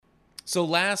So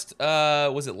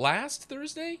was it last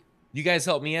Thursday? You guys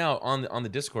helped me out on the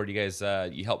Discord. You guys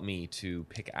you helped me to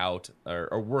pick out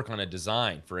or work on a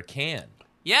design for a can.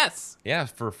 Yes. Yeah,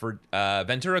 for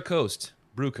Ventura Coast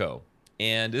Brew Co.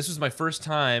 And this was my first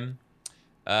time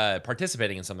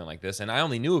participating in something like this, and I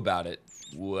only knew about it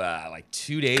like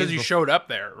 2 days Because you showed up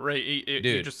there, right? You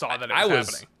Dude, just saw that it was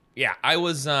happening. Yeah, I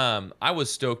was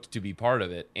stoked to be part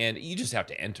of it, and you just have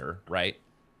to enter, right?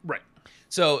 Right.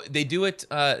 So they do it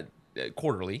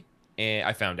quarterly, and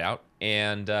I found out,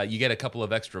 and you get a couple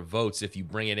of extra votes if you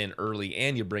bring it in early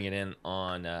and you bring it in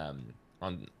on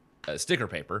sticker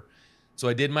paper. So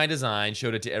I did my design,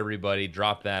 showed it to everybody,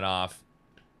 dropped that off,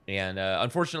 and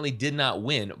unfortunately did not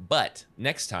win. But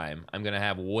next time I'm gonna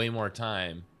have way more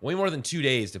time, way more than 2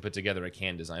 days to put together a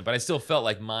can design. But I still felt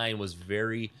like mine was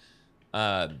very.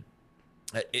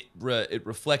 It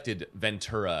reflected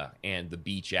Ventura and the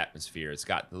beach atmosphere. It's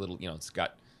got the little, it's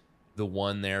got the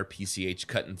one there, PCH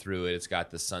cutting through it. It's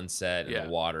got the sunset and the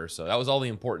water. So that was all the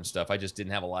important stuff. I just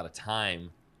didn't have a lot of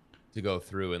time to go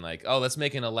through and like, let's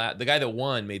make the guy that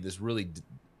won made this really,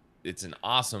 it's an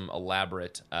awesome,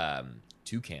 elaborate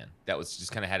toucan that was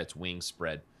just kind of had its wings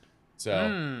spread.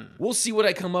 So we'll see what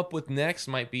I come up with next.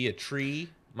 Might be a tree,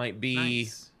 might be,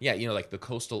 like the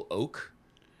coastal oak.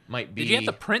 Might be. Did you have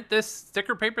to print this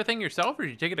sticker paper thing yourself, or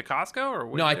did you take it to Costco, or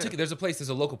what? No, I took it. There's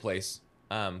a local place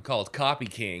called Copy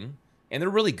King, and they're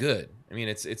really good. I mean,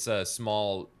 it's a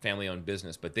small family-owned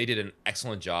business, but they did an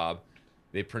excellent job.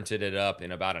 They printed it up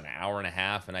in about an hour and a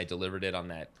half, and I delivered it on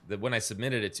that. When I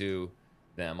submitted it to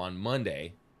them on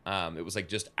Monday, it was like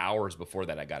just hours before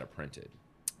that I got it printed.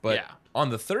 But on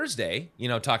the Thursday,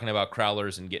 talking about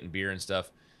crowlers and getting beer and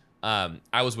stuff.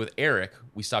 I was with Eric.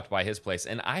 We stopped by his place,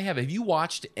 and have you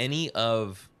watched any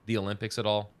of the Olympics at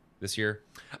all this year?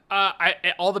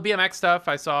 All the BMX stuff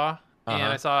I saw, and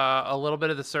I saw a little bit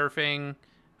of the surfing.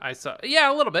 I saw,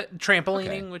 a little bit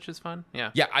trampolining, which is fun. Yeah,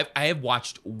 I have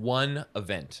watched one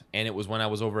event, and it was when I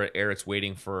was over at Eric's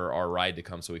waiting for our ride to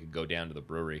come so we could go down to the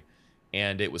brewery,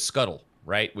 and it was Scuttle,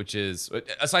 right? Which is,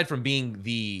 aside from being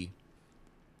the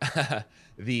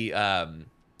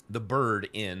the bird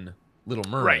in Little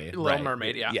Mermaid. Right, Little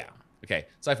Mermaid, yeah. Yeah. Okay.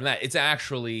 Aside from that, it's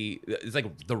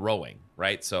like the rowing,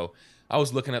 right? So I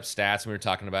was looking up stats and we were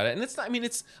talking about it, and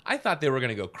I thought they were going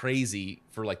to go crazy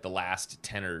for like the last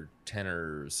 10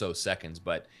 or so seconds,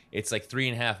 but it's like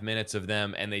 3.5 minutes of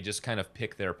them, and they just kind of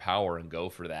pick their power and go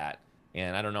for that.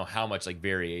 And I don't know how much like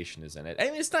variation is in it.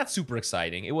 I mean, it's not super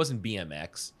exciting. It wasn't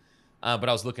BMX, but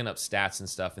I was looking up stats and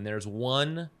stuff, and there's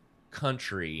one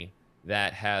country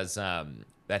that has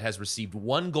received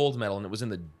one gold medal, and it was in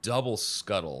the double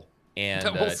scuttle. And the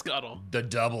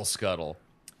double scuttle.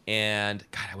 And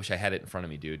God, I wish I had it in front of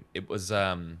me, dude. It was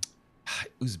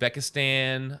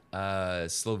Uzbekistan,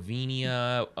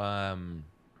 Slovenia,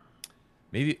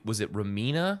 maybe was it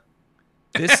Romania?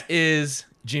 This is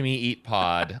Jimmy Eat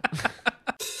Pod.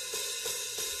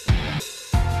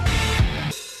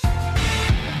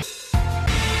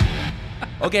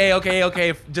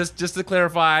 Okay. Just to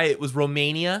clarify, it was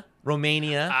Romania.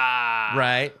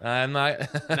 Right? I'm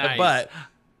not. Nice. But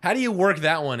how do you work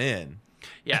that one in?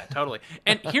 Yeah, totally.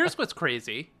 And here's what's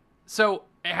crazy. So,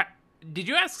 did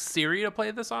you ask Siri to play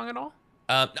the song at all?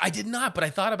 I did not, but I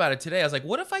thought about it today. I was like,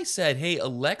 what if I said, "Hey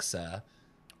Alexa,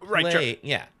 play"? Right. Sure.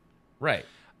 Yeah. Right.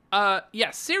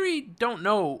 Siri don't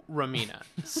know Romina.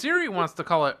 Siri wants to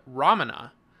call it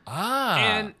Ramana.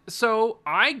 And so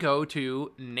I go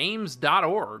to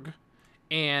names.org,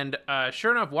 and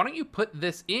sure enough, why don't you put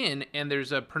this in? And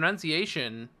there's a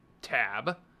pronunciation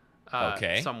tab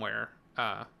somewhere.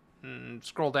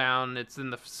 Scroll down. It's in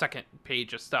the second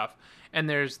page of stuff. And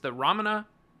there's the Ramana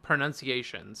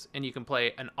pronunciations, and you can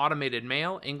play an automated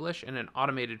male English and an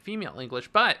automated female English,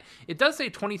 but it does say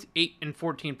 28 and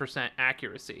 14%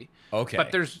 accuracy. Okay.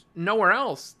 But there's nowhere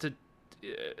else to...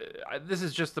 this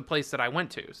is just the place that I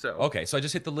went to. So okay, so I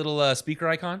just hit the little speaker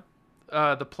icon.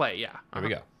 The play, yeah. There we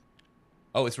go.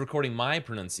 Oh, it's recording my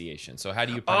pronunciation. So how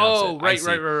do you pronounce it? Oh, right. To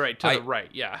the right,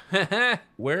 yeah.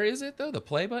 Where is it though? The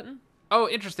play button? Oh,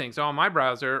 interesting. So on my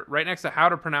browser, right next to how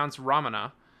to pronounce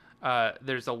Ramana,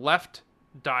 there's a left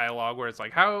dialogue where it's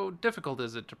like, how difficult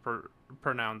is it to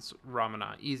pronounce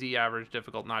Ramana? Easy, average,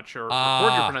 difficult, not sure.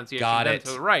 Record your pronunciation. Got then it.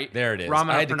 to the right. There it is. Ramana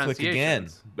I had to click again.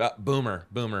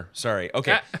 Boomer. Sorry.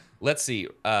 Okay. Let's see.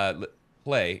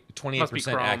 Play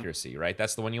 28% accuracy, right?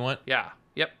 That's the one you want? Yeah.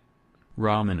 Yep.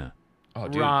 Ramana. Oh,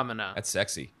 dude. Ramana. That's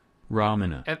sexy.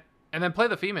 Ramana. And then play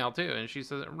the female too, and she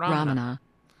says Ramana. Ramana.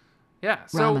 Yeah.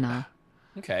 So,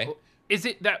 Okay. Is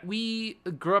it that we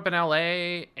grew up in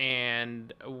LA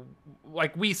and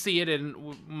like we see it and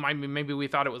maybe we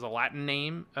thought it was a Latin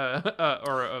name or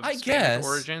of I Spanish guess.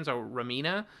 origins, or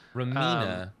Romina?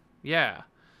 Romina. Yeah.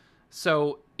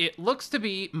 So it looks to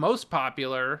be most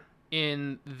popular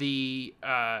in the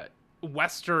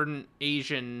Western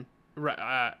Asian,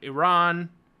 Iran,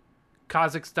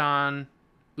 Kazakhstan,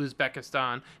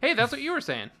 Uzbekistan. Hey, that's what you were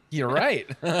saying. You're right.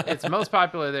 It's most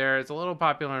popular there. It's a little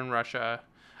popular in Russia.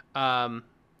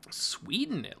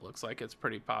 Sweden, it looks like it's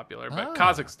pretty popular, but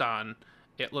Kazakhstan,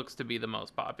 it looks to be the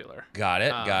most popular. Got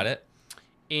it.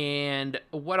 And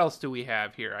what else do we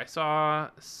have here? I saw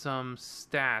some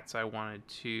stats I wanted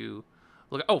to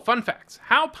look at. Oh, fun facts.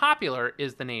 How popular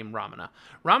is the name Ramana?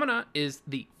 Ramana is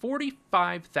the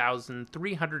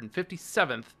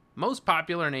 45,357th most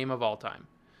popular name of all time.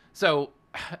 So,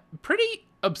 pretty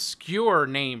obscure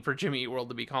name for Jimmy Eat World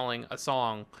to be calling a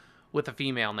song with a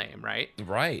female name, right?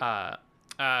 Right.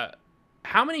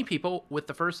 How many people with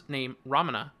the first name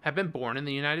Ramana have been born in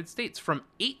the United States from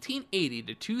 1880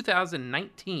 to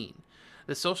 2019?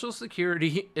 The Social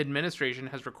Security Administration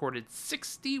has recorded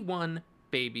 61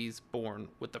 babies born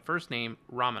with the first name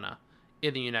Ramana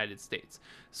in the United States.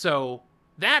 So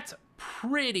that's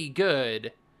pretty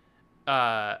good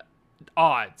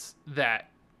odds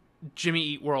that Jimmy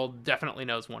Eat World definitely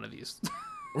knows one of these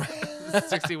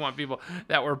 61 people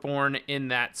that were born in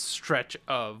that stretch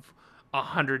of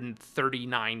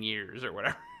 139 years or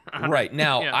whatever. Right.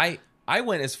 Now, Yeah. I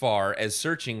went as far as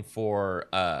searching for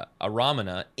a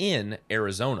Ramana in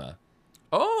Arizona.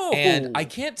 Oh. And I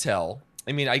can't tell.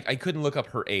 I mean, I couldn't look up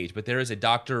her age, but there is a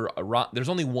doctor. There's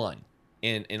only one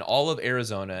in all of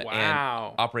Arizona. Wow.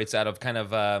 And operates out of kind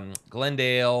of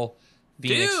Glendale,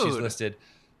 Phoenix. She's Dude. listed.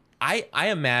 I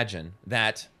imagine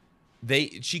that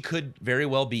she could very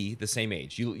well be the same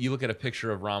age. You look at a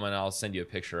picture of Ramana. I'll send you a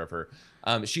picture of her.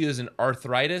 She is an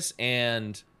arthritis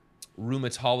and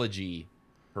rheumatology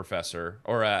professor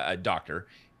or a doctor.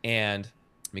 And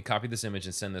let me copy this image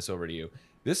and send this over to you.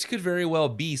 This could very well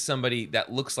be somebody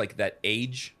that looks like that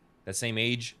same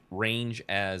age range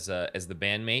as the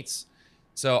bandmates.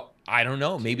 So I don't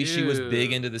know. Maybe she was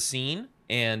big into the scene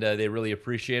and they really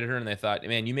appreciated her and they thought,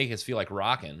 man, you make us feel like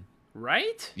rocking.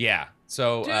 Right? Yeah.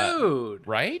 So, Dude.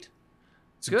 right?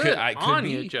 So Good could on be,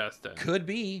 you, Justin. Could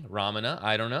be Ramana.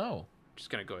 I don't know. Just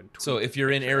going to go ahead and tweet So if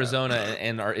you're in picture Arizona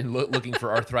and are looking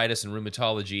for arthritis and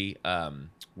rheumatology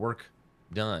work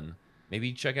done,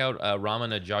 maybe check out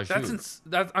Ramana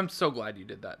Jaju. I'm so glad you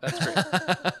did that. That's great.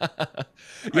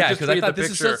 Yeah, just because I tweeted thought the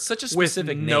this is picture such a with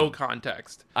specific no name.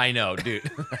 context. I know, dude.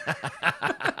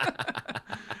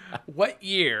 What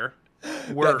year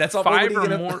were That's all five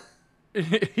nobody or gonna- more?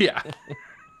 Yeah.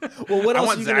 Well, what I else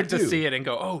want are you gonna Zach to do? see it and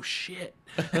go, "Oh shit."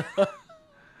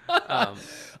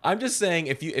 I'm just saying,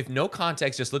 if no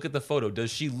context, just look at the photo.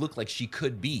 Does she look like she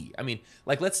could be? I mean,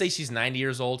 like let's say she's 90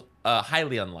 years old.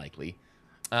 Highly unlikely.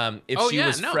 If she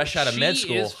was fresh out of med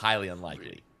school, highly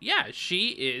unlikely. Yeah, she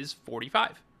is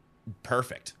 45.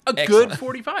 Perfect. A Excellent. good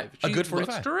 45. A She good looks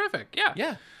 45. terrific. Yeah.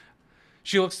 Yeah.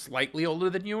 She looks slightly older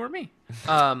than you or me.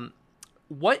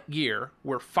 What year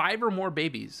were 5 or more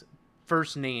babies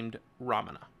first named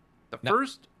Ramana? The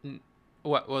first.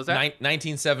 What was that?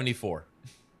 1974.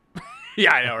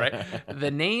 Yeah, I know, right?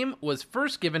 The name was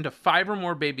first given to 5 or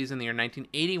more babies in the year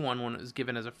 1981 when it was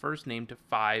given as a first name to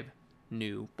 5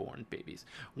 newborn babies.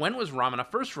 When was Ramana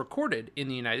first recorded in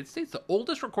the United States? The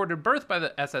oldest recorded birth by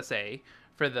the SSA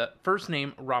for the first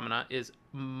name Ramana is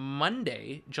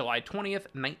Monday, July 20th,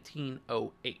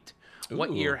 1908. What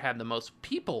Ooh. year had the most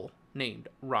people named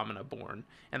Ramana born?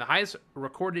 And the highest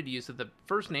recorded use of the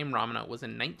first name Ramana was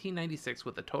in 1996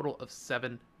 with a total of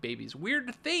 7 babies.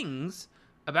 Weird things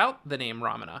about the name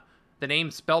Ramana. The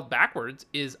name spelled backwards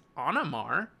is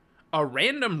Anamar. A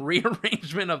random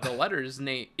rearrangement of the letters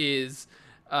is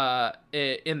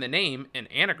in the name, an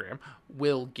anagram,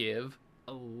 will give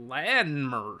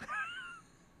Lanmer.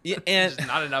 Yeah, and Just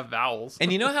not enough vowels.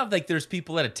 and you know how like there's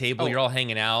people at a table, Oh. you're all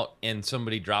hanging out, and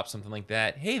somebody drops something like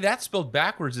that. Hey, that spelled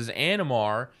backwards is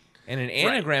Animar, and an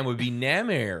anagram would be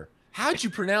Namir. How'd you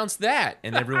pronounce that?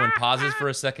 And everyone pauses for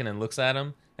a second and looks at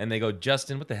him, and they go,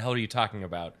 Justin, what the hell are you talking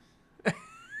about?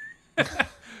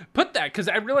 Put that, because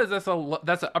I realize that's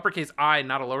an uppercase I,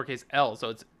 not a lowercase L, so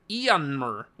it's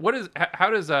Ianmer. How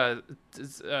does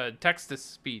text to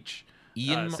speech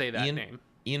say that name?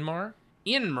 Ianmar?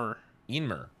 Ianmer.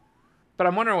 Ianmer. But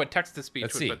I'm wondering what text to speech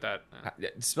Let's would see. put that.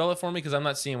 Spell it for me because I'm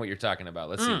not seeing what you're talking about.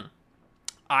 Let's see.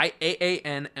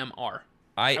 Ianmr.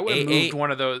 I would have moved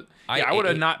one of those. Yeah, I would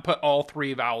have not put all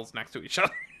 3 vowels next to each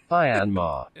other.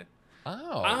 Myanmar.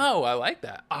 Oh. Oh, I like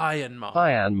that. Ianmar.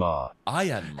 Myanmar.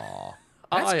 Ianmar.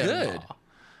 That's good.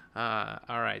 All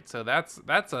right, so that's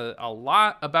a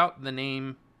lot about the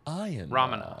name Iron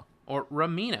Ramana or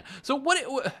Ramina. So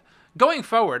going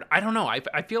forward, I don't know.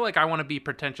 I feel like I want to be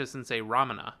pretentious and say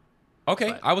Ramana.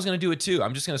 Okay, But- I was going to do it too.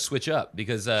 I'm just going to switch up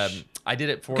because I did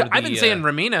it for I've been saying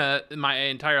Ramina my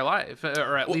entire life,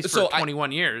 or at least for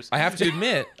 21 years. I have to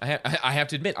admit,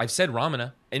 I've said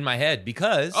Ramana in my head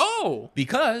because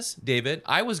David,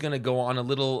 I was going to go on a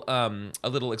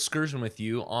little excursion with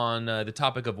you on the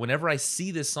topic of whenever I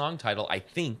see this song title, I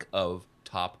think of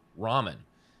Top Ramen.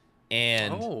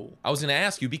 And I was going to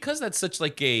ask you, because that's such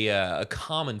like a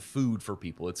common food for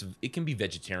people. It can be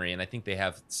vegetarian. I think they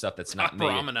have stuff that's not made.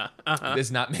 Ramana.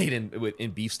 It's not made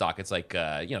in beef stock. It's like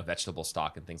vegetable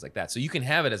stock and things like that. So you can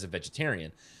have it as a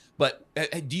vegetarian. But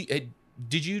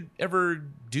did you ever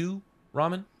do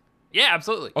ramen? Yeah,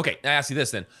 absolutely. Okay, I ask you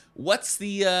this then. What's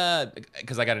the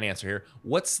because I got an answer here.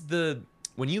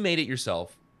 When you made it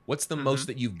yourself? What's the most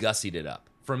that you've gussied it up?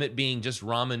 From it being just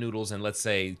ramen noodles and let's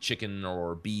say chicken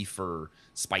or beef or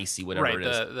spicy, whatever it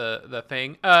is. The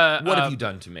thing. What have you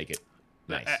done to make it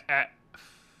nice?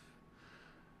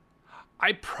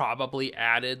 I probably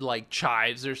added like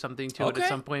chives or something to it at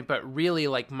some point, but really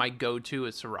like my go-to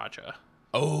is sriracha.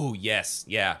 Oh, yes.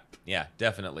 Yeah,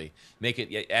 definitely. Make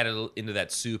it, add it into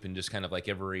that soup and just kind of like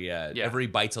every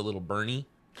bite's a little burny.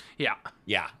 Yeah.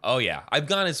 Yeah. Oh, yeah. I've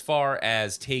gone as far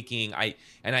as taking,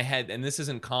 and this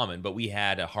isn't common, but we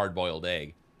had a hard-boiled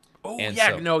egg. Oh, and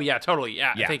yeah. Totally.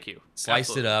 Yeah. Thank you.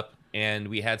 Sliced it up, and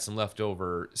we had some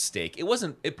leftover steak.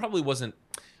 It probably wasn't,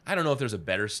 I don't know if there's a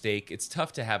better steak. It's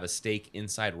tough to have a steak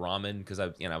inside ramen because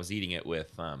I was eating it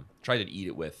with, tried to eat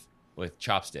it with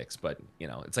chopsticks, but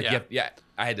it's like,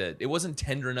 I had to, it wasn't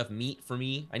tender enough meat for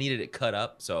me. I needed it cut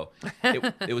up. So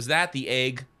it was the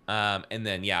egg. And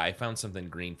then, I found something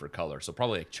green for color. So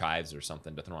probably like chives or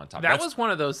something to throw on top. That was one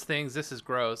of those things. This is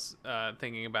gross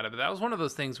thinking about it, but that was one of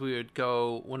those things we would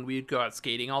go when we'd go out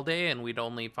skating all day and we'd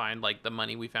only find like the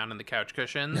money we found in the couch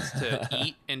cushions to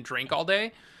eat and drink all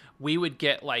day. We would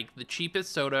get like the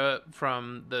cheapest soda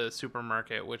from the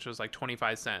supermarket, which was like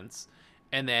 25 cents.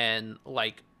 And then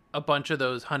like a bunch of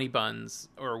those honey buns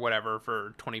or whatever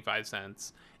for 25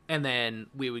 cents. And then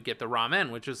we would get the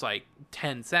ramen, which was like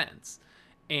 10 cents.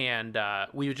 And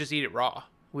we would just eat it raw.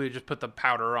 We would just put the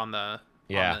powder on the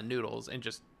noodles and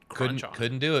just crunch on.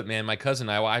 Couldn't do it, man. My cousin,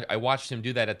 I watched him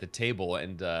do that at the table,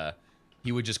 and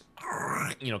he would just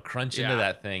crunch into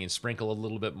that thing and sprinkle a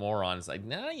little bit more on. It's like,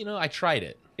 nah, I tried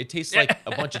it. It tastes like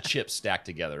a bunch of chips stacked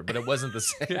together, but it wasn't the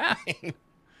same. Yeah.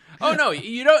 Oh no,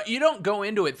 you don't go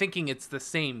into it thinking it's the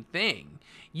same thing.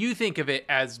 You think of it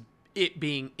as it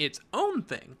being its own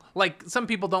thing. Like some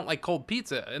people don't like cold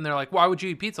pizza and they're like, why would you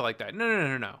eat pizza like that?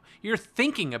 No. You're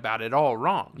thinking about it all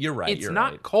wrong. You're right. It's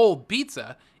not cold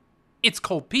pizza. It's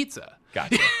cold pizza.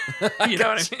 Gotcha. You know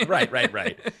what I mean?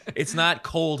 Right. It's not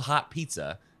cold hot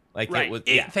pizza. Like right. it was.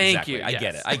 Thank exactly. you. I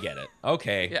get it.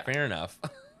 Okay. Fair enough.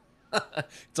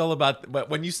 It's all about, but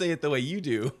when you say it the way you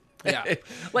do. Yeah.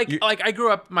 Like I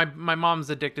grew up, my mom's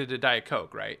addicted to Diet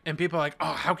Coke, right? And people are like,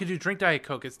 oh, how could you drink Diet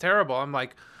Coke? It's terrible. I'm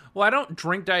like, well, I don't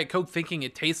drink Diet Coke thinking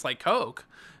it tastes like Coke.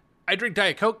 I drink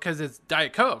Diet Coke because it's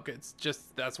Diet Coke. It's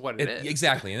just, that's what it is.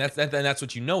 Exactly. And that's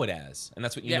what you know it as. And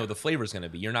that's what you know the flavor is going to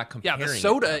be. You're not comparing. Yeah, the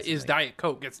soda is Diet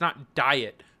Coke. It's not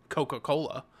Diet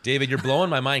Coca-Cola. David, you're blowing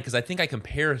my mind because I think I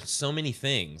compare so many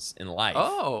things in life.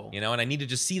 Oh. And I need to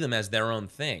just see them as their own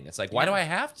thing. It's like, why do I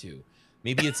have to?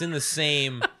 Maybe it's in the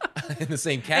same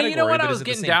category. And you know what? But I was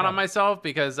getting down on myself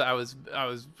because I was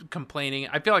complaining.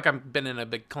 I feel like I've been in a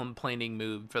big complaining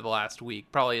mood for the last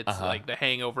week. Probably it's like the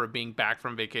hangover of being back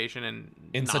from vacation and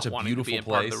in not such a wanting beautiful to be in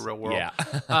place. part of the real world.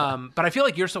 Yeah. But I feel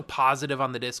like you're so positive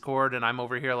on the Discord, and I'm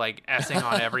over here like essing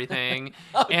on everything.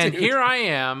 And dude. here I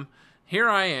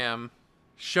am,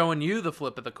 showing you the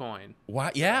flip of the coin. Why?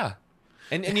 Yeah.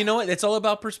 And you know what? It's all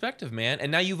about perspective, man.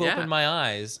 And now you've opened my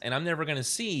eyes, and I'm never gonna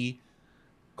see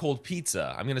cold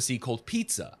pizza. I'm gonna see cold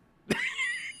pizza,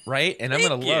 right? And I'm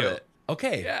gonna love it.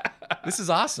 Okay, this is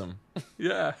awesome.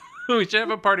 Yeah, we should have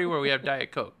a party where we have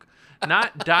Diet Coke,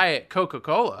 not Diet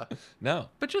Coca-Cola. No,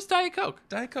 but just Diet Coke.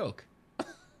 Diet Coke.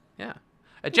 Yeah,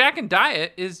 a Jack and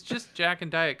Diet is just Jack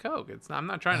and Diet Coke. It's not, I'm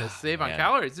not trying to save on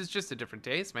calories. It's just a different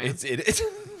taste, man. It's.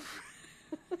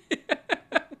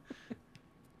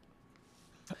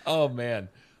 Oh man.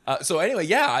 So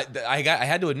anyway, I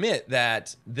had to admit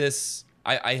that this.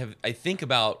 I think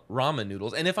about ramen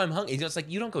noodles, and if I'm hungry, it's like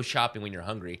you don't go shopping when you're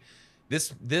hungry.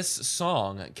 This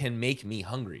song can make me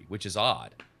hungry, which is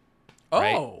odd.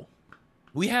 Right? Oh,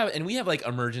 we have like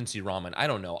emergency ramen. I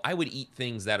don't know. I would eat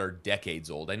things that are decades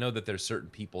old. I know that there's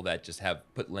certain people that just have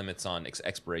put limits on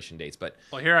expiration dates, but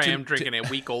well, here I am drinking a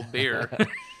week old beer.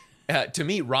 to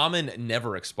me, ramen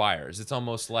never expires. It's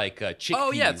almost like chickpeas.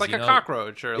 Oh yeah, it's like a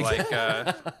cockroach or like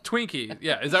Twinkies.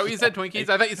 Yeah, is that what you said? Twinkies?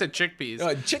 I thought you said chickpeas.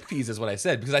 Chickpeas is what I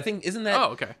said because I think isn't that?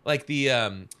 Oh, okay. Like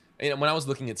the when I was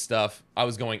looking at stuff, I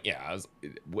was going,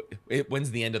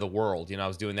 when's the end of the world? I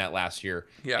was doing that last year.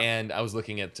 Yeah. And I was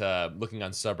looking on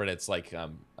subreddits like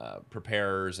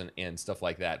preparers and stuff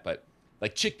like that. But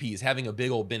like chickpeas, having a big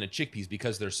old bin of chickpeas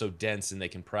because they're so dense and they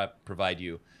can provide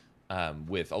you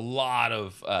with a lot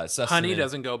of sustenance. Honey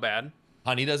doesn't go bad.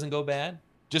 Honey doesn't go bad.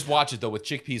 Just watch it though. With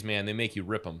chickpeas, man, they make you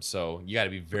rip them. So you got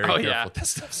to be very careful with that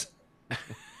stuff.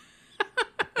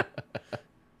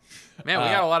 Man, we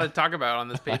got a lot to talk about on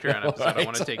this Patreon episode. Right? I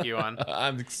want to take you on.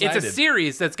 I'm excited. It's a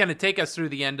series that's going to take us through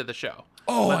the end of the show.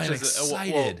 Oh, I'm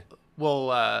excited.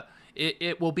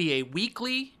 It will be a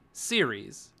weekly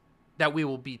series that we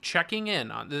will be checking in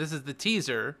on. This is the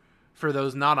teaser for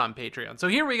those not on Patreon. So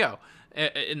here we go.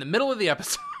 In the middle of the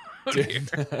episode here,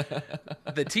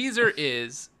 the teaser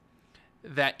is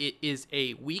that it is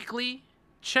a weekly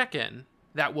check-in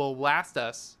that will last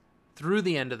us through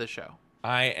the end of the show.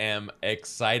 I am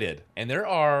excited. And there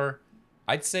are,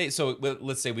 I'd say, so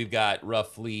let's say we've got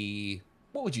roughly,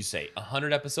 what would you say,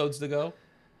 100 episodes to go?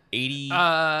 80?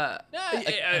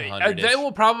 They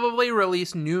will probably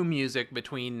release new music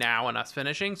between now and us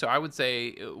finishing, so I would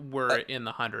say we're in the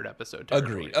 100 episode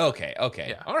territory. Agreed. Okay.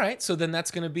 Yeah. All right, so then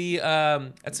that's going to be,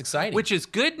 that's exciting. Which is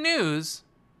good news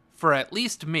for at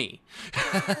least me.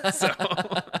 So...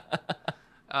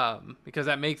 because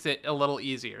that makes it a little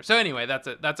easier. So anyway, that's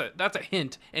a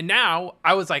hint. And now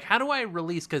I was like, how do I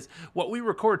release? Because what we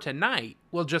record tonight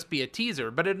will just be a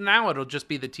teaser, but now it'll just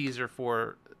be the teaser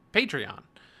for Patreon.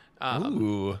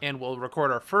 And we'll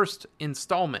record our first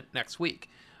installment next week.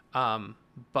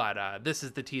 But this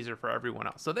is the teaser for everyone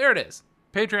else. So there it is.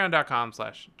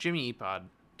 Patreon.com/JimmyEpod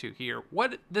to hear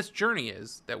what this journey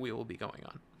is that we will be going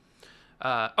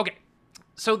on. Okay.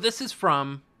 So this is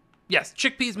from... Yes,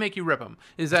 chickpeas make you rip them.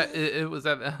 Was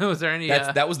there any?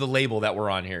 That was the label that we're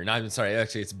on here. No, I'm sorry.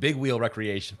 Actually, it's Big Wheel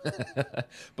Recreation.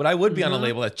 But I would be on a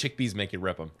label that chickpeas make you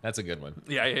rip them. That's a good one.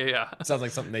 Yeah. Sounds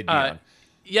like something they'd be on.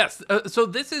 Yes. So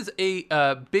this is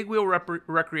a Big Wheel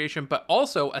Recreation, but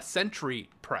also a Century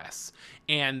Press.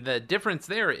 And the difference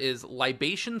there is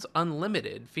Libations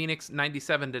Unlimited, Phoenix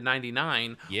 97 to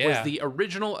 99, was the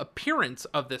original appearance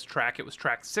of this track. It was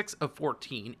track 6 of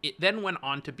 14. It then went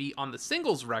on to be on the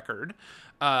singles record,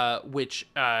 which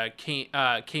came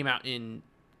out in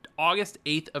August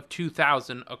 8th of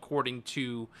 2000, according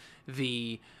to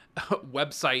the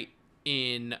website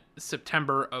in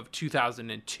September of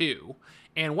 2002.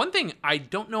 And one thing I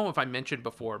don't know if I mentioned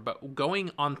before, but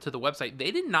going onto the website,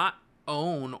 they did not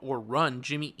own or run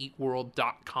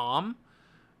JimmyEatWorld.com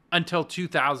until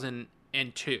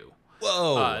 2002.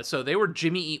 Whoa. So they were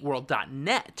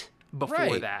JimmyEatWorld.net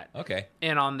before that. Okay.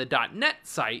 And on the .net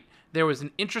site, there was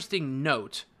an interesting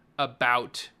note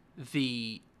about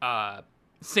the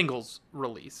singles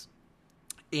release.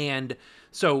 And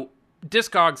so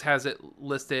Discogs has it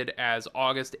listed as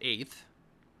August 8th,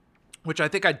 which I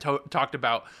think I talked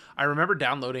about. I remember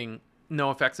downloading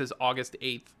NoFX's August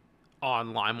 8th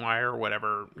on LimeWire or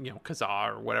whatever,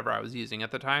 Kazaa or whatever I was using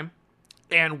at the time,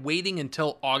 and waiting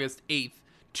until August 8th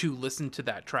to listen to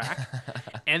that track.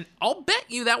 And I'll bet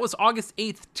you that was August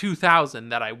 8th, 2000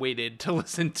 that I waited to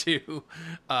listen to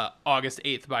August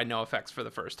 8th by NoFX for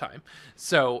the first time.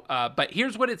 So, but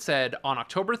here's what it said on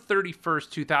October 31st,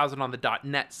 2000 on the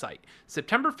 .net site.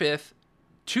 September 5th,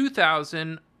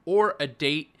 2000, or a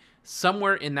date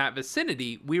somewhere in that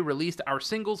vicinity, we released our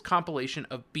singles compilation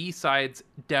of B-sides,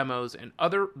 demos, and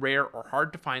other rare or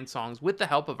hard-to-find songs with the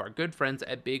help of our good friends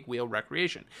at Big Wheel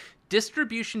Recreation.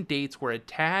 Distribution dates were a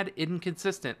tad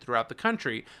inconsistent throughout the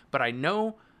country, but I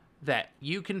know that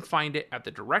you can find it at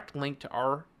the direct link to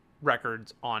our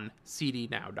records on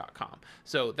cdnow.com.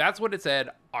 So that's what it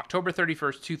said, October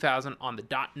 31st, 2000 on the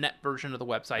 .net version of the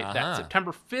website. That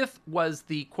September 5th was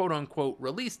the quote-unquote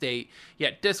release date,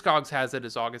 yet Discogs has it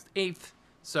as August 8th.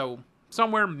 So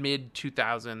somewhere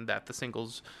mid-2000 that the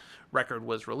singles record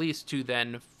was released to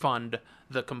then fund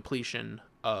the completion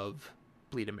of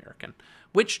Bleed American,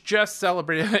 which just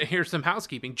celebrated, here's some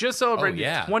housekeeping, just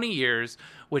celebrated 20 years,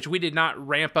 which we did not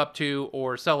ramp up to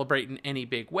or celebrate in any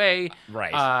big way.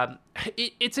 Right.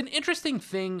 It's an interesting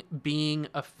thing being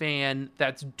a fan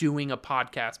that's doing a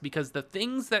podcast, because the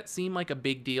things that seem like a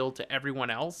big deal to everyone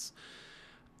else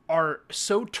are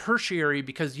so tertiary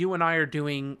because you and I are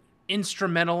doing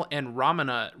instrumental and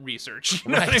Ramana research.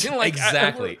 You know right. I mean?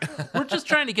 Exactly. We're just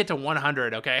trying to get to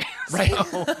 100, okay? Right.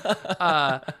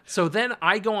 So then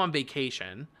I go on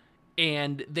vacation,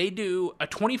 and they do a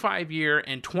 25-year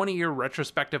and 20-year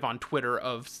retrospective on Twitter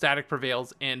of Static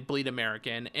Prevails and Bleed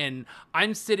American, and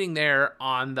I'm sitting there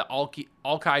on the Alki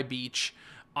Beach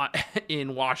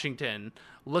in Washington,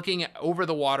 looking over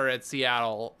the water at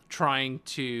Seattle, trying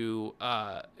to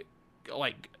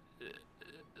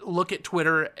look at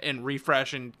Twitter and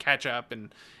refresh and catch up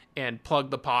and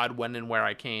plug the pod when and where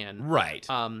I can. Right.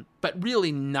 But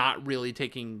really not really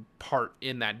taking part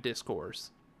in that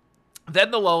discourse.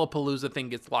 Then the Lollapalooza thing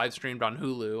gets live streamed on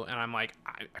Hulu, and I'm like,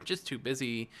 I'm just too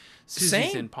busy.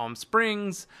 Susie's in Palm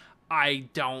Springs. I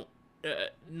don't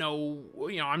know,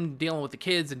 I'm dealing with the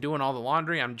kids and doing all the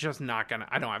laundry. I'm just not gonna,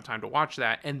 I don't have time to watch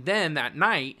that. And then that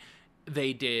night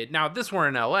they did, now if this were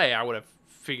in LA, I would have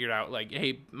figured out like,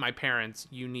 hey, my parents,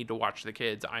 you need to watch the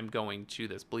kids. I'm going to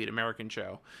this Bleed American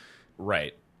show.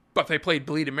 Right. But they played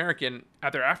Bleed American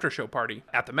at their after show party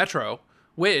at the Metro,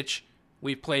 which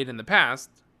we've played in the past.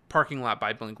 Parking Lot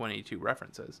by Blink-182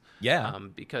 references. Yeah.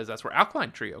 Because that's where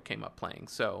Alkaline Trio came up playing.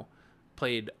 So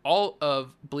played all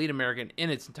of Bleed American in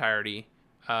its entirety,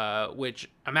 which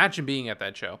imagine being at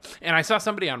that show. And I saw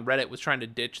somebody on Reddit was trying to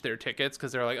ditch their tickets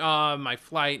because they're like, oh, my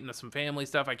flight and some family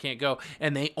stuff, I can't go.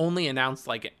 And they only announced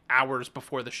like hours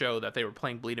before the show that they were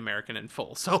playing Bleed American in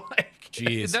full. So like,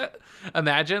 jeez.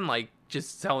 Imagine like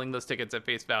just selling those tickets at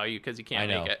face value because you can't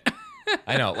make it.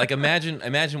 I know. Like imagine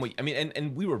what I mean,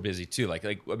 and we were busy too. Like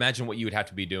imagine what you would have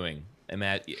to be doing.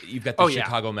 You've got the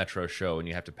Chicago Metro show, and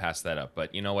you have to pass that up.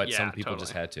 But you know what? Yeah, some people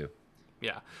just had to.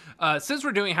 Yeah. Since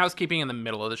we're doing housekeeping in the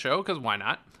middle of the show, because why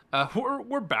not?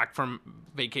 We're back from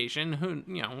vacation.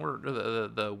 We're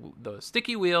the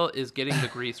sticky wheel is getting the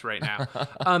grease right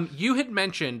now. You had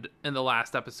mentioned in the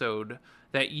last episode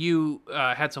that you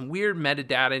had some weird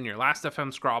metadata in your Last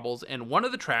FM Scrobbles, and one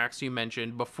of the tracks you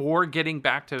mentioned before getting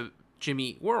back to Jimmy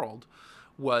Eat World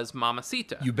was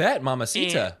Mamacita. You bet,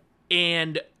 Mamacita.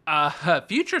 And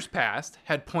Futures Past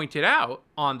had pointed out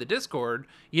on the Discord,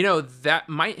 that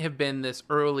might have been this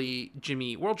early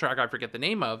Jimmy Eat World track I forget the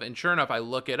name of. And sure enough, I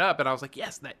look it up and I was like,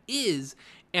 yes, that is.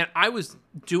 And I was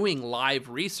doing live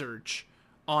research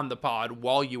on the pod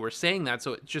while you were saying that.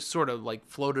 So it just sort of like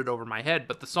floated over my head.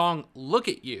 But the song Look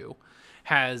at You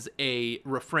has a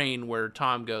refrain where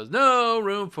Tom goes, no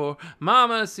room for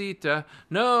Mamacita,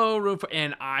 no room for...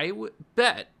 And I would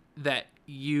bet that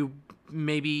you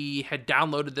maybe had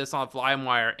downloaded this on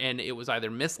LimeWire and it was either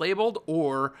mislabeled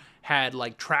or had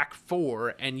like track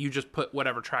 4 and you just put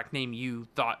whatever track name you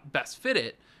thought best fit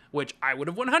it, which I would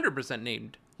have 100%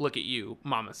 named Look at You,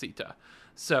 Mamacita.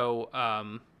 So,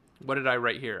 what did I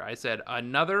write here? I said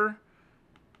another...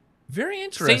 Very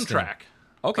interesting. Same track.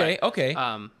 Okay, but, okay.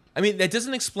 I mean, that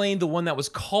doesn't explain the one that was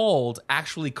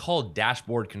actually called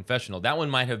Dashboard Confessional. That one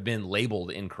might have been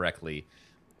labeled incorrectly.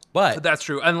 But that's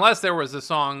true. Unless there was a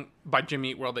song by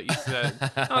Jimmy Eat World that you said,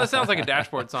 oh, that sounds like a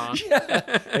Dashboard song.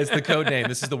 Yeah, it's the code name.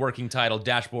 This is the working title,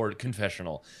 Dashboard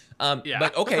Confessional. Yeah.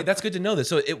 But okay, that's good to know this.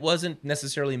 So it wasn't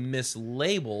necessarily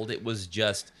mislabeled. It was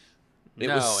just... It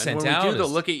was sent and when out we do the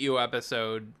Look at You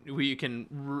episode, you can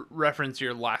reference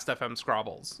your Last FM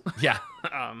Scrobbles. Yeah.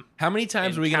 How many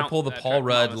times are we going to pull the Paul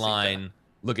Rudd line?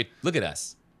 Look at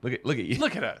us. Look at you.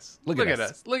 Look at us. Look at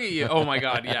us. Look at you. Oh my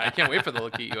God. Yeah, I can't wait for the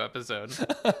Look at You episode.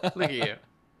 Look at you.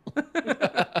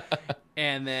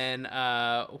 And then,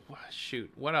 shoot,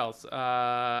 what else?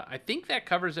 I think that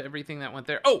covers everything that went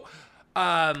there. Oh,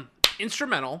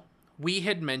 instrumental. We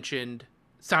had mentioned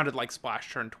sounded like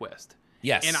Splash Turn Twist.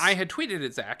 Yes. And I had tweeted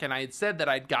at Zach, and I had said that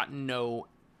I'd gotten no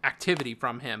activity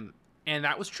from him, and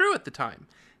that was true at the time.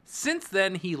 Since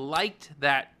then, he liked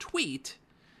that tweet.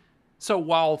 So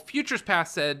while Futures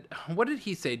Past said, what did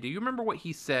he say? Do you remember what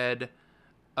he said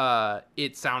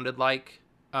it sounded like?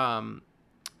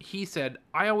 He said,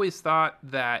 I always thought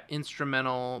that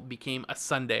instrumental became a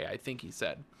Sunday, I think he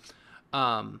said.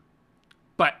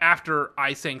 But after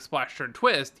I sang Splash Turn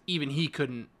Twist, even he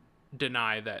couldn't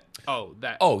deny that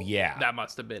that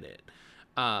must have been it.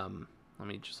 Let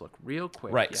me just look real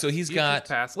quick. Right. Yes. So he's got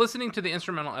Past. Listening to the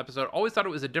instrumental episode, always thought it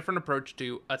was a different approach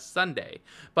to a Sunday,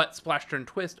 but Splash Turn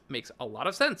Twist makes a lot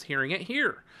of sense hearing it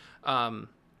here. And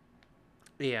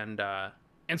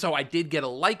so I did get a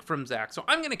like from Zach, so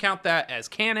I'm going to count that as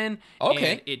canon.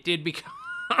 Okay. And it did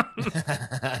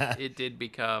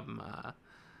become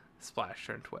Splash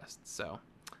Turn Twist. So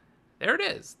there it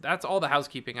is. That's all the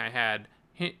housekeeping I had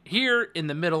here in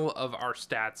the middle of our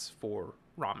stats for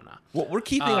Ramana. Well, we're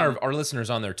keeping our listeners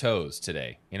on their toes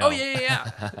today. Oh, yeah.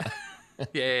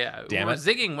 Yeah. Damn we're it.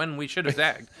 zigging when we should have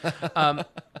zagged.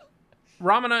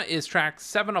 Ramana is track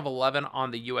 7 of 11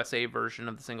 on the USA version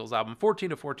of the singles album,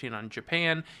 14 of 14 on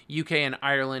Japan. UK and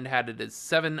Ireland had it as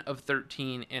 7 of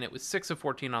 13, and it was 6 of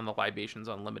 14 on the Libations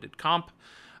Unlimited comp.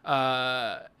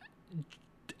 As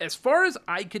far as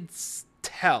I could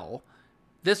tell,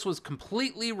 this was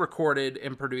completely recorded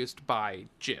and produced by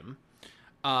Jim.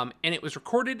 And it was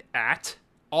recorded at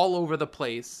all over the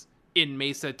place in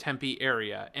Mesa, Tempe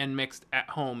area and mixed at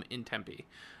home in Tempe.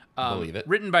 Believe it.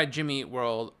 Written by Jimmy Eat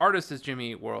World. Artist is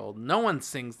Jimmy Eat World. No one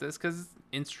sings this because it's an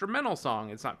instrumental song.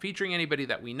 It's not featuring anybody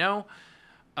that we know.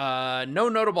 No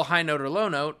notable high note or low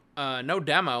note. No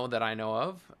demo that I know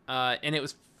of. And it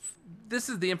was... This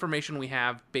is the information we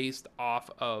have based off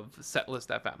of Setlist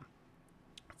FM.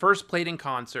 First played in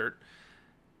concert,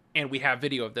 and we have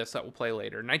video of this that we'll play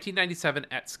later. 1997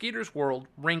 at Skaters World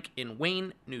Rink in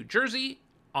Wayne, New Jersey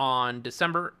on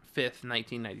December 5th,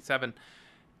 1997.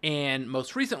 And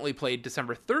most recently played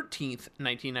December 13th,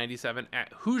 1997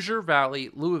 at Hoosier Valley,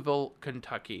 Louisville,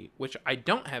 Kentucky, which I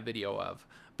don't have video of,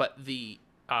 but the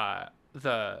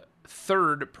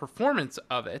third performance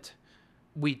of it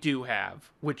we do have,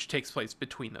 which takes place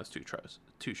between those two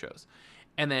shows.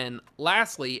 And then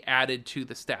lastly, added to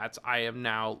the stats, I am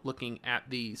now looking at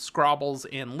the Scrobbles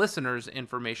and listeners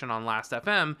information on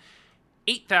Last.fm.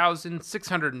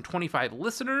 8,625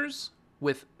 listeners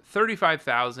with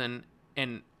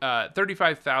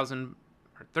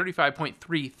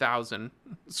 35.3 thousand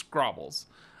Scrobbles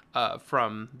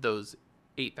from those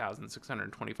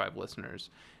 8,625 listeners.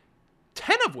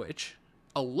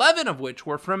 11 of which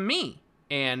were from me.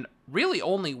 And really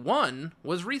only one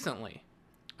was recently.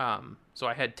 So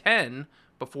I had 10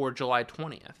 before July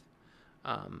 20th.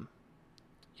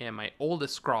 And my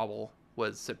oldest Scrabble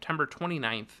was September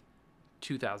 29th,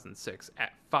 2006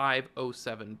 at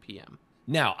 5:07 p.m.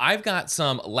 Now, I've got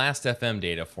some Last FM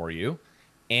data for you.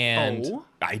 And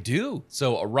I do.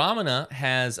 So Ramana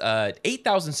has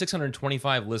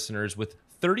 8,625 listeners with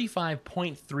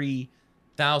 35.3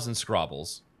 thousand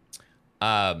Scrabbles.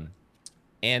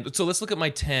 And so let's look at my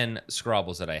 10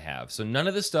 Scrabbles that I have. So none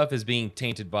of this stuff is being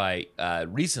tainted by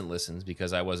recent listens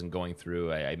because I wasn't going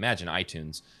through, I imagine,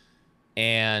 iTunes.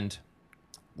 And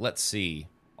let's see.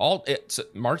 It's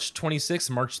March 26th,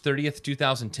 March 30th,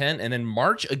 2010, and then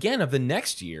March again of the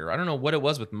next year. I don't know what it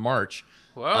was with March.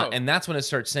 Whoa. And that's when it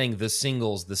starts saying the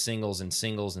singles, and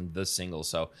singles, and the singles.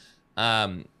 So,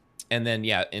 and then,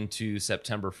 yeah, into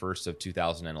September 1st of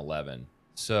 2011.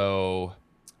 So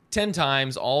 10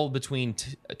 times, all between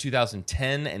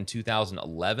 2010 and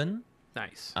 2011.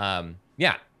 Nice.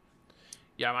 Yeah.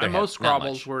 Yeah, my most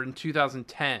Scrabbles were in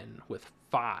 2010 with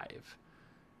 5.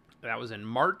 That was in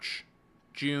March,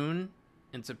 June,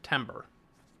 and September.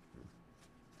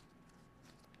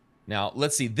 Now,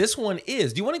 let's see. This one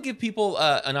is... Do you want to give people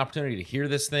an opportunity to hear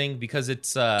this thing? Because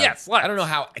it's... yes, I don't know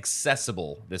how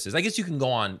accessible this is. I guess you can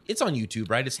go on... It's on YouTube,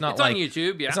 right? It's not on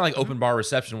YouTube, yeah. It's not like Open Bar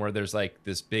Reception where there's like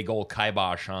this big old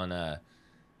kibosh on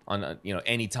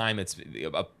any time it's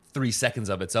 3 seconds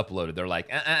of it's uploaded. They're like,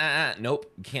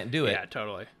 nope, you can't do it. Yeah,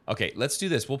 totally. Okay, let's do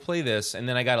this. We'll play this, and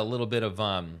then I got a little bit of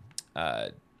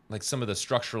like some of the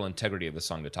structural integrity of the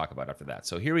song to talk about after that.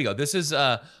 So here we go. This is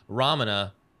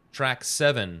Ramana, track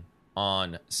 7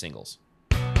 on Singles.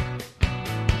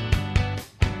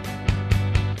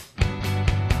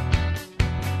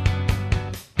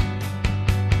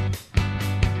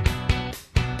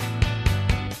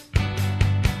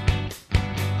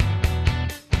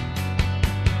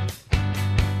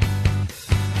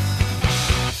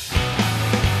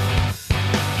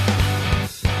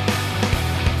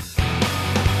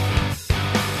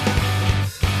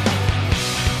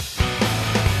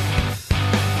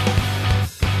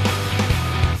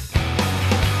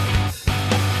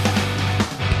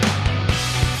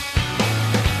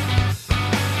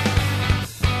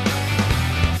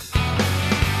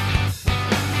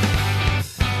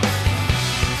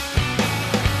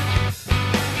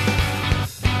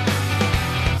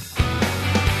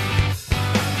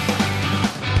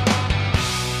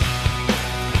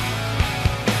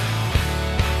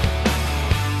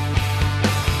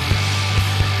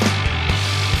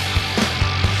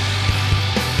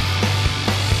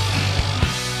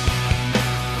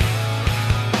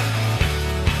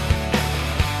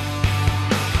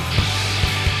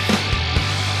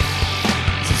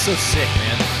 So sick,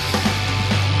 man.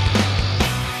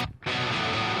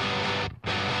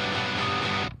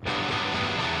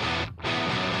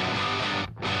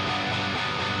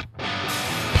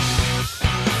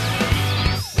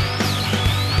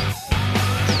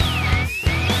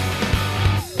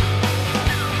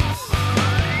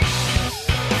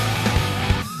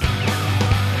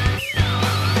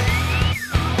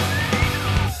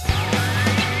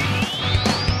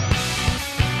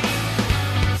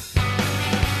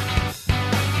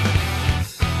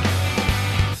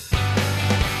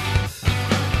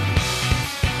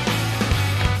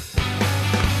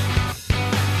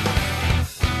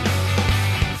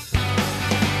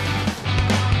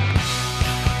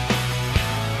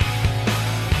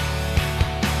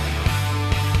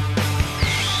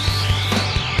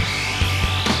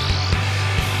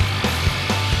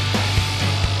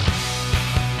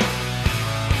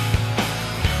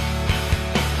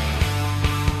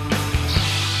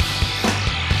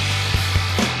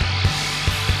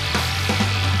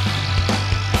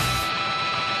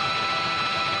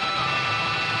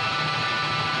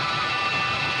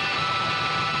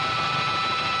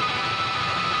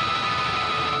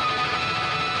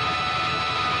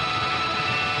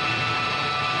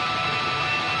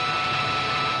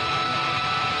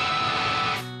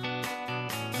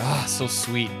 so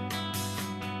sweet.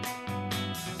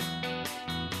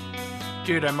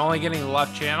 Dude, I'm only getting the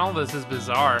left channel. This is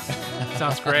bizarre.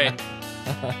 Sounds great.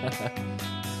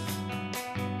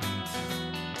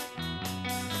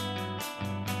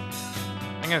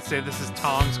 I'm gonna say this is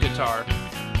Tom's guitar.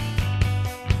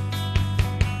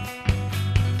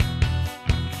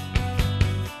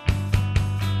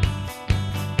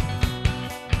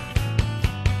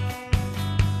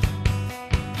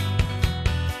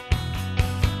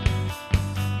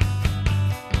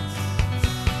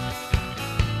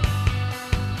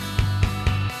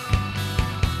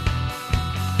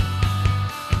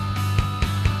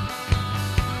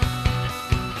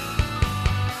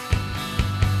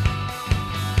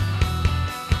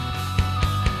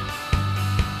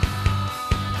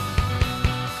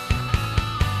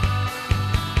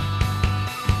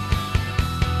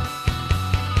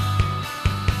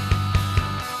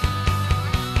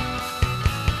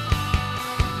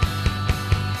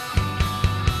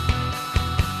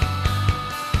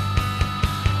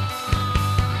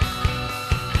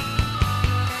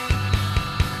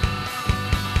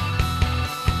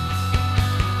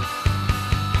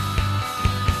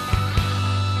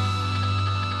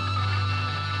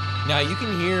 Now you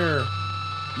can hear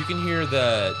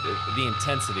the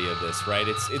intensity of this, right?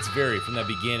 It's very from the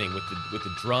beginning with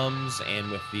the drums and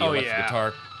with the electric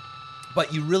guitar,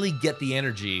 but you really get the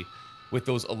energy with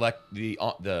those the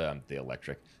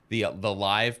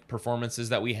live performances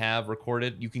that we have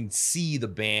recorded. You can see the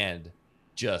band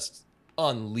just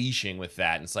unleashing with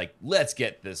that, and it's like, let's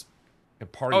get this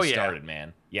party started,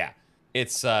 man. Yeah,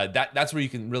 it's that's where you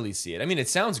can really see it. I mean, it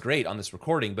sounds great on this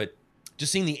recording, but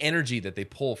just seeing the energy that they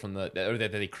pull from that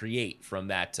they create from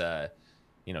that,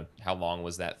 how long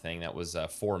was that thing? That was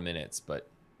 4 minutes, but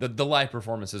the live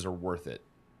performances are worth it,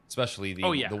 especially the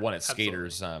one at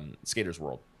Skaters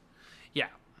World. Yeah,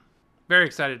 very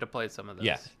excited to play some of those.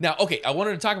 Yeah. Now, okay, I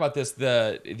wanted to talk about this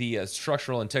the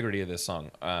structural integrity of this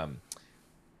song,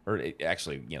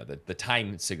 the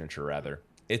time signature rather.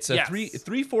 It's a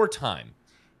 3/4 time,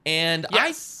 and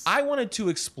I wanted to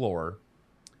explore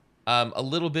a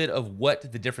little bit of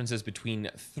what the difference is between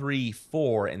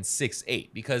 3/4 and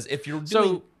 6/8, because if you're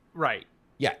doing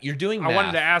you're doing math. I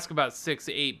wanted to ask about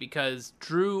 6/8 because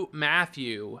Drew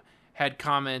Matthew had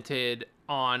commented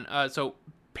on so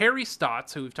Perry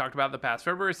Stotts, who we've talked about in the past,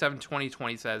 February 7,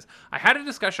 2020, says, I had a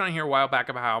discussion on here a while back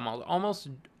about how almost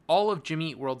all of Jimmy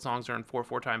Eat World songs are in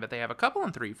 4/4 time, but they have a couple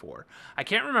in 3/4. I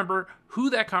can't remember who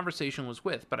that conversation was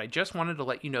with, but I just wanted to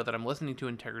let you know that I'm listening to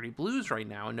Integrity Blues right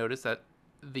now and notice that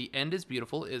The End Is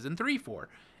Beautiful is in 3/4.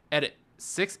 Edit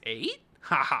 6/8?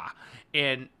 Haha.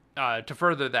 And to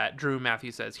further that, Drew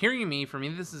Matthew says, hearing me, for me,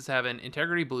 this is heaven.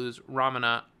 Integrity Blues,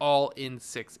 Ramana, all in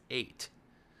 6/8.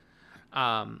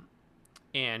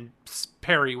 And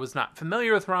Perry was not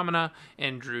familiar with Ramana,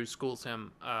 and Drew schools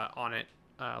him on it,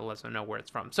 lets him know where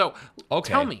it's from. So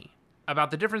tell me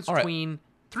about the difference between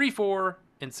 3/4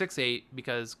 and 6/8,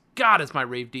 because God, is my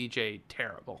rave DJ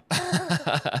terrible.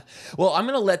 Well, I'm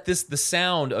gonna let the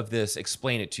sound of this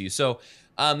explain it to you. So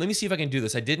let me see if I can do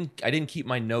this. I didn't keep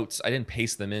my notes. I didn't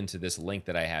paste them into this link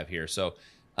that I have here. So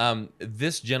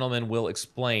this gentleman will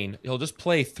explain. He'll just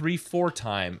play 3/4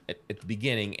 time at the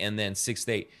beginning, and then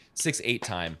 6/8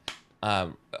 time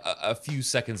a few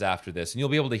seconds after this, and you'll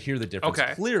be able to hear the difference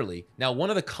clearly. Now, one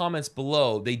of the comments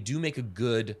below, they do make a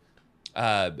good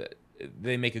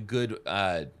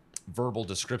verbal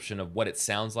description of what it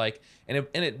sounds like, and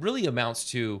it really amounts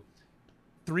to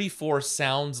 3/4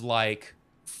 sounds like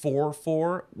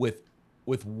 4/4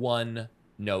 with one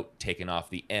note taken off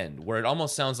the end, where it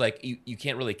almost sounds like you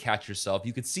can't really catch yourself.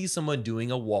 You could see someone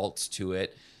doing a waltz to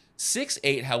it.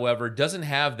 6/8, however, doesn't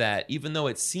have that, even though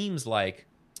it seems like,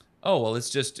 it's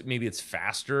just maybe it's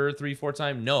faster 3/4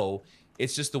 time. No,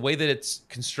 it's just the way that it's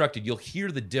constructed. You'll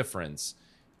hear the difference,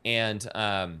 and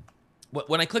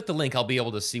when I click the link, I'll be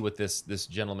able to see what this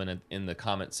gentleman in the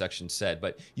comment section said.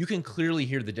 But you can clearly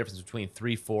hear the difference between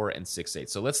 3/4 and 6/8.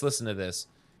 So let's listen to this.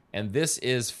 And this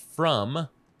is from,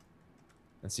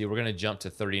 let's see, we're going to jump to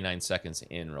 39 seconds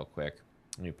in real quick.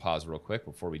 Let me pause real quick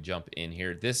before we jump in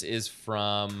here. This is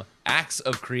from Acts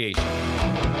of Creation.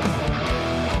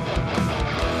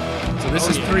 So this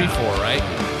is 3/4, right?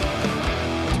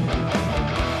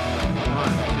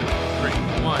 1, 2, 3,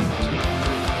 1, 2,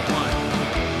 3, 1,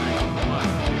 2, 3, 1,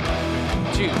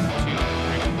 2, 2,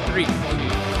 3, 3,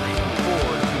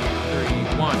 4, 2, 3,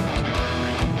 1, 2,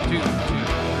 3, 2,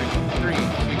 3,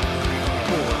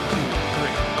 4, 2,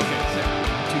 3. Okay,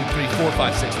 2, 3, 4,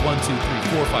 5, 6. 1, 2, 3,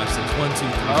 4, 5, 6. 1, 2, 3,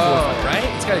 4, 5. Right?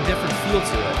 It's got a different feel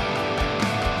to it.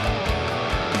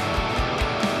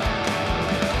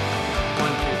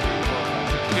 1, 2, 3, 4, 5,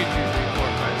 6. 2, 2, 3, 4,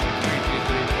 5, 6. 3,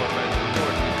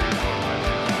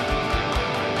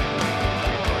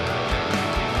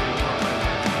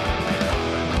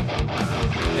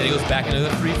 back into the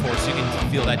 3/4, so you can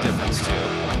feel that difference too.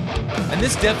 And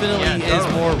this definitely is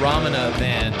more Ramana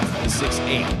than the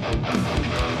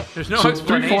 6/8. There's no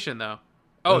explanation though.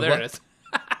 Oh, there it is.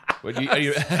 Are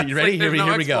you ready? Here we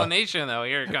go. Explanation though.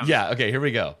 Here it comes. Yeah. Okay. Here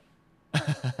we go.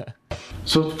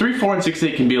 So 3/4 and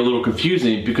 6/8 can be a little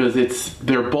confusing because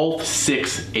they're both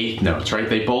 6/8 notes, right?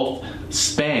 They both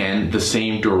span the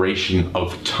same duration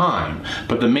of time,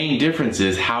 but the main difference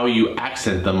is how you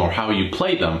accent them or how you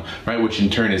play them, right? Which in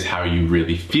turn is how you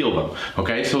really feel them.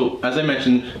 Okay, so as I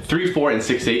mentioned, 3/4 and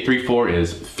 6/8. 3/4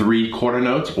 is 3/4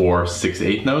 notes or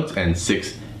 6/8 notes, and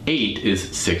 6/8 is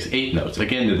 6/8 notes.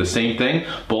 Again, they're the same thing,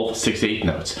 both 6/8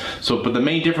 notes. So, but the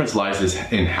main difference lies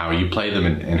in how you play them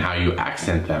and how you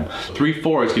accent them.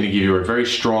 3/4 is going to give you a very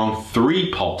strong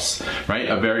 3 pulse, right?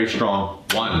 A very strong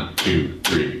 1, 2,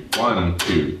 3, 1,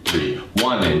 2, 3,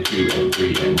 1 and 2 and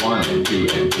 3 and 1 and 2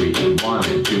 and 3 and 1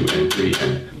 and 2 and 3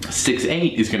 and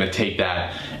 6/8 is going to take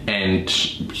that and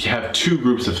have 2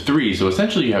 groups of 3. So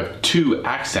essentially you have 2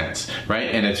 accents, right?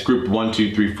 And it's grouped 1,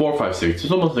 2, 3, 4, 5, 6.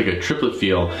 It's almost like a triplet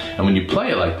feel. And when you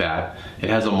play it like that, it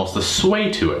has almost a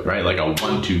sway to it, right? Like a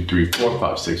 1, 2, 3, 4,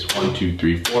 5, 6, 1, 2,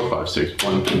 3, 4, 5, 6,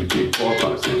 1, 2, 3, 4,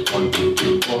 5, 6, 1, 2,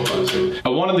 3, 4, 5, 6.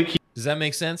 One of the key. Does that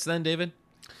make sense then, David?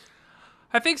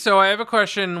 I think so. I have a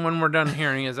question when we're done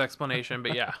hearing his explanation,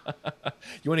 but yeah.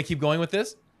 You want to keep going with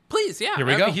this? Please, yeah. Here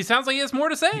we go. He sounds like he has more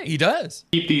to say. He does.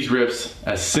 Keep these riffs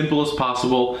as simple as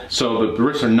possible, so the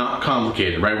riffs are not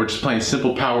complicated, right? We're just playing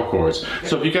simple power chords.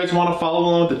 So if you guys want to follow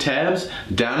along with the tabs,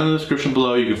 down in the description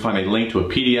below you can find a link to a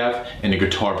PDF and a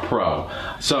Guitar Pro.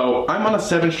 So I'm on a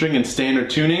 7-string in standard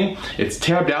tuning. It's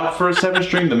tabbed out for a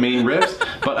 7-string, the main riffs,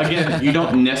 but again, you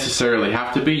don't necessarily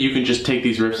have to be. You can just take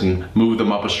these riffs and move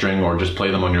them up a string or just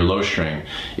play them on your low string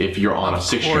if you're on a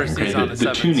 6-string. Okay?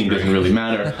 The tuning doesn't really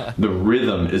matter. The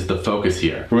rhythm is the focus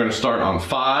here. We're going to start on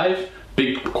 5,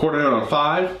 big quarter note on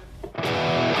 5.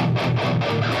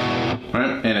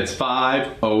 Right? And it's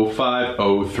 5, 0, 5,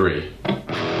 0, 3.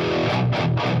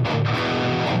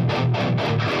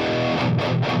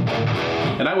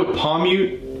 And I would palm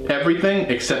mute everything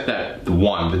except that the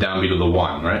 1, the downbeat of the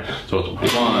 1, right? So it's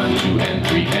 1, 2, and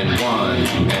 3, and 1,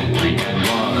 2, and 3, and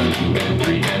 1, 2, and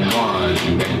 3, and 1,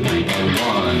 2, and 3, and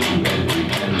 1, 2, and 3,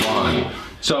 and 1.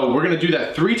 So we're going to do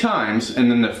that 3 times,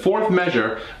 and then the 4th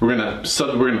measure, we're going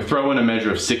to throw in a measure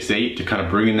of 6/8 to kind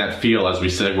of bring in that feel as we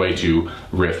segue to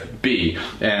riff B.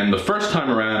 And the first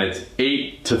time around, it's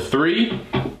 8 to 3,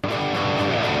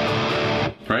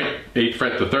 right? 8th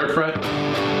fret to 3rd fret.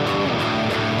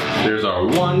 There's our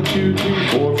 1, 2, 3,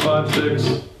 4, 5,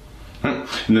 6. And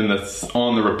then that's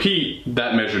on the repeat,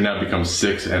 that measure now becomes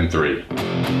 6 and 3.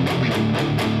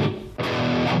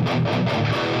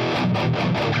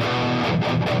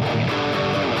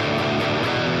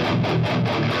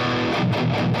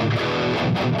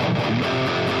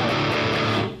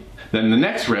 Then the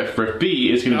next riff, riff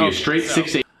B, is going to be a straight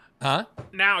 6/8. Huh?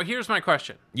 Now, here's my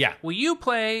question. Yeah. Will you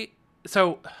play...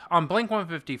 So, on Blink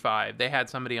 155, they had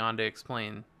somebody on to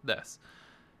explain this.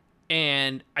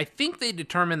 And I think they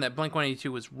determined that Blink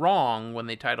 182 was wrong when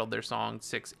they titled their song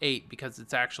 6/8 because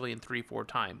it's actually in 3/4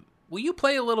 time. Will you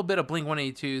play a little bit of Blink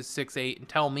 182's 6/8 and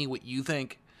tell me what you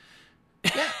think?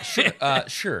 Yeah, sure.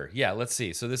 Sure. Yeah, let's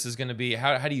see. So this is going to be,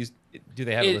 how do you, do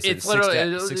they have it listed? It's literally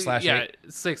 6/8? Yeah,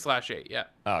 6/8, yeah.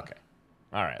 Oh, okay.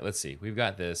 All right, let's see. We've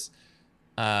got this.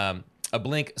 A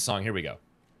Blink song. Here we go.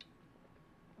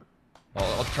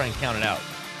 I'll try and count it out.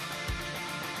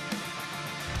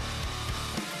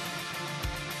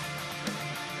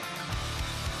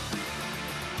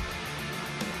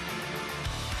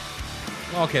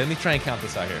 Okay, let me try and count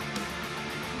this out here.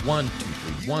 1, 2,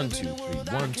 3, 1, 2,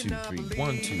 3, 1, 2, 3,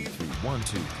 1, 2, 3,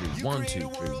 1, 2, 3, 1, 2, 3,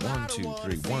 1, 2,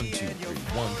 3, 1, 2, 3,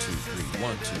 1, 2, 3,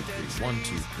 1, 2, 3, 1,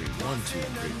 2, 3, 1, 2,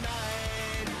 3.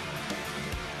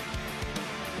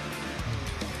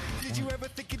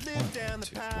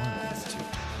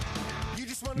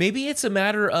 Maybe it's a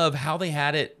matter of how they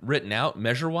had it written out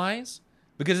measure-wise,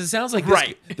 because it sounds like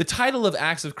this, the title of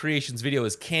Acts of Creation's video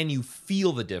is "Can You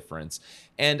Feel the Difference?"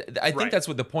 And I think that's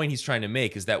what the point he's trying to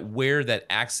make, is that where that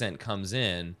accent comes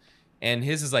in. And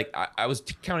his is like, I was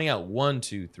counting out 1,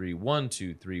 2, 3, 1,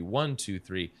 2, 3, 1, 2,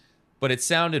 3, but it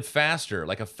sounded faster,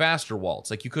 like a faster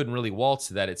waltz. Like you couldn't really waltz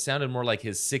to that. It sounded more like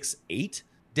his 6/8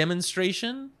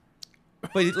 demonstration.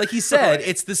 But like he said,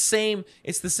 it's the same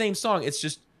song. It's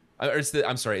just, it's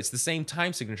the same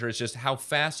time signature. It's just how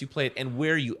fast you play it and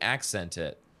where you accent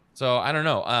it. So I don't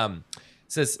know.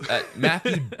 It says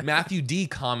Matthew D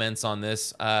comments on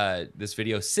this this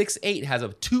video. 6/8 has a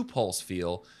 2 pulse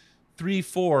feel.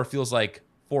 3/4 feels like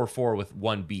 4/4 with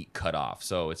 1 beat cut off.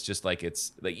 So it's just like,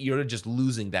 it's like you're just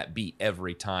losing that beat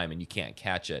every time and you can't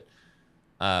catch it.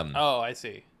 I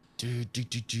see.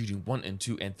 1 and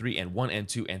 2 and 3 and 1 and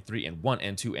 2 and 3 and 1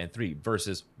 and 2 and 3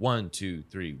 versus 1 2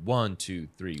 3 1 2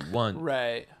 3 1.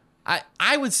 Right.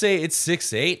 I would say it's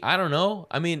 6/8. I don't know.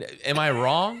 I mean, am I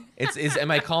wrong? Am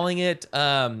I calling it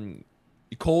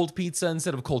cold pizza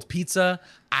instead of cold pizza?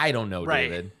 I don't know, Right.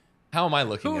 David. How am I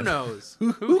looking? Who knows?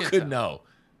 Who can could tell? know?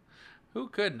 Who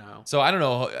could know? So I don't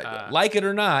know. Like it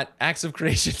or not, Acts of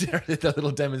Creation, the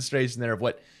little demonstration there of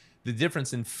what the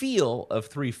difference in feel of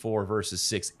 3/4 versus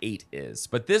 6/8 is.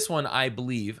 But this one, I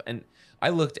believe, and I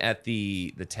looked at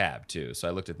the tab too. So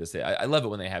I looked at this. I love it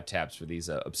when they have tabs for these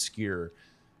obscure.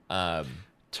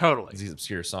 Totally. These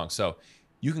obscure songs. So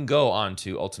you can go on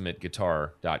to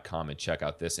ultimateguitar.com and check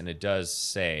out this. And it does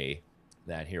say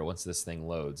that here, once this thing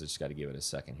loads, I just got to give it a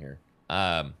second here.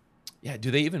 Yeah,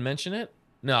 do they even mention it?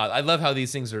 No, I love how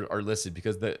these things are listed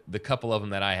because the couple of them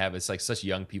that I have, it's like such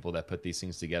young people that put these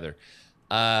things together.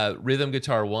 Rhythm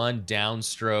guitar 1,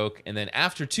 downstroke, and then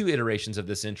after 2 iterations of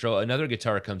this intro, another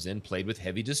guitar comes in, played with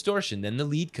heavy distortion. Then the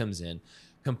lead comes in.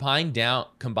 Combine down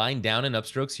and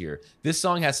upstrokes here. This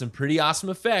song has some pretty awesome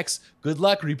effects. Good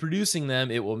luck reproducing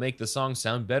them. It will make the song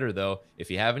sound better, though.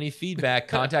 If you have any feedback,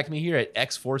 contact me here at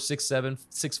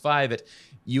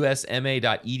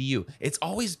x46765@usma.edu. It's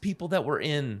always people that were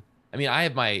in. I mean, I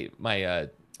have my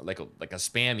like a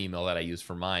spam email that I use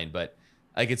for mine, but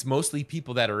like it's mostly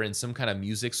people that are in some kind of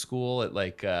music school at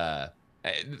like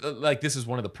this is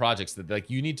one of the projects that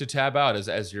like you need to tab out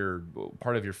as your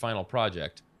part of your final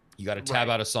project. You got to tab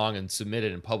out a song and submit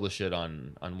it and publish it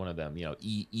on one of them,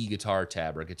 e-guitar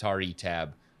tab or guitar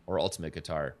e-tab or ultimate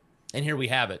guitar. And here we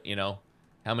have it,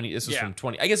 how many, this was from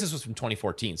I guess this was from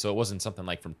 2014. So it wasn't something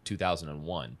like from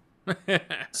 2001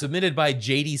 submitted by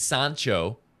JD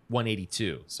Sancho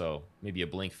 182. So maybe a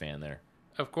Blink fan there.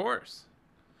 Of course.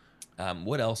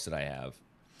 What else did I have?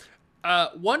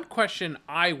 One question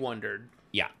I wondered.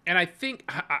 Yeah. And I think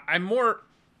I'm more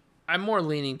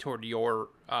leaning toward your,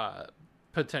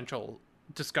 potential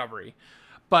discovery,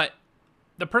 but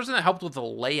the person that helped with the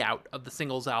layout of the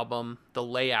singles album, the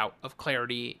layout of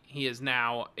Clarity, he is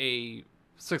now a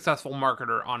successful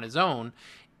marketer on his own,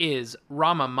 is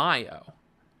Rama Mayo.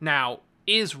 Now,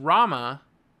 is Rama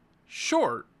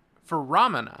short for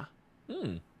Ramana?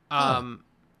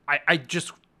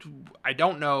 I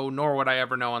don't know, nor would I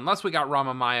ever know unless we got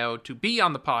Rama Mayo to be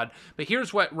on the pod. But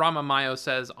here's what Rama Mayo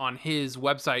says on his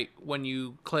website when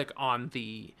you click on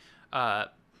the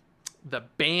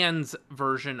band's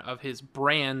version of his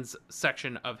brands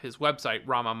section of his website,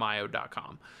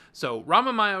 ramamayo.com. So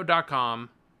ramamayo.com,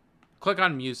 click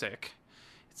on music.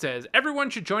 It says, everyone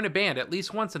should join a band at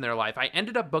least once in their life. I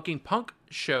ended up booking punk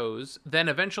shows, then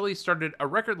eventually started a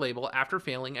record label after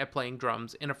failing at playing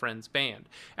drums in a friend's band.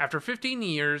 After 15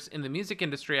 years in the music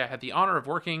industry, I had the honor of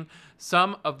working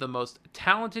some of the most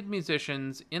talented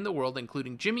musicians in the world,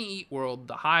 including Jimmy Eat World,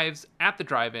 The Hives, At the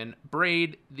Drive-In,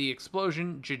 Braid, The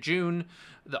Explosion, Jejune,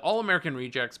 The All-American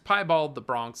Rejects, Piebald, The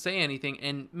Bronx, Say Anything,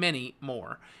 and many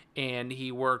more. And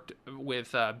he worked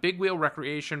with Big Wheel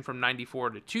Recreation from 94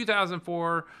 to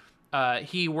 2004.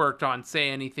 He worked on Say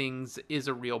Anything's Is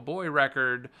a Real Boy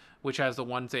record, which has the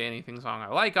one Say Anything song I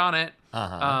like on it.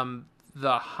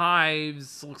 The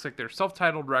Hives looks like their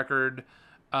self-titled record.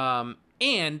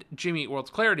 And Jimmy Eat World's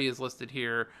Clarity is listed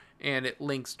here, and it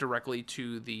links directly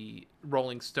to the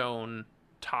Rolling Stone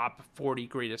top 40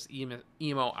 greatest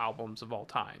emo albums of all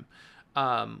time,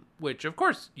 which, of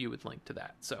course, you would link to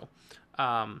that. So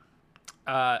I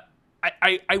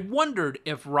wondered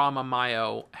if Rama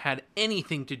Mayo had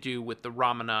anything to do with the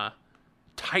Ramana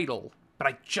title, but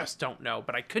I just don't know.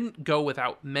 But I couldn't go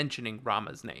without mentioning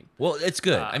Rama's name. Well, it's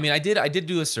good. I mean, I did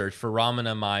do a search for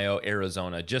Ramana Mayo,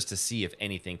 Arizona, just to see if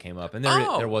anything came up, and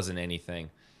there wasn't anything.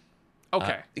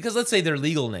 Okay. Because let's say their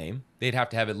legal name, they'd have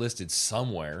to have it listed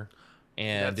somewhere,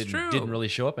 and didn't really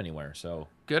show up anywhere. So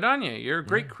good on you. You're a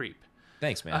great creep.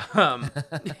 Thanks, man.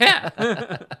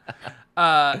 Yeah.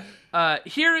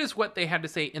 Here is what they had to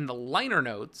say in the liner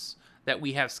notes that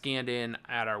we have scanned in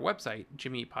at our website,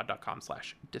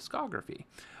 jimmypod.com/discography.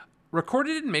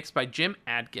 Recorded and mixed by Jim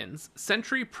Adkins,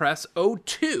 Century Press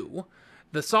 02.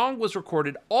 The song was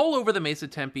recorded all over the Mesa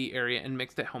Tempe area and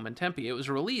mixed at home in Tempe. It was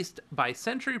released by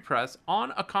Century Press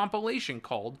on a compilation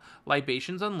called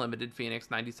Libations Unlimited Phoenix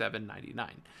 97-99.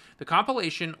 The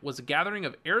compilation was a gathering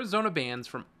of Arizona bands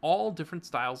from all different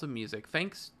styles of music,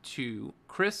 thanks to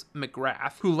Chris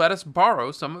McGrath, who let us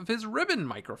borrow some of his ribbon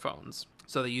microphones.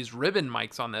 So they used ribbon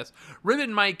mics on this.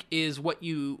 Ribbon mic is what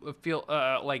you feel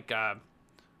like...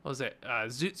 what was it?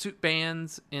 Zoot Suit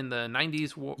bands in the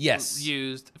 90s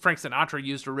used. Frank Sinatra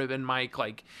used a ribbon mic.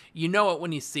 Like, you know it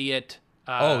when you see it.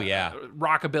 Oh, yeah.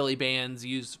 Rockabilly bands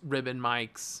use ribbon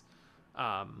mics.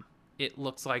 it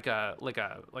looks like a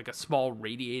small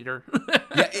radiator.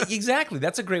 Yeah, exactly.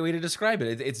 That's a great way to describe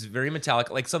it. It's very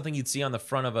metallic, like something you'd see on the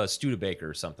front of a Studebaker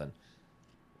or something.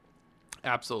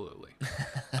 Absolutely.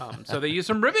 So they use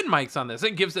some ribbon mics on this.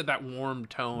 It gives it that warm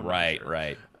tone. Right,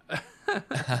 right.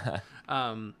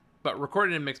 But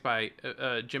recorded and mixed by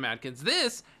Jim Adkins.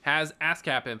 This has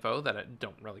ASCAP info that I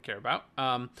don't really care about.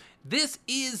 This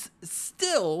is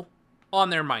still on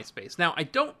their MySpace. Now, I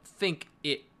don't think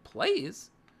it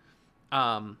plays,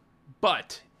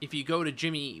 but if you go to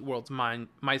Jimmy Eat World's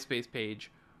MySpace page,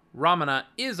 Ramana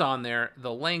is on there.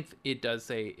 The length, it does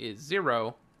say, is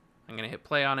 0. I'm going to hit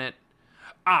play on it.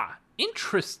 Ah,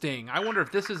 interesting. I wonder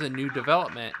if this is a new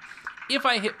development. If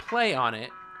I hit play on it,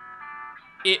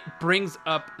 it brings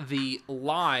up the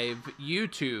live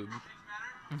YouTube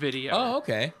video. Oh,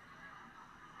 okay.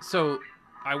 So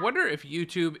I wonder if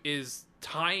YouTube is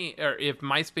tying, or if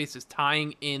MySpace is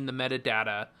tying in the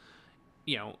metadata.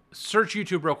 You know, search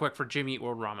YouTube real quick for Jimmy Eat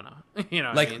World Ramana. You know,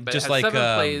 like what I mean? But just it has like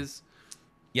 7 plays.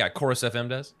 Yeah, Chorus FM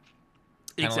does.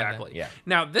 Kinda Exactly. like that? Yeah.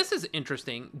 Now this is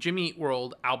interesting. Jimmy Eat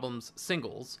World albums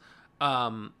singles.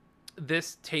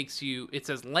 This takes you. It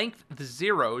says length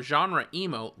 0, genre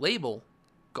emo, label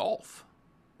golf.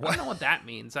 I don't know what that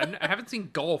means. I haven't seen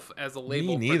golf as a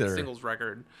label for the singles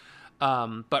record.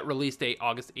 But release date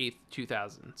August 8th,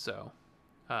 2000. So,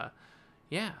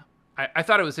 yeah. I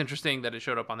thought it was interesting that it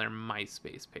showed up on their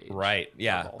MySpace page. Right.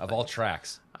 Yeah. Of all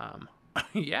tracks.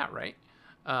 Yeah. Right.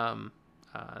 So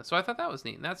I thought that was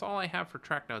neat. And that's all I have for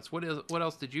track notes. What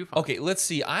else did you find? Okay, let's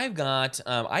see. I've got,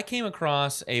 I came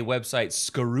across a website,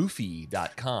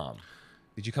 Skaroofy.com.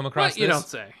 Did you come across this? You don't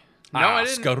say. No, I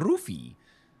didn't. Skaroofy.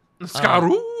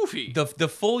 Skaroofy. The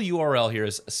full URL here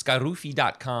is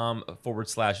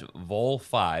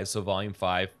skaroofy.com/vol5, so volume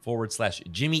 5,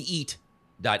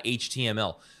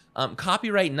 /JimmyEat.html.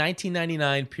 Copyright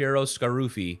 1999, Piero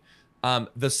Scaruffi.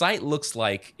 The site looks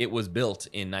like it was built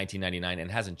in 1999 and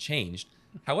hasn't changed.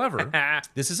 However,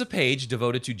 this is a page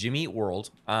devoted to Jimmy Eat World,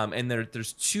 and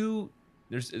there's two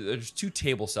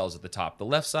table cells at the top. The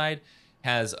left side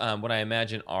has what I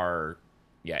imagine are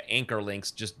anchor links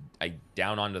just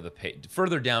down onto the page,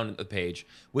 further down the page,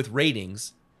 with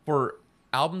ratings for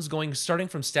albums starting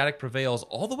from Static Prevails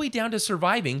all the way down to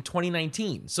Surviving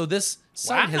 2019. So this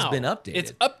site has been updated.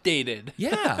 It's updated.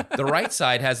 Yeah. The right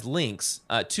side has links,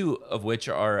 two of which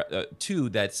are two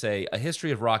that say a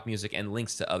history of rock music and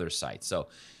links to other sites. So,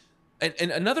 and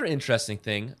another interesting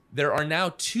thing, there are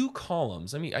now 2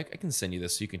 columns. I mean, I can send you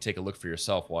this so you can take a look for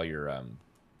yourself while you're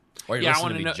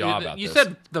listening to me job about you this.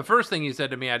 said the first thing you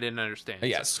said to me, I didn't understand.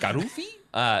 Yeah, Skarufi?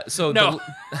 No.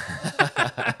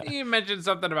 You mentioned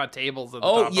something about tables at the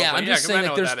top. Oh, yeah, I'm just saying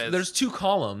that there's 2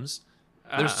 columns.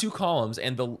 There's 2 columns,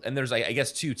 and there's, I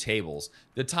guess, 2 tables.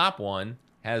 The top one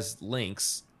has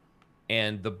links,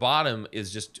 and the bottom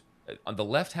is just, on the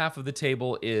left half of the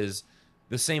table is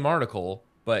the same article,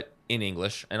 but in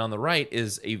English, and on the right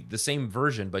is the same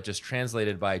version, but just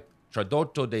translated by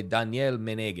Tradotto de Daniel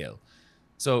Menegel.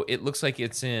 So it looks like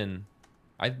it's in,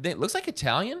 it looks like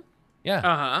Italian.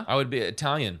 Yeah, I would be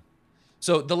Italian.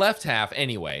 So the left half,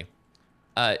 anyway,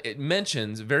 it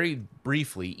mentions very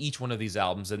briefly each one of these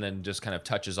albums and then just kind of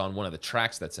touches on one of the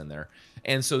tracks that's in there.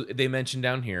 And so they mention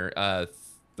down here,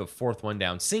 the fourth one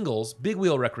down, singles, Big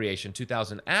Wheel Recreation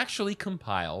 2000 actually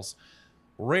compiles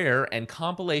rare and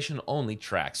compilation-only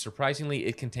tracks. Surprisingly,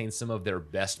 it contains some of their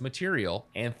best material,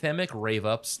 anthemic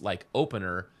rave-ups like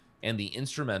Opener and the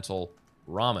instrumental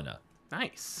Ramana.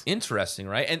 Nice. Interesting,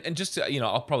 right? And just to,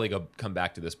 I'll probably come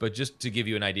back to this, but just to give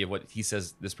you an idea of what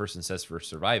this person says for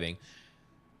Surviving.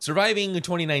 Surviving in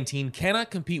 2019 cannot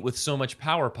compete with so much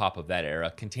power pop of that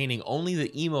era, containing only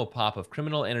the emo pop of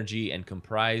Criminal Energy and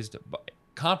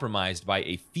compromised by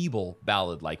a feeble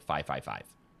ballad like 555.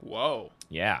 Whoa.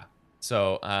 Yeah.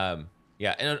 So,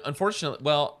 and unfortunately,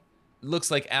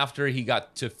 looks like after he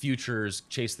got to Future's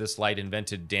Chase This Light,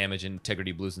 invented Damage,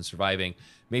 Integrity Blues, and Surviving,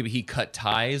 maybe he cut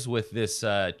ties with this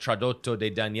Tradotto de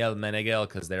Daniel Menegel,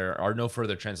 because there are no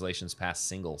further translations past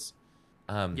singles.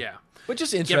 Yeah. Which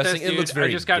is interesting. It looks very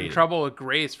I just got dated. in trouble with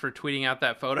Grace for tweeting out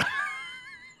that photo.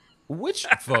 Which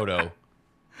photo?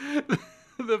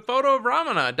 The photo of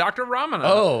Ramana, Dr. Ramana.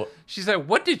 Oh. She said,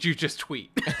 "What did you just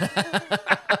tweet?"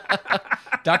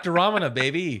 Dr. Ramana,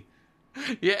 baby.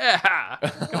 Yeah.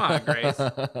 Come on, Grace.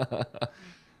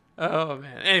 Oh,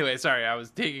 man. Anyway, sorry. I was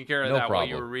taking care of that while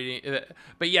you were reading.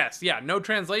 But yes, no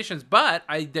translations. But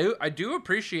I do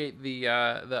appreciate the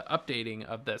updating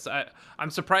of this. I'm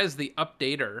surprised the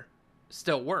updater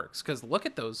still works, because look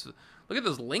at those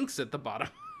links at the bottom.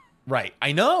 Right.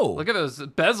 I know. Look at those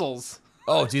bezels.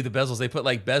 Oh, dude, the bezels. They put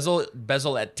like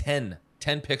bezel at 10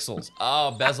 10 pixels.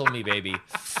 Oh, bezel me, baby.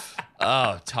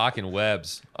 Oh, talking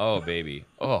webs. Oh, baby.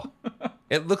 Oh,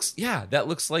 it looks, that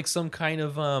looks like some kind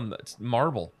of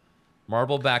marble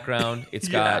background. It's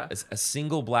got a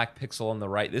single black pixel on the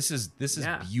right. This is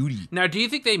beauty. Now, do you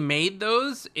think they made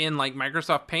those in like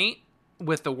Microsoft Paint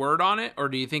with the word on it, or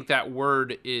do you think that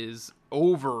word is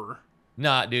over?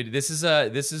 Nah, dude, this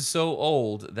is so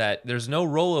old that there's no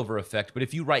rollover effect. But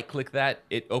if you right click that,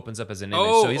 it opens up as an image.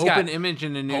 Oh, so he's open got image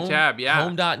in a new tab. Yeah,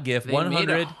 home.gif They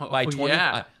 100 by 20.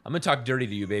 yeah. I'm gonna talk dirty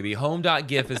to you, baby.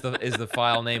 Home.gif is the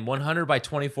file name. 100 by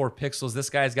 24 pixels.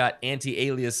 This guy's got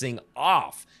anti-aliasing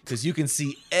off because you can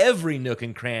see every nook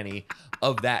and cranny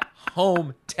of that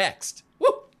home text.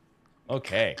 Woo!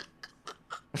 Okay.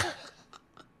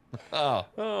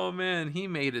 Oh man, he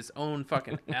made his own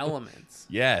fucking elements.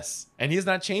 Yes, and he's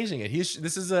not changing it.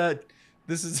 This is time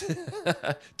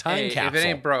capsule. If it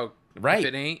ain't broke, right?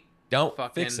 If it ain't, don't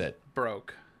fucking fix it.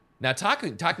 Broke. Now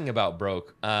talking about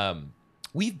broke.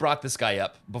 We've brought this guy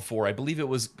up before. I believe it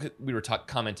was we were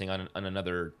commenting on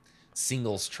another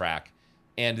singles track,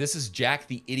 and this is Jack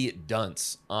the Idiot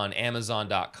Dunce on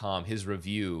Amazon.com. His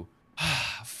review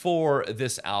for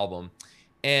this album,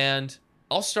 and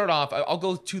I'll start off. I'll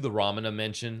go to the Ramana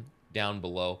mention down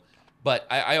below, but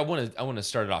I want to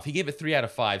start it off. He gave it 3 out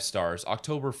of 5 stars,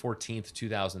 October 14th,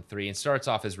 2003, and starts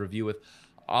off his review with,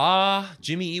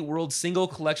 Jimmy Eat World's single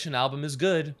collection album is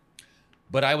good,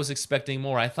 but I was expecting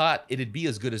more. I thought it'd be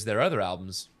as good as their other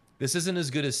albums. This isn't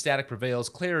as good as Static Prevail's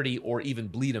Clarity or even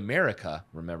Bleed America.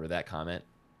 Remember that comment?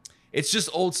 It's just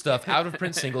old stuff,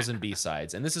 out-of-print singles and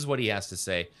B-sides, and this is what he has to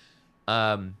say.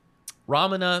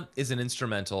 Ramana is an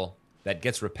instrumental that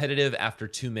gets repetitive after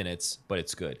 2 minutes, but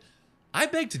it's good. I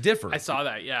beg to differ. I saw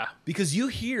that, yeah. Because you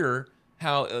hear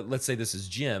how, let's say this is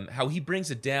Jim, how he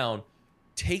brings it down,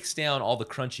 takes down all the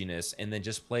crunchiness, and then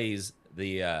just plays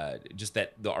the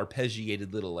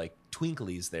arpeggiated little like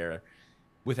twinklies there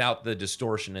without the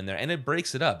distortion in there, and it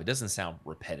breaks it up. It doesn't sound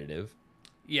repetitive.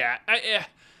 Yeah, I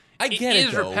get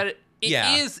it though.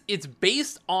 It's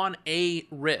based on a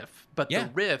riff, but the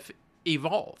riff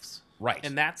evolves. Right.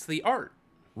 And that's the art.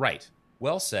 Right.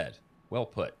 Well said. Well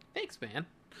put. Thanks, man.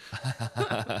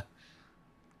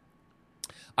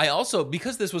 I also,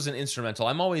 because this was an instrumental,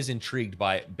 I'm always intrigued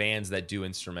by bands that do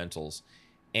instrumentals.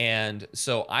 And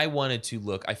so I wanted to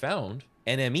look, I found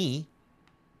NME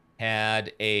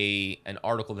had an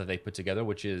article that they put together,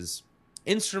 which is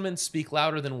Instruments Speak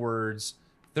Louder Than Words,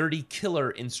 30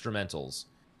 Killer Instrumentals.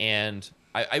 And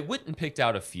I went and picked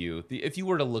out a few. If you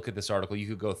were to look at this article, you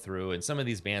could go through, and some of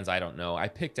these bands I don't know. I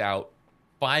picked out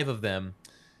 5 of them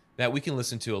that we can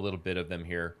listen to a little bit of them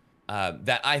here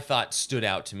that I thought stood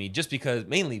out to me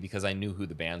mainly because I knew who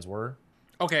the bands were.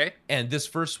 Okay. And this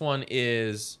first one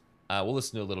is, we'll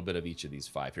listen to a little bit of each of these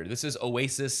 5 here. This is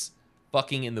Oasis,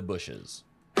 Fucking in the Bushes.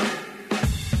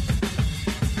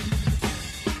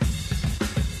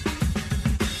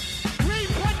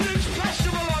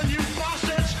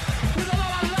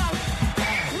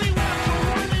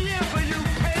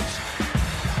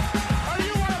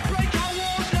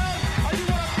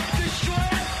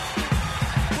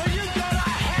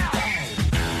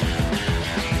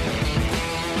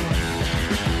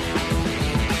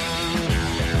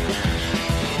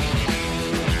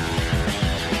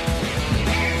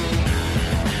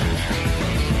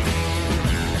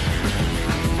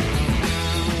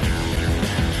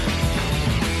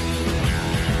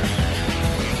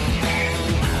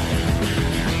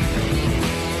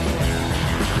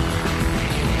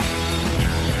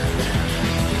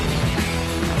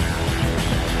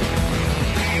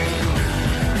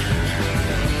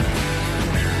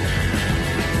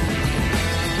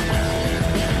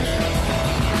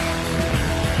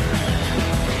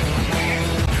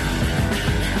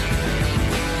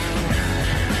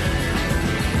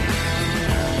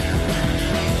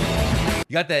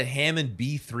 You got that Hammond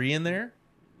B3 in there?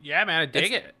 Yeah, man, I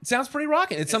dig it. It sounds pretty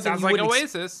rocking. It's something sounds you like wouldn't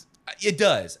Oasis. It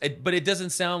does, but it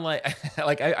doesn't sound like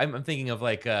I'm thinking of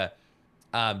like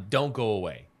 "Don't Go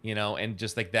Away," you know, and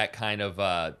just like that kind of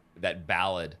that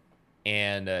ballad,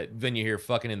 and then you hear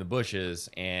 "Fucking in the Bushes,"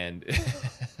 and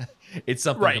it's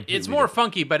something right. It's more different.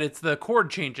 funky, but it's the chord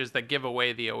changes that give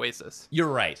away the Oasis. You're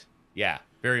right. Yeah,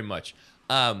 very much.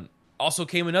 Also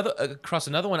came across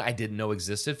another one I didn't know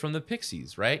existed from the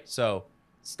Pixies. Right, so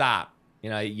stop. You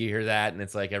know, you hear that, and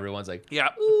it's like everyone's like, yeah,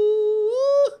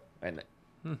 ooh, and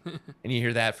you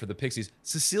hear that for the Pixies.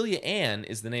 Cecilia Ann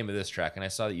is the name of this track, and I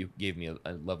saw that you gave me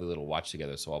a lovely little watch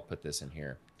together, so I'll put this in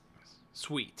here.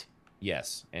 Sweet.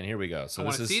 Yes, and here we go. So I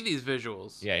want to see these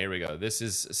visuals. Yeah, here we go. This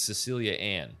is Cecilia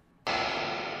Ann.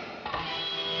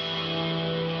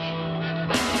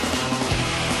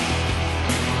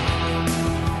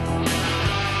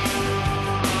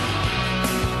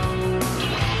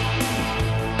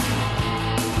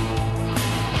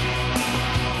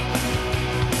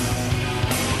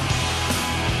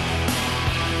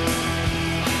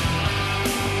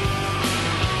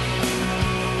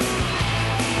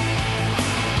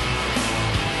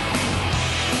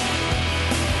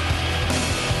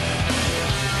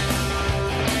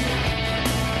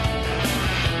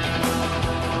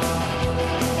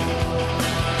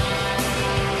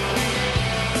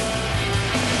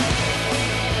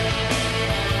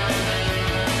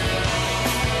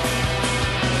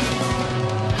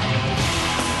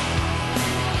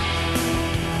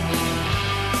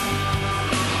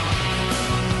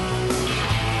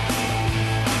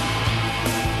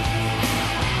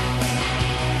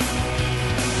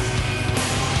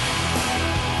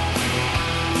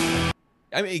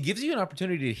 I mean, it gives you an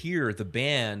opportunity to hear the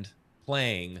band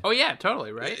playing. Oh yeah,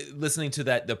 totally, right? Listening to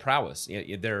the prowess,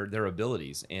 their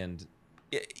abilities, and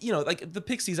like the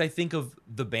Pixies. I think of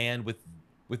the band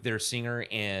with their singer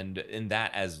and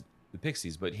that as the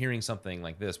Pixies, but hearing something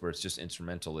like this where it's just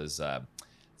instrumental is it's a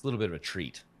little bit of a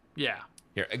treat. Yeah.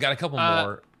 Here, I got a couple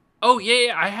more. Oh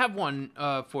yeah, I have one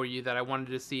for you that I wanted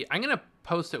to see. I'm gonna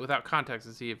post it without context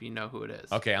to see if you know who it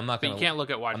is. Okay, I'm not gonna. But you can't look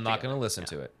at watch. I'm not gonna listen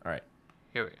to it. All right.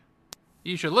 Here we go.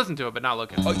 You should listen to it, but not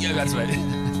look at it. Oh yeah, that's right.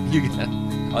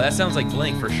 That sounds like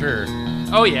Blink for sure.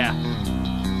 Oh yeah.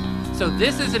 So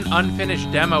this is an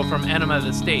unfinished demo from Enema of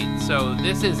the State. So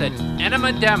this is an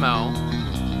Enema demo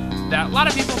that a lot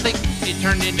of people think it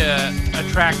turned into a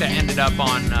track that ended up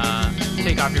on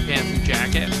Take Off Your Pants and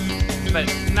Jacket, but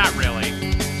not really.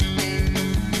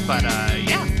 But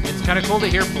yeah, it's kind of cool to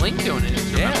hear Blink doing an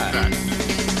instrumental track.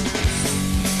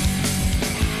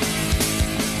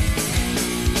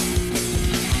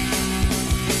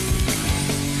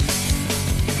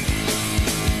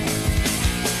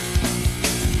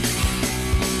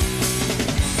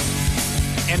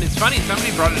 And it's funny,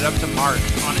 somebody brought it up to Mark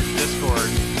on his Discord,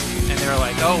 and they were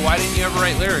like, "Oh, why didn't you ever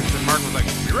write lyrics?" And Mark was like,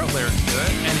 "We wrote lyrics to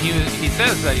it," and he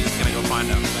says that he's gonna go find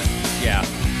them. But yeah.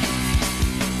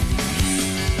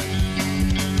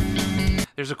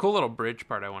 There's a cool little bridge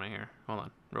part I want to hear. Hold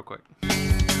on, real quick.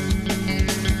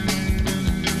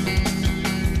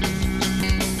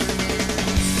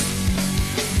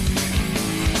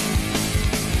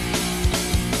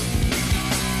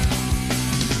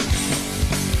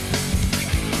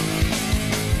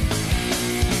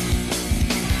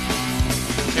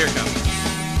 Here it comes.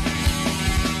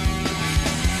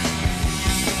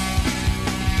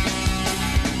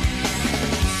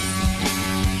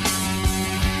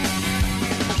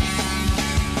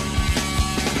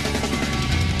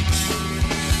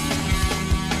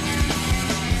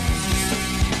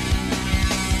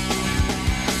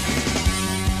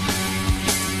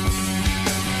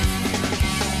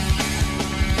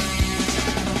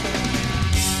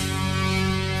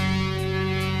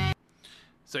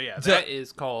 So yeah, that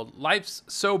is called Life's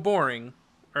So Boring,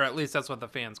 or at least that's what the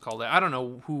fans called it. I don't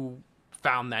know who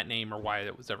found that name or why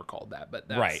it was ever called that, but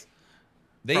that's right.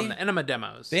 From the Enema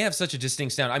demos. They have such a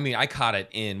distinct sound. I mean, I caught it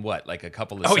in like a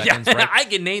couple of seconds, yeah. right? I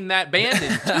can name that band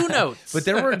in 2 notes. But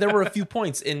there were a few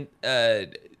points in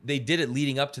they did it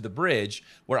leading up to the bridge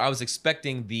where I was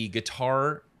expecting the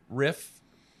guitar riff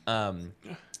from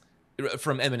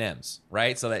Eminem's,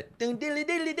 right? So that totally.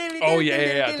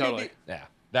 Yeah.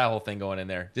 That whole thing going in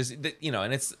there, just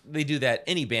and they do that.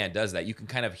 Any band does that. You can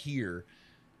kind of hear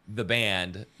the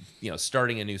band,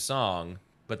 starting a new song,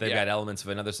 but they've got elements of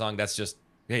another song. That's just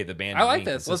the band. I like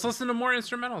this. Let's listen to more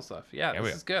instrumental stuff. Yeah,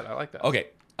 this is good. I like that. Okay,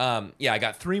 I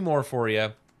got 3 more for you.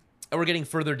 And we're getting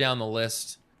further down the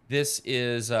list. This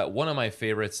is one of my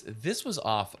favorites. This was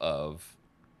off of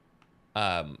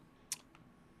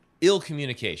Ill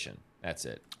Communication. That's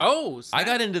it. Oh, snap. I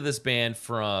got into this band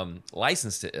from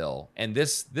License to Ill, and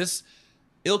this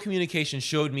Ill Communication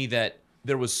showed me that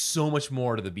there was so much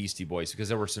more to the Beastie Boys because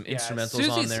there were some instrumentals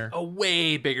Susie's on there. A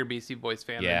way bigger Beastie Boys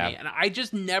fan than me, and I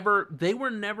just they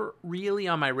were never really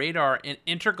on my radar. And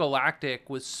Intergalactic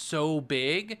was so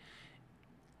big,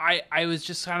 I was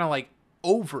just kind of like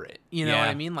over it. You know what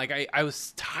I mean? Like I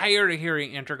was tired of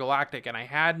hearing Intergalactic, and I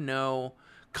had no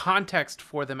context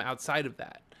for them outside of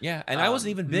that. Yeah, and I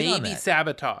wasn't even big on that. Maybe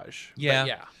Sabotage. Yeah. But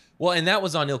yeah. Well, and that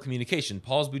was on Ill Communication.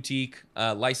 Paul's Boutique,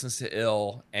 License to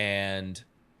Ill, and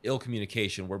Ill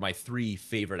Communication were my 3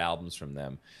 favorite albums from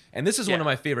them. And this is one of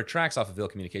my favorite tracks off of Ill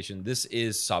Communication. This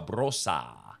is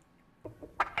Sabrosa.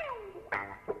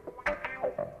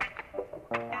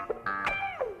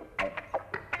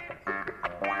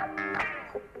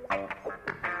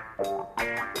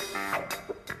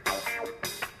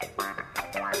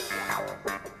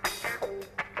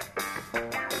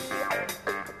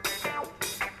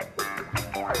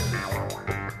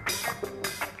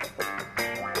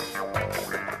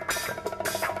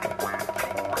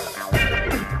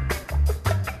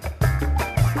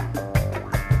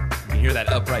 Hear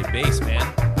that upright bass, man.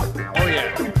 Oh yeah.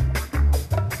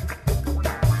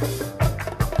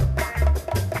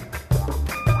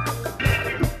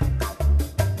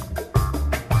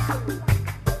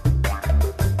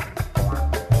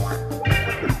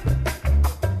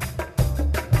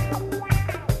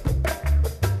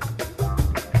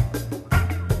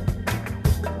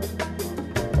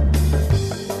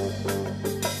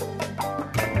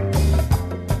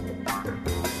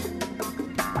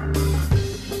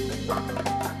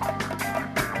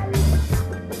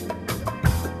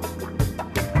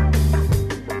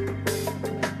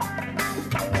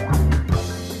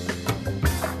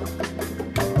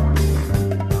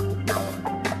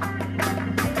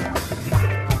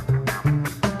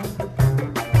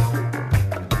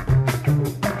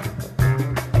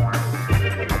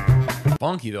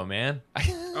 funky though, man.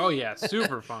 Oh yeah,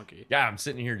 super funky. Yeah, I'm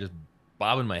sitting here just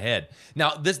bobbing my head.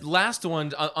 Now, this last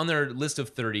one on their list of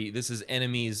 30, this is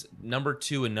Enemies number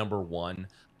 2 and number 1.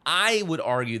 I would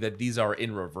argue that these are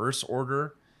in reverse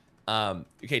order.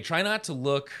 Okay, try not to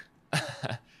look.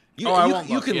 You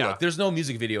can look. There's no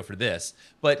music video for this,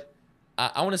 but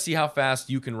I want to see how fast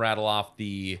you can rattle off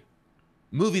the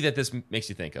movie that this makes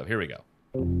you think of. Here we go.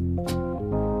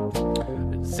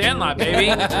 Sandlot, baby.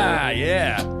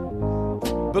 Yeah.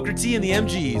 Booker T and the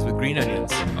MGs with Green Onions.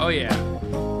 Oh yeah.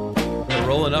 They're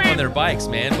rolling up on their bikes,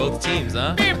 man. Both teams,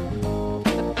 huh?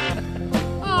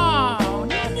 Oh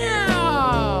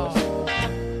no!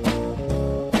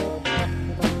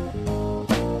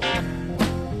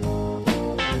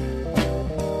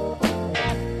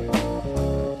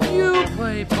 You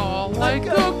play ball like a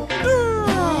girl.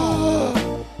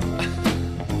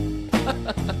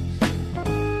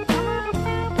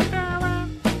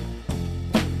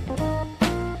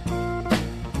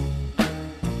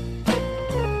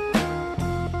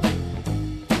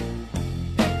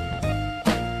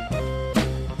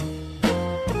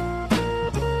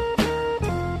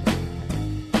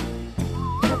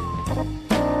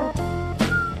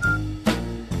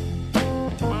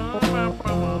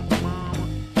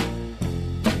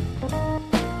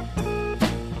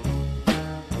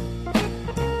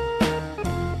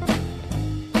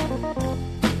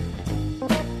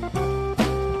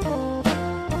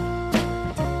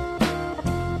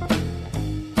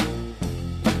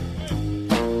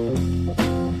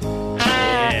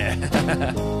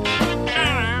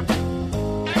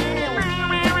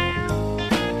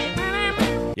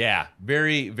 Yeah,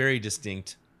 very, very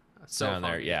distinct sound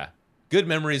there. funky. Yeah. Good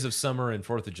memories of summer and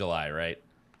 4th of July, right?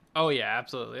 Oh yeah,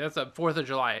 absolutely. That's a 4th of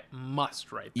July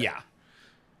must right there. Yeah.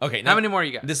 Okay. How many more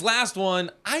you got? This last one,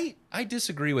 I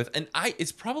disagree with, and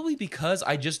it's probably because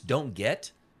I just don't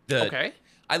get the. Okay.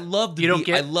 I love the. You don't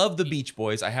get- I love the Beach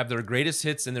Boys. I have their greatest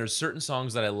hits, and there's certain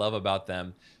songs that I love about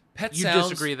them. Pet You Sounds.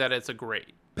 disagree that it's a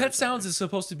great. Pet Sounds is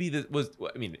supposed to be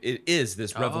it is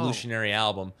this revolutionary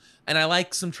album, and I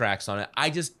like some tracks on it. I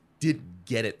just didn't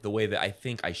get it the way that I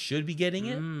think I should be getting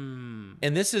it.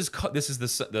 And this is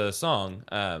the song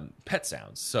Pet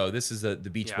Sounds. So this is the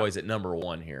Beach Boys at number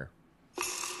 1 here.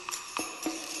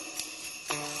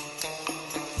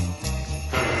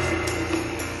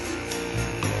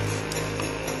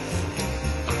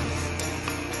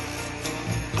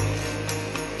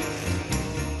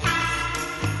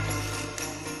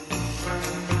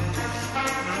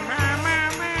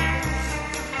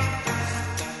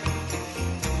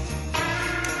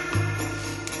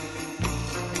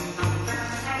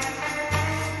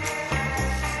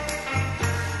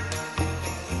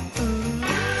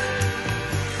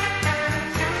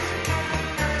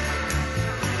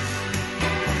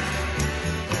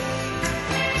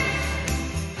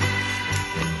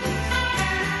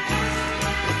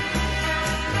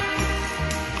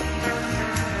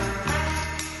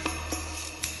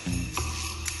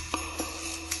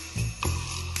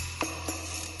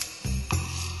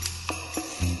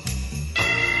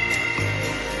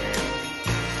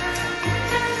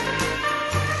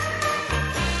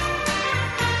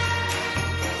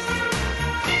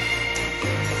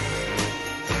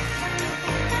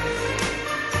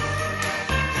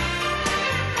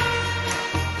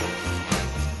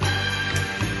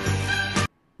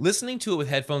 Listening to it with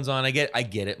headphones on, I get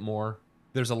it more.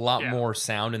 There's a lot more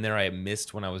sound in there I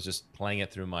missed when I was just playing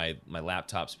it through my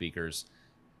laptop speakers.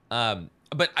 But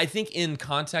I think in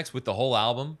context with the whole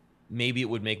album, maybe it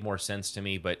would make more sense to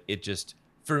me. But it just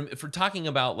for talking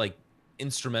about like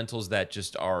instrumentals that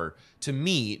just are, to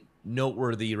me,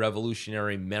 noteworthy,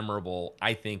 revolutionary, memorable,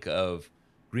 I think of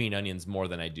Green Onions more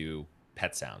than I do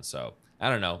Pet Sounds. So I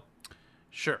don't know.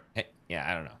 Sure. Hey, yeah,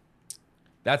 I don't know.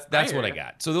 That's what I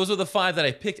got. So those are the 5 that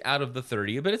I picked out of the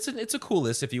 30. But it's a cool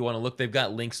list if you want to look. They've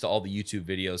got links to all the YouTube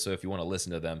videos, so if you want to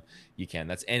listen to them, you can.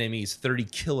 That's Enemies 30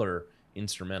 killer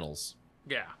instrumentals.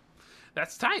 Yeah.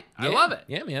 That's tight. I love it.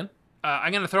 Yeah, man.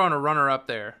 I'm going to throw in a runner up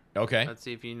there. Okay. Let's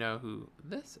see if you know who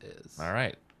this is. All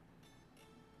right.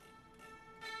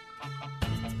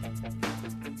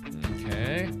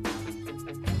 Okay.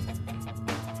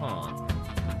 Huh.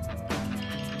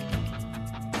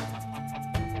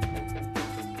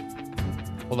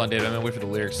 Hold on, David. I'm going to wait for the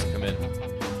lyrics to come in.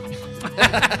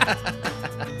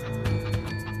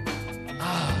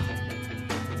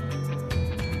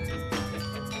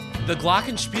 The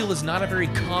glockenspiel is not a very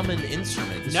common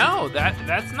instrument. No,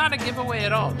 that's not a giveaway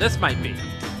at all. This might be.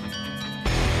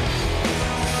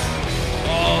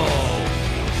 Oh.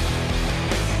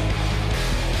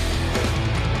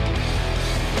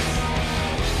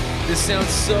 This sounds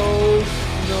so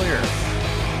familiar.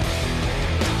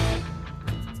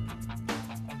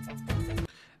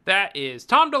 That is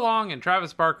Tom DeLonge and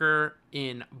Travis Barker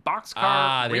in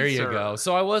Boxcar there Racer. you go.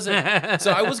 So I wasn't.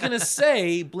 So I was gonna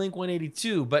say Blink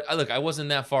 182, but look, I wasn't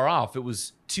that far off. It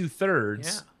was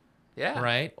 2/3, Yeah.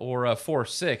 right, or a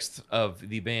 4/6 of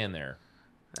the band there.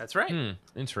 That's right.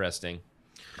 Interesting.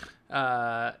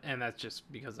 And that's just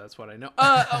because that's what I know.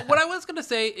 What I was going to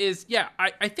say is,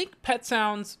 I think Pet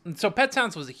Sounds... So Pet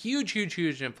Sounds was a huge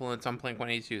influence on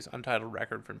Blink-182's Untitled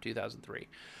record from 2003.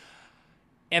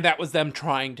 And that was them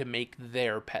trying to make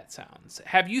their Pet Sounds.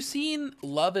 Have you seen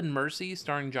Love and Mercy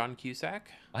starring John Cusack?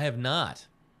 I have not.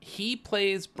 He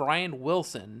plays Brian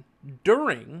Wilson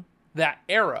during that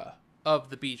era of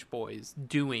the Beach Boys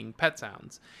doing Pet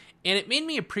Sounds. And it made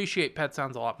me appreciate Pet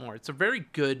Sounds a lot more. It's a very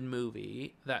good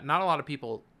movie that not a lot of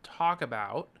people talk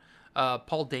about.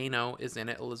 Paul Dano is in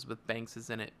it. Elizabeth Banks is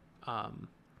in it.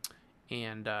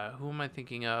 And who am I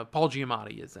thinking of? Paul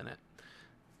Giamatti is in it.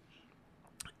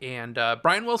 And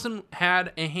Brian Wilson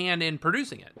had a hand in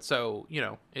producing it. So,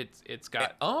 it's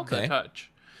got the touch.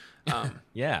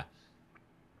 Yeah.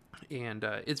 And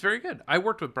it's very good. I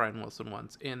worked with Brian Wilson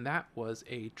once, and that was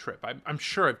a trip. I'm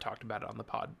sure I've talked about it on the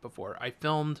pod before. I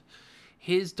filmed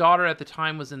his daughter at the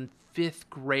time was in 5th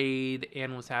grade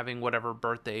and was having whatever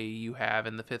birthday you have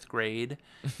in the 5th grade.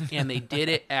 And they did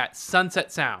it at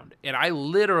Sunset Sound. And I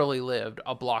literally lived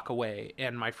a block away.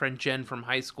 And my friend Jen from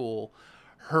high school,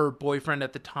 her boyfriend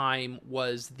at the time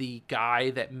was the guy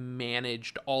that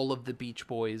managed all of the Beach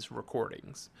Boys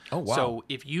recordings. Oh, wow. So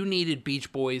if you needed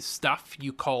Beach Boys stuff,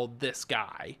 you called this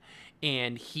guy,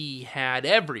 and he had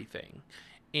everything.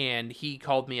 And he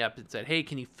called me up and said, "Hey,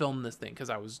 can you film this thing?"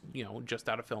 Because I was, just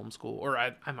out of film school. Or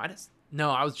I might have... No,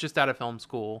 I was just out of film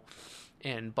school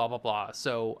and blah, blah, blah.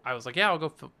 So I was like, yeah, I'll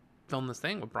go film this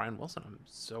thing with Brian Wilson. I'm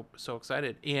so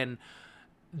excited. And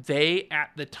they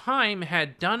at the time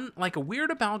had done like a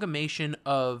weird amalgamation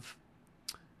of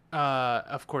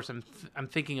course I'm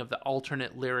thinking of the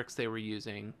alternate lyrics they were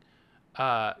using,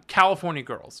 California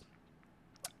Girls,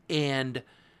 and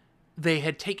they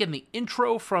had taken the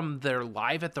intro from their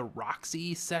Live at the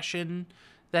Roxy session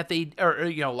that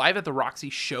Live at the Roxy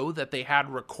show that they had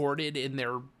recorded in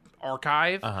their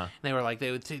archive. And they were like,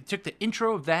 they took the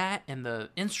intro of that and the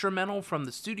instrumental from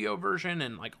the studio version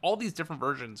and like all these different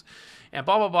versions and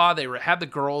blah blah blah. They had the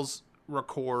girls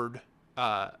record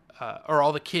or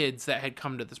all the kids that had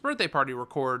come to this birthday party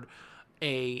record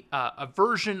a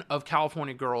version of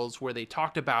California Girls where they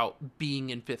talked about being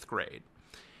in 5th grade.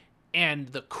 And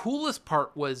the coolest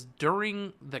part was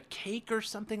during the cake or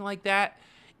something like that,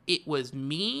 it was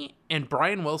me and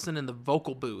Brian Wilson in the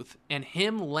vocal booth and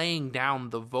him laying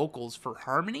down the vocals for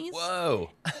harmonies.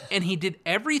 Whoa. And he did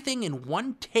everything in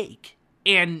one take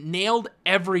and nailed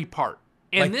every part.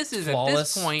 And Like this is flawless, at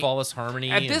this point, flawless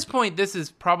harmony. at this point, this is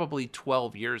probably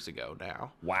 12 years ago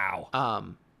now. Wow.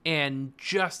 And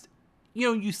just,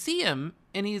 you see him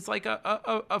and he's like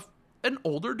an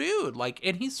older dude, like,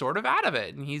 and he's sort of out of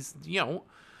it. And he's,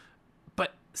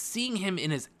 but seeing him in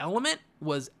his element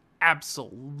was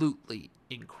absolutely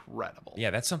incredible. Yeah,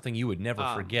 that's something you would never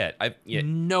forget.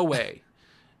 No way.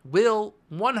 Will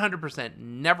 100%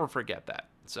 never forget that.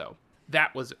 So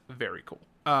that was very cool.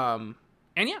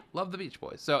 And yeah, love the Beach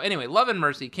Boys. So anyway, Love and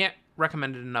Mercy, can't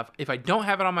recommend it enough. If I don't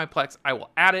have it on my Plex, I will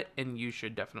add it, and you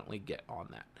should definitely get on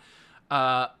that.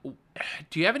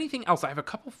 Do you have anything else? I have a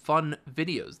couple fun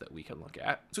videos that we can look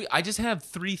at. Sweet. I just have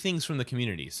 3 things from the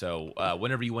community, so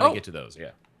whenever you want to get to those,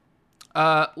 yeah.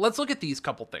 Let's look at these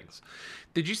couple things.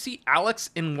 Did you see Alex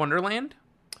in Wonderland?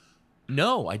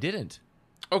 No, I didn't.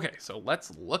 Okay, so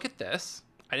let's look at this.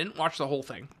 I didn't watch the whole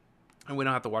thing, and we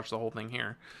don't have to watch the whole thing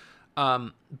here.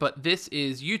 But this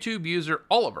is YouTube user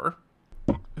Oliver,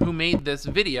 who made this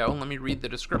video. Let me read the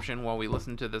description while we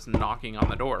listen to this knocking on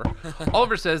the door.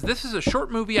 Oliver says, "This is a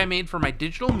short movie I made for my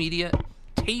digital media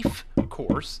TAFE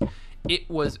course. It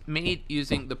was made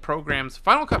using the programs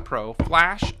Final Cut Pro,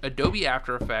 Flash, Adobe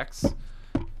After Effects,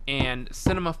 and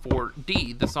Cinema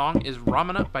 4D. The song is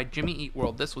Ramana by Jimmy Eat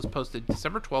World. This was posted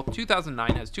December 12th,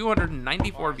 2009, has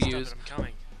 294 views.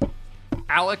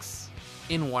 Alex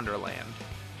in Wonderland."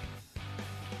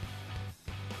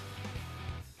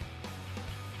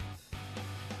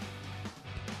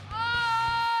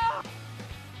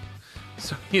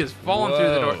 So he is falling through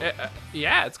the door.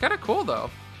 Yeah, it's kind of cool,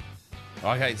 though. Oh,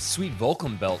 I got a sweet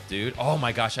Vulcan belt, dude. Oh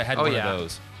my gosh, I had one of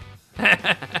those.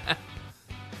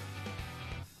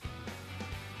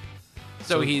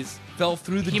 So he's fell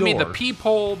through the door. He made the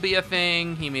peephole be a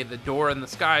thing. He made the door in the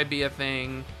sky be a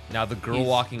thing. Now the girl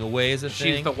walking away is a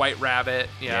thing. She's the white rabbit.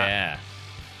 Yeah.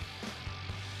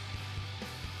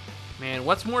 Man,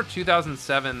 what's more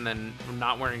 2007 than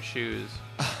not wearing shoes?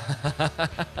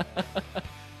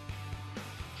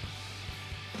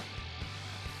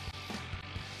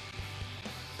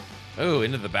 Oh,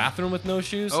 into the bathroom with no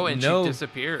shoes? Oh, and no, she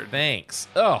disappeared. thanks.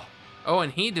 Oh. Oh,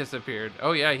 and he disappeared.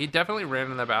 Oh, yeah, he definitely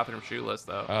ran in the bathroom shoeless,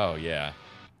 though. Oh, yeah.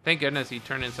 Thank goodness he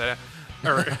turned inside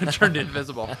or turned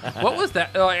invisible. What was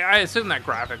that? Like, I assume that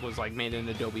graphic was like made in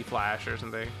Adobe Flash or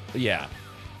something. Yeah.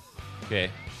 Okay.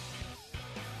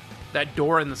 That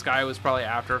door in the sky was probably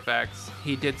After Effects.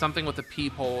 He did something with the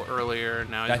peephole earlier.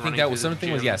 Now he's I think running that through was the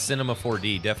something with, gym. yeah, Cinema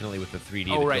 4D, definitely with the 3D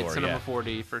Oh, right, door, Cinema yeah.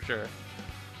 4D for sure.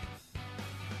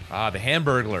 Ah, the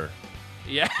Hamburglar.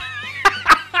 Yeah.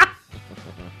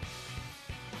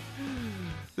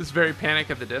 This is very Panic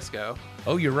at the Disco.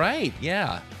 Oh, you're right.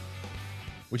 Yeah.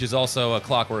 Which is also a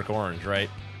Clockwork Orange, right?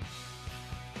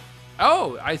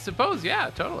 Oh, I suppose, yeah,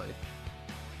 totally.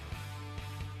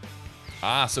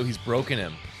 Ah, so he's broken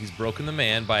him. He's broken the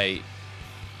man by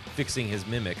fixing his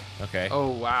mimic. Okay. Oh,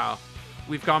 wow.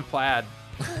 We've gone plaid.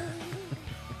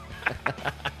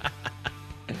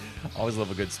 Always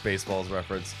love a good Spaceballs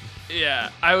reference. Yeah,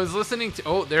 I was listening to...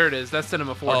 Oh, there it is. That's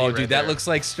Cinema 4D Oh, right dude, that there. looks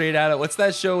like straight out of... What's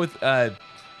that show with...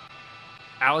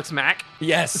 Alex Mack?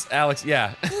 Yes, Alex,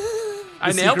 yeah.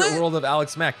 I The nailed Secret it? World of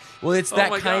Alex Mack. Well, it's Oh that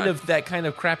my kind God.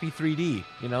 of crappy 3D,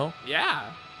 you know?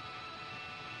 Yeah.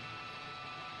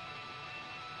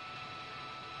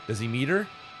 Does he meet her?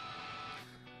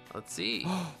 Let's see.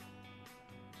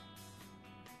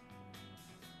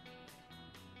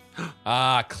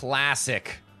 Ah,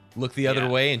 classic. Look the other Yeah.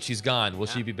 way and she's gone. Will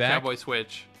she be back? Cowboy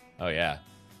Switch. Oh, yeah.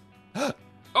 Oh!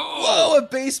 Whoa, a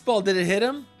baseball. Did it hit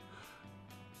him?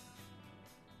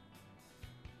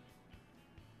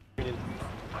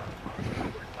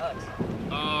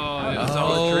 Oh, it was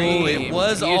all a Oh, dream. it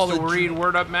was he all used to a read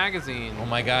Word Up magazine. Oh,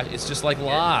 my gosh. It's just like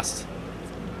Lost.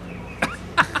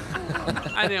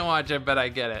 I didn't watch it, but I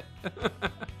get it.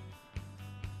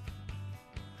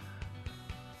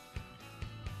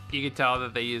 You could tell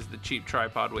that they used the cheap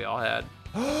tripod we all had.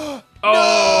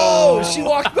 Oh, she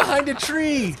walked behind a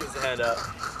tree. His head up.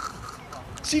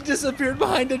 She disappeared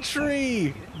behind a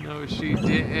tree. No, she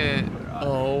didn't.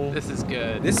 Oh. This is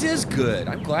good. This is good.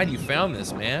 I'm glad you found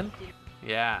this, man.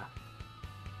 Yeah.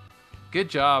 Good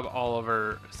job,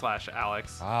 Oliver /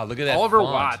 Alex. Ah, look at that Oliver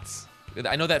font. Watts.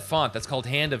 I know that font. That's called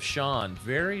Hand of Sean.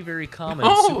 Very, very common.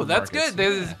 in Oh, that's supermarkets. good.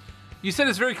 This is, Yeah. you said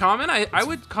it's very common. I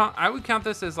would count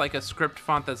this as like a script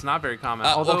font that's not very common.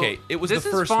 Although Okay, it was this the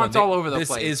is first fonts one. all over the this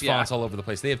place. is yeah. fonts all over the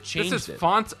place. They have changed This is it.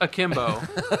 fonts akimbo.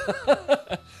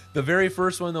 The very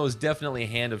first one, though, is definitely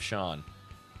Hand of Sean.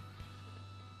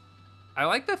 I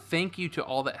like the thank you to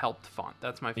all that helped font.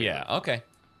 That's my favorite. Yeah, okay.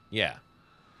 Yeah.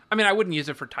 I mean, I wouldn't use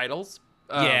it for titles.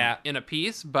 Yeah. In a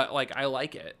piece, but like I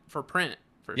like it for print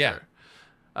for Yeah. sure.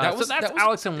 That So that's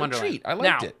Alex in a Wonderland. treat. I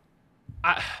liked Now,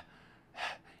 it.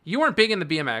 You weren't big in the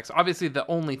BMX. Obviously, the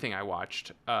only thing I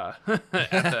watched at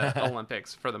the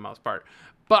Olympics for the most part.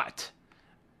 But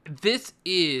this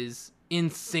is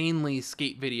insanely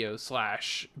skate video /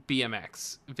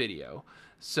 BMX video.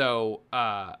 So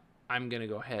I'm going to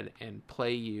go ahead and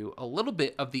play you a little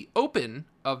bit of the open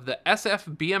of the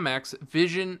SF BMX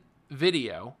Vision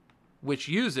video, which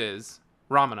uses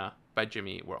Ramana by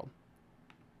Jimmy Eat World.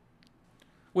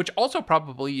 Which also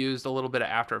probably used a little bit of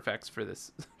After Effects for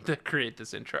this to create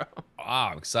this intro. Ah,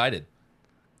 I'm excited.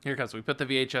 Here it comes. We put the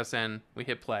VHS in. We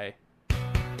hit play.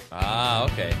 Ah,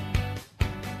 okay.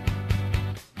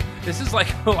 This is like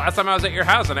the last time I was at your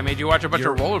house and I made you watch a bunch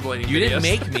of rollerblading You videos. didn't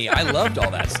make me. I loved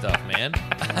all that stuff, man.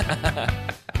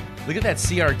 Look at that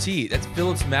CRT. That's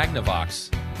Philips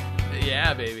Magnavox.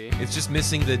 Yeah, baby. It's just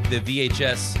missing the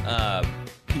VHS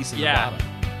piece in Yeah. the bottom.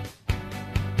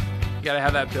 You gotta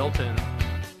have that built in.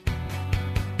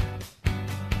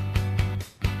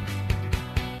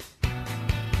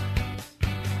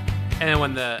 And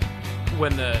then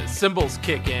when the cymbals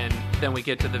kick in, then we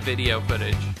get to the video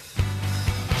footage.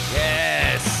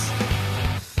 Yes.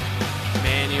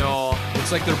 Manual.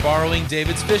 Looks like they're borrowing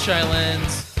David's Fish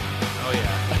Islands. Oh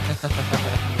yeah.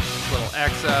 Little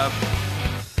X up.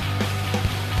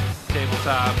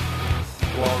 Tabletop.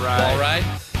 Wall ride. All right.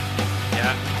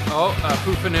 Yeah. Oh,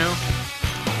 Poofanu.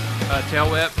 Tail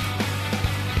whip.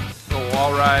 Little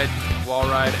wall ride. Wall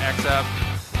ride X up.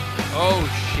 Oh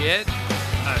shit.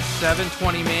 A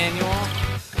 720 manual.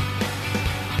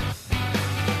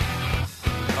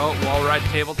 Oh, wall ride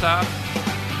tabletop.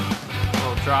 A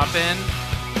little drop in.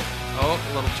 Oh,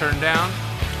 a little turn down.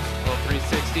 A little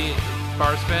 360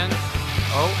 bar spin.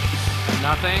 Oh,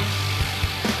 nothing.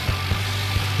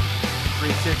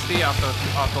 360 off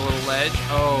the little ledge.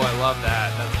 Oh, I love that.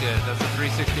 That's good. That's a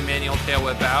 360 manual tail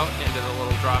whip out into the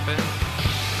little drop in.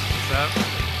 What's up?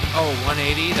 Oh,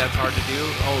 180. That's hard to do.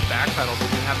 Oh, back pedal doesn't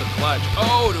even have the clutch.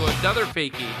 Oh, to another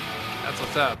fakie. That's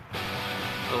what's up.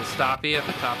 Little stoppy at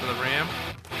the top of the ramp.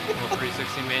 Little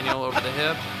 360 manual over the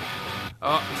hip.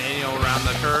 Oh, manual around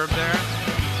the curve there.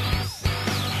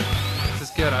 This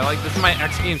is good. I like this. Is my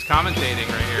X Games commentating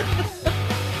right here.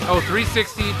 Oh,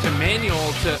 360 to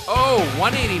manual to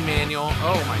 180 manual.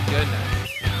 Oh my goodness.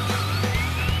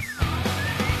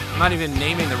 I'm not even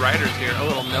naming the riders here. A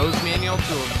little nose manual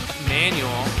to a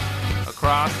manual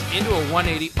across into a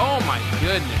 180. Oh my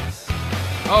goodness.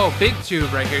 Oh, big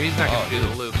tube right here. He's not going to do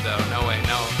the loop though. No way.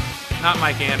 No. Not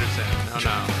Mike Anderson.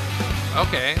 No.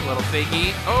 Okay, a little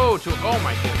fakie. Oh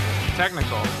my goodness.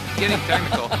 Technical. Getting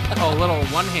technical. Oh, a little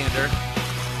one-hander.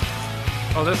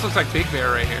 Oh, this looks like Big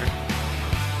Bear right here.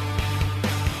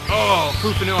 Oh,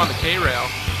 Pupanu on the K-rail.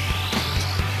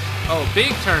 Oh,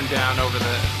 big turn down over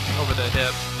the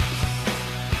hip.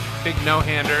 Big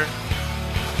no-hander.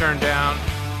 Turn down.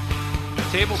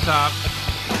 Tabletop.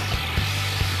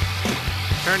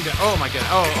 Turn down. Oh my god.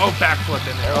 Oh, backflip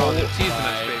in there. Oh, they're teasing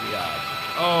us, baby.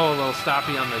 Oh, a little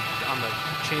stoppy on the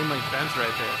chain link fence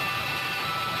right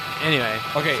there. Anyway.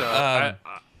 Okay. So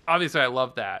obviously, I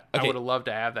love that. Okay. I would have loved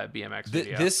to have that BMX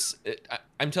video.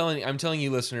 I'm telling you,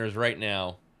 listeners, right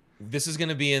now, this is going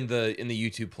to be in the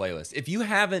YouTube playlist. If you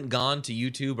haven't gone to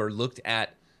YouTube or looked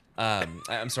at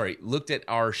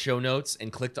our show notes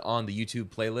and clicked on the YouTube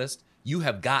playlist, you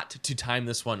have got to time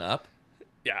this one up.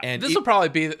 Yeah, and this will probably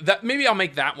be that. Maybe I'll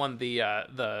make that one the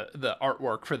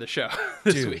artwork for the show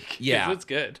this week. Yeah, it's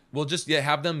good. We'll just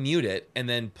have them mute it and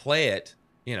then play it.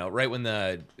 Right when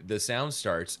the sound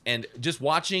starts, and just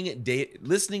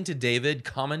listening to David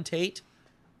commentate.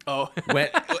 Oh, when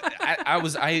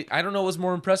I don't know what was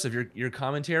more impressive, your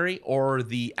commentary or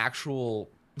the actual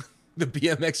the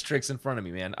BMX tricks in front of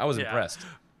me, man. I was impressed.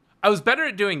 I was better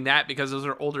at doing that because those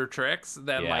are older tricks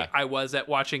than like I was at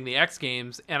watching the X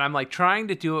Games, and I'm like trying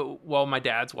to do it while my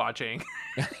dad's watching.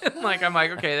 I'm like,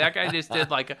 okay, that guy just did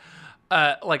because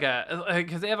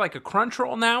they have like a crunch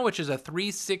roll now, which is a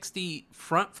 360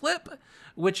 front flip,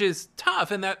 which is tough,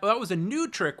 and that was a new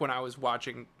trick when I was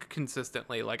watching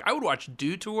consistently. Like I would watch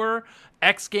Dew Tour,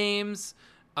 X Games,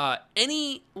 I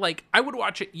would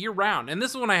watch it year round, and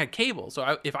this is when I had cable.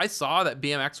 So if I saw that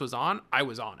BMX was on, I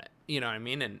was on it. You know what I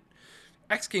mean? And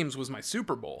X Games was my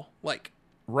Super Bowl. Like,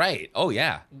 right? Oh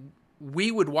yeah.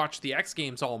 We would watch the X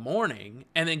Games all morning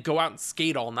and then go out and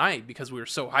skate all night because we were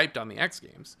so hyped on the X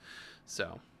Games.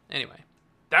 So anyway,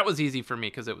 that was easy for me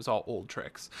because it was all old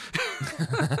tricks.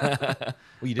 But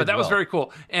that was very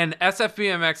cool. And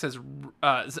SFBMX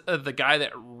has the guy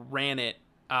that ran it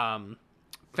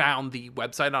found the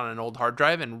website on an old hard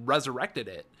drive and resurrected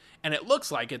it, and it looks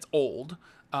like it's old.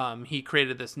 He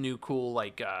created this new cool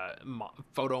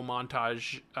photo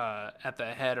montage at the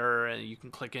header, and you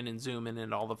can click in and zoom in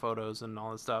and all the photos and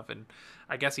all this stuff. And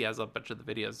I guess he has a bunch of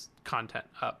the videos content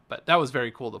up, but that was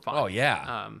very cool to find. Oh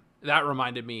yeah. That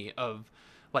reminded me of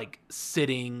like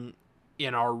sitting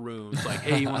in our rooms, like,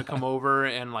 hey, you want to come over?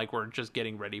 And like we're just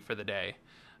getting ready for the day,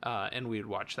 and we'd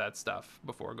watch that stuff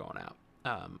before going out.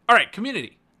 All right,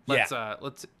 community.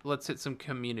 Let's hit some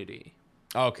community.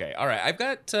 Okay, all right. I've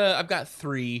got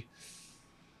three.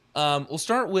 We'll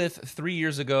start with 3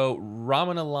 years ago,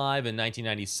 Ramana Live in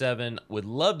 1997. Would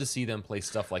love to see them play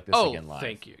stuff like this again live. Oh,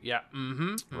 thank you. Yeah.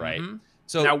 Mm-hmm. Right. Mm-hmm.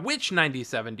 So now, which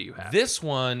 97 do you have? This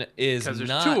one is not. Because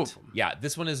there's two of them. Yeah,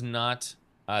 this one is not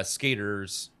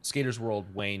Skaters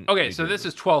World Wayne. Okay, so this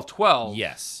is 12-12.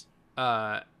 Yes.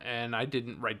 And I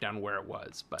didn't write down where it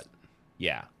was, but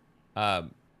yeah.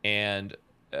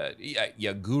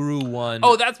 Guru won.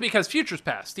 Oh, that's because Futures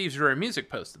Past. Steve's Rare Music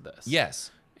posted this.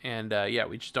 Yes. And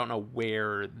we just don't know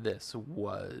where this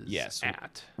was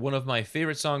at. One of my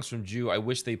favorite songs from Jew. I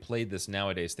wish they played this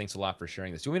nowadays. Thanks a lot for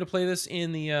sharing this. Do you want me to play this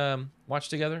in the Watch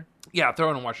Together? Yeah,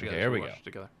 throw it and watch together. Okay, here we go.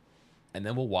 Together. And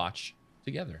then we'll watch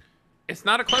together. It's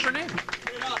not a clever name.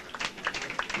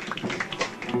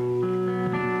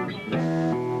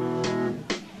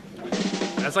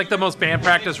 That's like the most band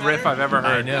practice riff I've ever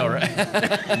heard. I know, right?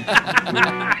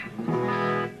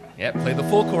 Yep, play the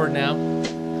full chord now.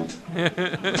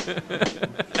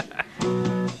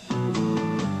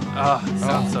 Oh, it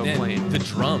sounds so clean. The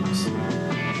drums.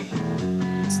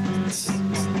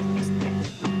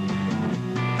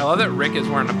 I love that Rick is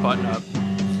wearing a button-up.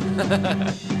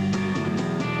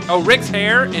 Oh, Rick's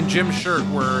hair and Jim's shirt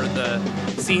were the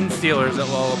scene stealers at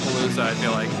Lollapalooza, I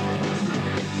feel like.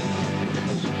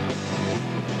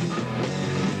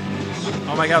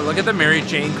 Oh my god, look at the Mary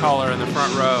Jane collar in the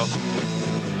front row.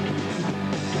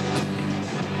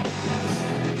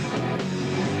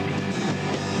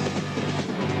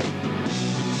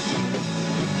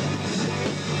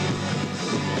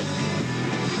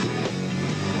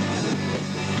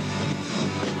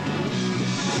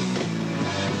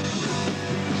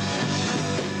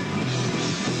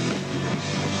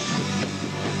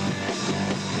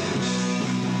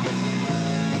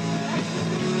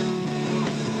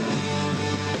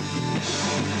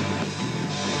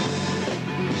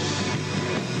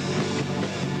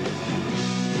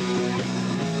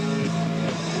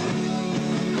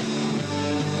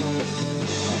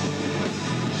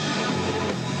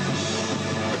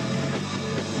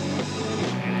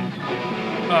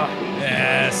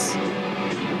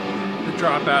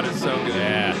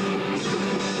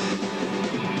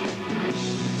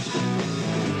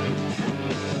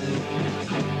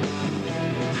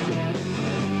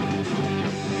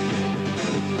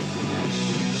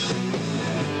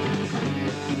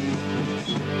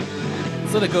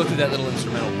 Let's let it go through that little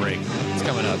instrumental break. It's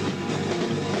coming up.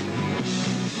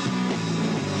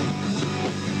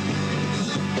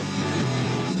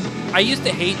 I used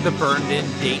to hate the burned-in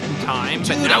date and time, but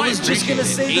Dude, now I was just gonna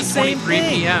say the same 8:23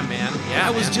 thing. p.m., man. Yeah,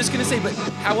 I was just gonna say, but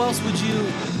how else would you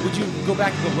go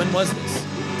back and go, when was this?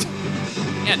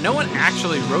 Yeah, no one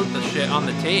actually wrote the shit on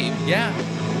the tape. Yeah.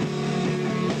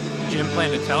 Jim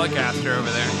playing a Telecaster over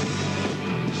there.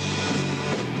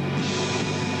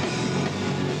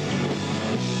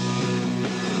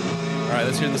 All right,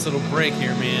 let's hear this little break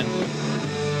here, man.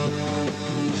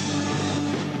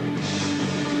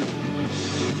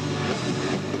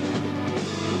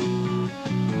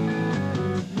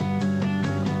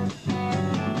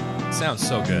 Sounds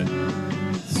so good.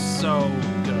 So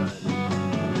good.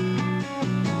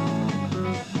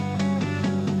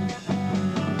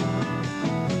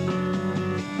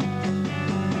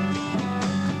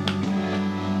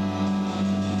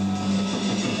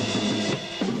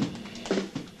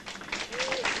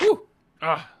 Woo.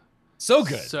 Ah, So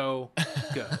good. so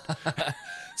good.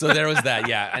 So there was that,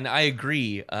 yeah. And I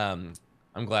agree. I'm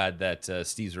glad that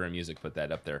Steve's Rare Music put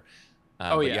that up there.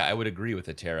 But yeah. I would agree with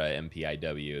the Terra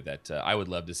MPIW that I would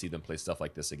love to see them play stuff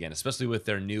like this again, especially with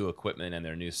their new equipment and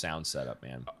their new sound setup,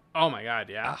 man. Oh my god,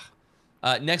 yeah.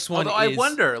 Next one Although is... I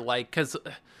wonder, like, because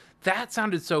that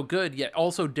sounded so good, yet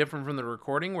also different from the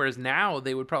recording. Whereas now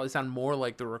they would probably sound more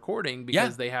like the recording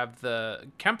because they have the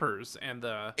Kempers and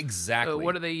the Exactly.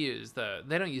 what do they use? They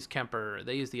don't use Kemper.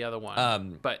 They use the other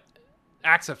one. But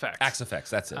Axe Effects. Axe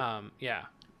Effects, that's it. Yeah.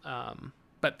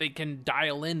 But they can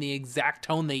dial in the exact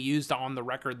tone they used on the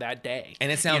record that day.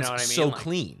 And it sounds so Like,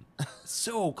 clean.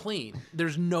 so clean.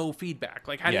 There's no feedback.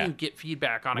 Like, how do Yeah. you get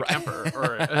feedback on a Kemper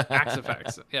or Axe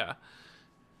Effects? Yeah.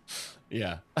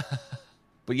 Yeah.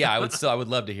 But yeah, I would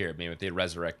love to hear it. Maybe if they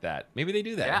resurrect that. Maybe they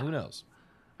do that. Yeah. Who knows?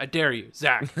 I dare you,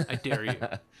 Zach. I dare you.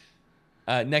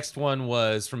 Next one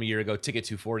was from a year ago, Ticket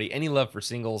 240. Any love for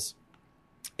singles?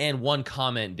 And one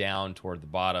comment down toward the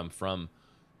bottom from,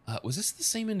 was this the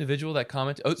same individual that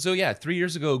commented? Oh, so yeah, 3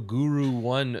 years ago, Guru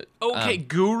One. Okay,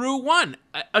 Guru One.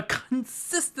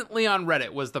 Consistently on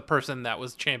Reddit was the person that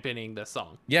was championing this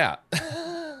song. Yeah.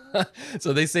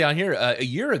 So they say on here a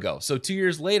year ago. So 2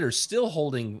 years later, still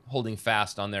holding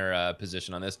fast on their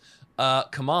position on this.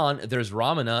 Come on, there's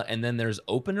Ramana, and then there's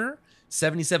Opener,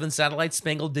 77 Satellite,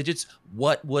 Spangled Digits.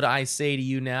 What would I say to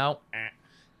you now?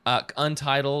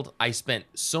 Untitled. I spent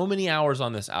so many hours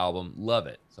on this album. Love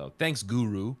it. So thanks,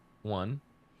 Guru One.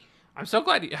 I'm so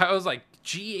glad I was like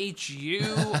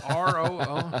GHUROO.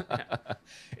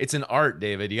 It's an art,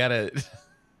 David. You gotta.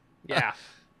 Yeah.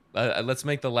 Let's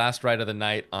make the last ride of the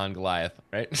night on Goliath,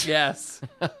 right? Yes.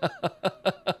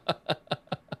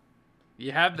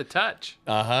 You have the touch.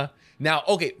 Uh-huh. Now,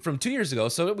 okay, from 2 years ago,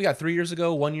 so we got 3 years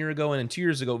ago, 1 year ago, and then 2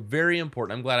 years ago, very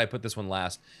important. I'm glad I put this one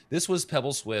last. This was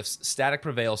Pebble Swift's Static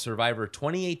Prevail Survivor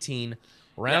 2018,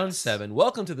 round 7.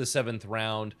 Welcome to the 7th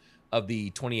round of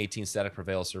the 2018 Static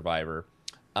Prevail Survivor.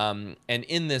 And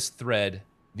in this thread,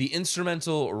 the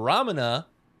instrumental Ramana,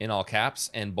 in all caps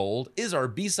and bold, is our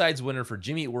B-Sides winner for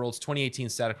Jimmy Eat World's 2018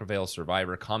 Static Prevail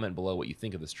Survivor. Comment below what you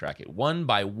think of this track. It won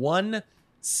by one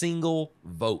single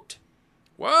vote.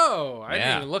 Whoa, I Yeah.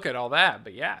 didn't even look at all that,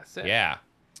 but yeah, sick. Yeah.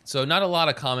 So not a lot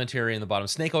of commentary in the bottom.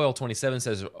 Snake Oil 27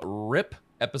 says, "Rip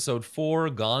episode 4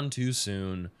 gone too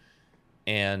soon."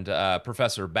 And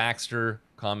Professor Baxter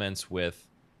comments with,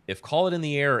 "If Call It in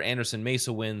the Air or Anderson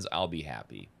Mesa wins, I'll be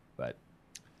happy." But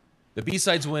the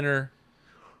B-Sides winner,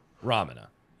 Ramana.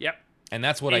 Yep. And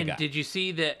that's what I And got. did you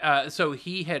see that? So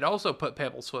he had also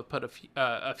Pebble Swift put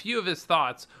a few of his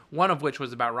thoughts, one of which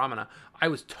was about Ramana. I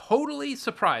was totally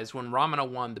surprised when Ramana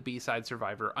won the B-Side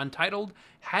Survivor. Untitled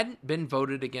hadn't been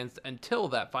voted against until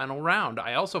that final round.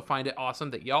 I also find it awesome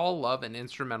that y'all love an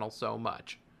instrumental so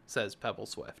much, says Pebble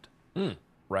Swift.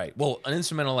 Right. Well, an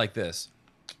instrumental like this,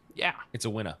 Yeah. it's a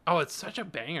winner. Oh, it's such a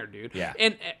banger, dude. Yeah.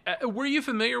 And were you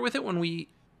familiar with it when we...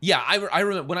 Yeah, I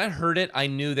remember when I heard it, I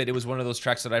knew that it was one of those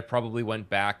tracks that I probably went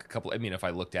back a couple. I mean, if I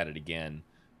looked at it again,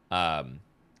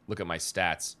 look at my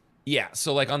stats. Yeah,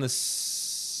 so like on the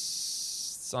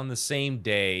same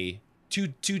day, two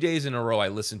days in a row, I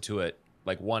listened to it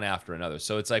like one after another.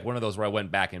 So it's like one of those where I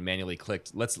went back and manually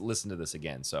clicked, let's listen to this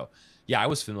again. So yeah, I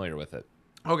was familiar with it.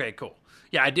 Okay, cool.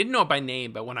 Yeah, I didn't know it by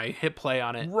name, but when I hit play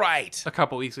on it Right. a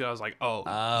couple weeks ago, I was like, oh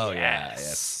Yeah.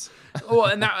 yes. Well,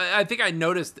 and that, I think I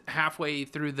noticed halfway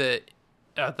through the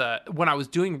when I was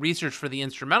doing research for the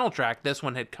instrumental track, this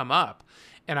one had come up,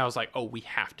 And I was like, oh, we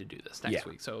have to do this next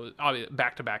week. So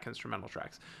back-to-back instrumental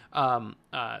tracks.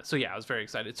 So yeah, I was very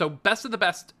excited. So Best of the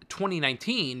Best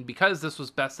 2019, because this was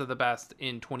Best of the Best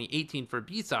in 2018 for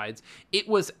B-sides, it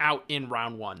was out in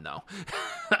round one, though,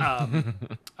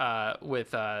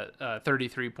 with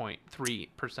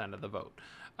 33.3% of the vote.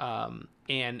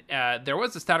 And there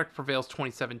was a Static Prevails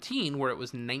 2017 where it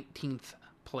was 19th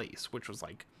place, which was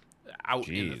like out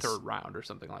in the third round or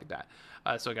something like that.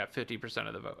 So I got 50%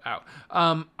 of the vote out.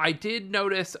 I did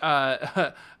notice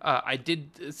I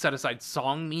did set aside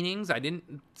song meanings. I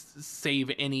didn't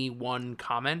save any one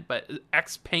comment, but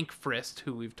X Pank Frist,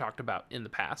 who we've talked about in the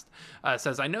past,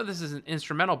 says, I know this is an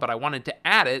instrumental, but I wanted to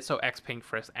add it. So X Pank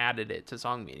Frist added it to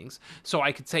song meanings. So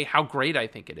I could say how great I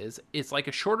think it is. It's like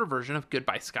a shorter version of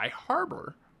Goodbye Sky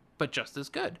Harbor, but just as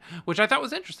good, which I thought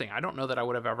was interesting. I don't know that I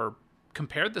would have ever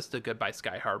compared this to Goodbye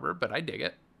Sky Harbor, but I dig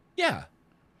it. Yeah.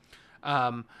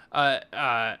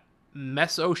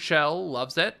 Meso Shell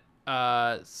loves it.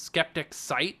 Skeptic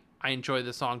Sight, I enjoy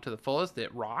the song to the fullest.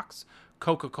 It rocks.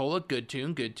 Coca-Cola, good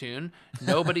tune.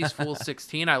 Nobody's Fool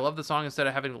 16. I love the song. Instead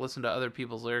of having to listen to other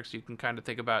people's lyrics, you can kind of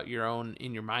think about your own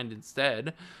in your mind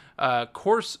instead.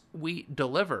 Course We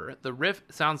Deliver. The riff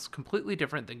sounds completely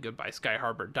different than Goodbye Sky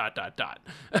Harbor, ...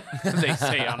 They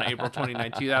say on April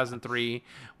 29, 2003,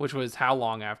 which was how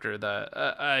long after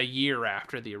a year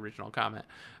after the original comment.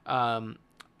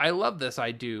 I love this.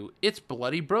 I do. It's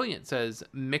bloody brilliant, says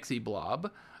Mixie Blob.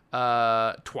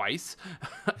 Twice.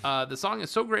 The song is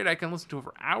so great I can listen to it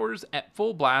for hours at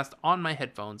full blast on my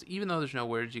headphones. Even though there's no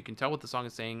words, you can tell what the song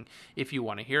is saying if you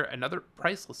want to hear another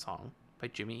priceless song by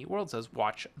Jimmy Eat World. Says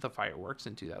Watch the Fireworks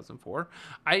in 2004.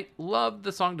 I love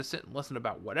the song to sit and listen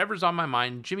about whatever's on my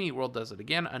mind. Jimmy Eat World does it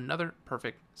again. Another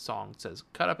perfect song, says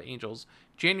Cut Up Angels,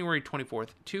 January 24th,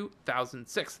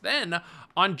 2006. Then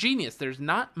on Genius, there's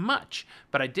not much,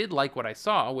 but I did like what I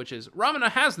saw, which is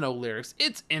Ramana has no lyrics.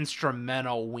 It's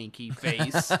instrumental, winky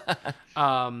face.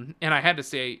 And I had to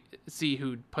see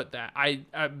who put that.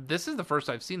 This is the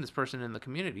first I've seen this person in the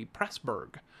community.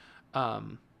 Pressburg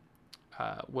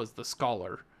was the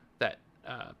scholar that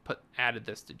added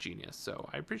this to Genius, so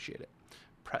I appreciate it.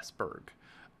 Pressburg.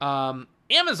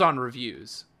 Amazon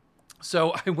reviews.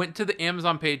 So I went to the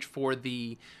Amazon page for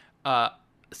the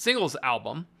singles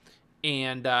album,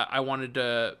 and I wanted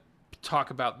to talk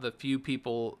about the few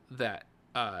people that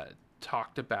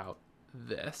talked about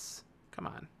this. Come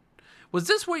on. Was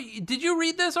this where did you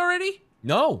read this already?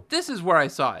 No. This is where I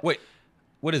saw it. Wait,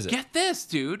 what is it? Get this,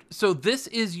 dude. So this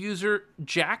is user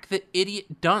Jack the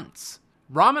Idiot Dunce.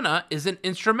 Ramana is an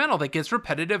instrumental that gets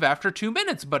repetitive after 2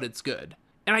 minutes, but it's good.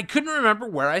 And I couldn't remember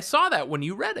where I saw that when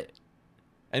you read it.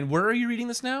 And where are you reading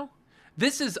this now?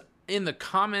 This is in the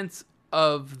comments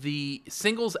of the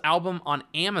singles album on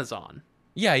Amazon.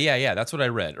 Yeah. That's what I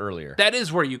read earlier. That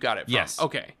is where you got it from. Yes.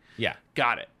 Okay. Yeah.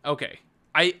 Got it. Okay.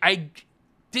 I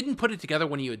didn't put it together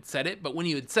when you had said it, but when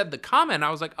you had said the comment,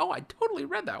 I was like, oh, I totally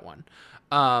read that one.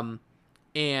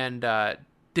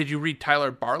 Did you read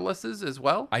Tyler Barless's as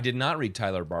well? I did not read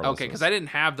Tyler Barless's. Okay, because I didn't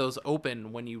have those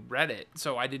open when you read it,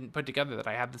 so I didn't put together that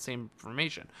I have the same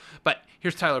information. But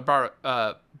here's Tyler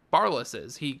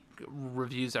Barless's. He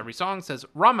reviews every song, says,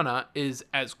 Ramana is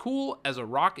as cool as a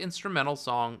rock instrumental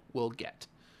song will get.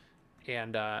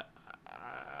 And, I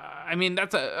mean,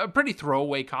 that's a pretty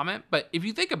throwaway comment, but if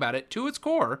you think about it, to its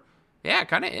core, yeah, it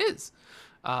kind of is.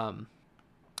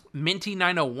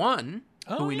 Minty901...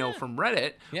 who we know from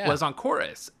Reddit, was on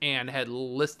Chorus and had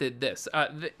listed this.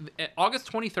 August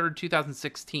 23rd,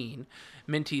 2016,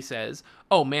 Minty says,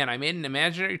 oh man, I made an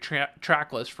imaginary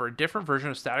track list for a different version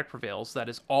of Static Prevails that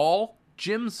is all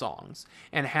Jim songs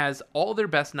and has all their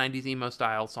best 90s emo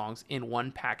style songs in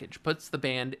one package. Puts the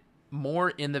band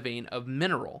more in the vein of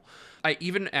Mineral. I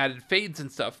even added fades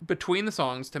and stuff between the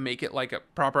songs to make it like a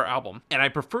proper album. And I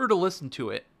prefer to listen to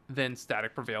it than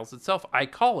Static Prevails itself. I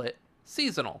call it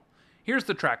seasonal. Here's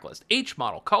the track list. H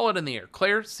Model, Call It in the Air,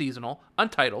 Claire, Seasonal,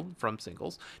 Untitled, from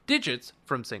singles, Digits,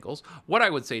 from singles, What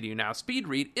I Would Say to You Now, Speed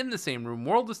Read, In the Same Room,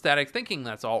 World of Static, Thinking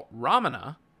That's All,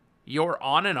 Ramana, You're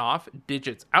On and Off,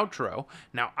 Digits, Outro.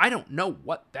 Now, I don't know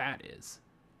what that is,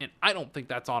 and I don't think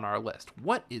that's on our list.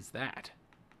 What is that?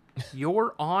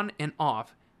 You're On and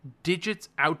Off, Digits,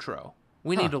 Outro.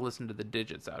 We need to listen to the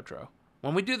Digits outro.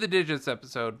 When we do the Digits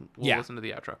episode, we'll listen to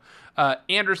the outro.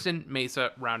 Anderson Mesa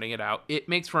rounding it out. It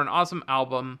makes for an awesome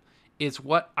album. It's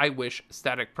what I wish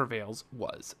Static Prevails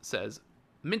was, says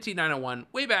Minty901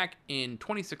 way back in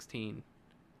 2016,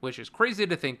 which is crazy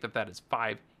to think that is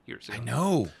 5 years ago. I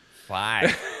know.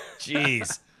 5.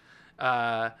 Jeez.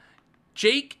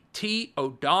 Jake T.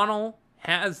 O'Donnell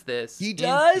has this. He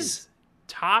does?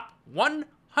 Top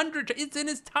 100. It's in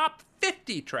his top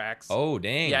 50 tracks. Oh,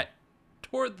 dang. Yet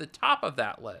toward the top of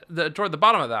that list, toward the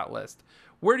bottom of that list,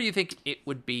 where do you think it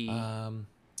would be?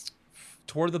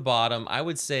 Toward the bottom, I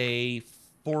would say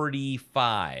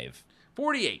 45.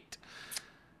 48.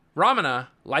 Ramana,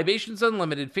 Libations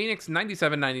Unlimited, Phoenix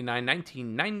 9799,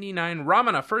 1999.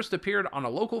 Ramana first appeared on a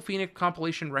local Phoenix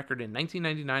compilation record in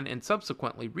 1999 and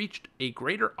subsequently reached a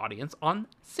greater audience on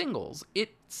singles.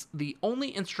 It's the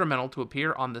only instrumental to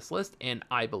appear on this list, and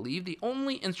I believe the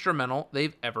only instrumental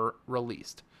they've ever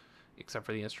released, except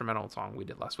for the instrumental song we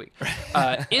did last week.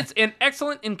 It's an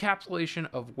excellent encapsulation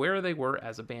of where they were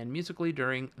as a band musically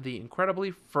during the incredibly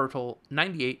fertile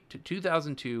 98 to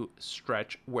 2002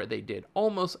 stretch where they did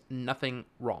almost nothing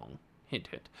wrong. Hint,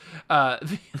 hint.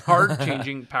 The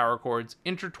hard-changing power chords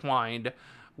intertwined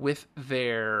with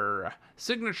their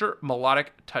signature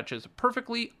melodic touches,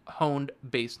 perfectly honed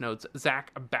bass notes,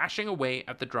 Zach bashing away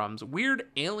at the drums, weird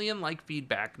alien-like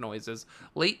feedback noises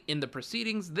late in the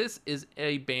proceedings. This is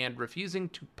a band refusing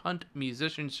to punt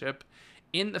musicianship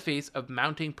in the face of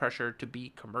mounting pressure to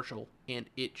be commercial, and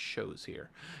it shows here.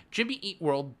 Jimmy Eat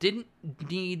World didn't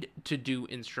need to do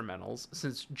instrumentals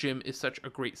since Jim is such a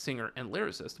great singer and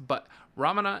lyricist, but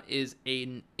Ramana is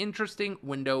an interesting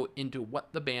window into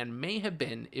what the band may have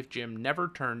been if Jim never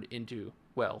turned into,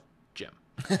 well, Jim.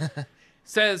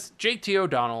 Says Jake T.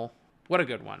 O'Donnell. What a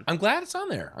good one. I'm glad it's on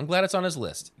there. I'm glad it's on his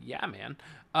list. Yeah, man.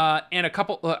 And a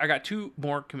couple, I got two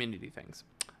more community things.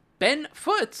 Ben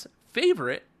Foot's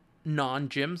favorite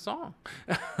non-Jim song.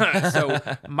 So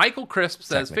Michael Crisp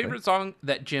says, favorite song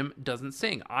that Jim doesn't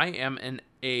sing. I am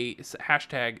a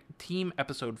hashtag team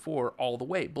episode 4 all the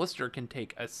way. Blister can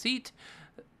take a seat.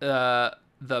 The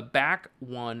back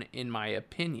one, in my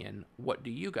opinion. What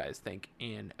do you guys think?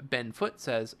 And Ben Foot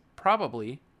says,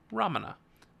 probably Ramana.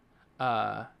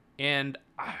 And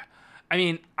I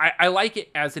mean, I like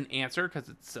it as an answer because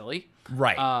it's silly.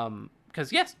 Right.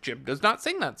 Because yes, Jim does not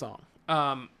sing that song.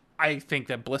 I think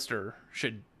that Blister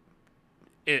should.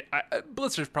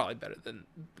 Blister's probably better than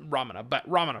Ramana, but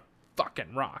Ramana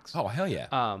fucking rocks. Oh, hell yeah.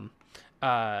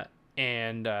 So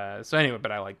anyway,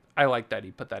 but I like that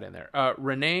he put that in there.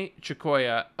 Renee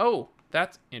Chicoya. Oh,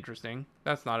 that's interesting.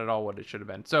 That's not at all what it should have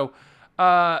been. So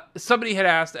somebody had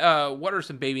asked, what are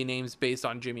some baby names based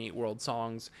on Jimmy Eat World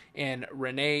songs? And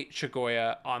Renee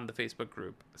Chicoya on the Facebook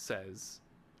group says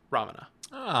Ramana.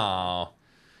 Oh.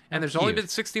 And there's only been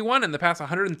 61 in the past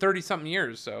 130 something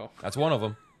years, so that's one of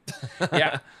them.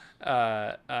 Yeah.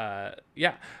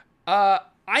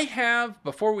 I have,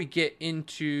 before we get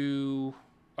into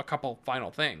a couple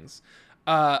final things,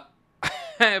 I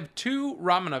have 2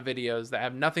 Ramana videos that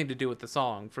have nothing to do with the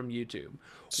song from YouTube.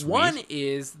 Sweet. One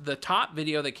is the top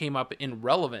video that came up in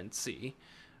relevancy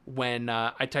when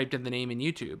I typed in the name in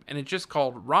YouTube, and it's just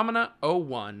called Ramana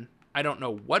 01. I don't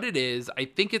know what it is. I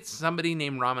think it's somebody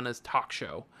named Ramana's talk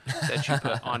show that she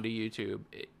put onto YouTube.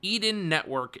 Eden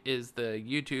Network is the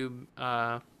YouTube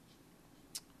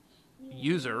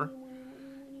user.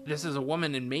 This is a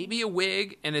woman in maybe a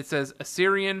wig, and it says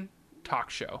Assyrian talk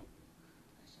show.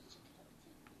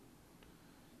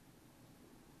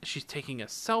 She's taking a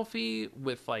selfie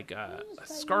with like a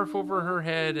scarf over her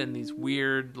head and these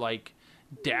weird like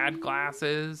dad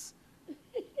glasses.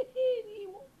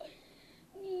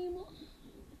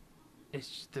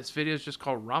 This video is just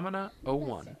called Ramana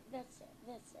 01. That's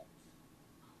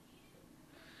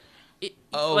it.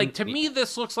 Like, to me,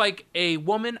 this looks like a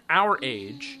woman our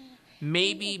age,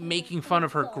 maybe making fun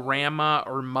of her grandma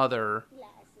or mother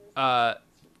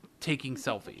taking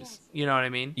selfies. You know what I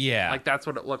mean? Yeah. Like, that's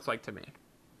what it looks like to me.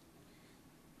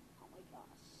 Oh my gosh.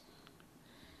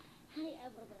 Hi,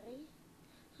 everybody.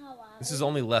 How are This is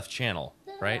only left channel,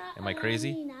 right? Am I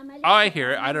crazy? Oh, I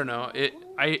hear it. I don't know.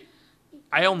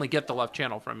 I only get the left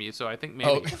channel from you, so I think maybe...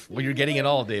 Oh, well, you're getting it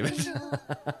all, David.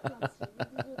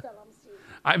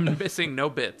 I'm missing no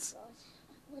bits.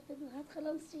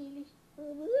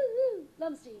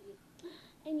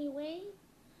 Anyway,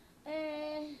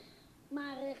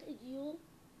 معرخ إديو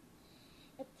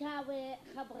التاوي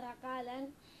خبر قالا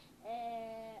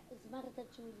زمرت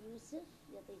تشول يوسف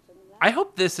يعطيكم الله. I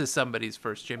hope this is somebody's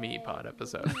first Jimmy Eat Pod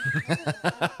episode.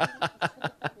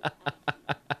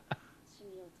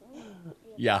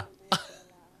 Yeah.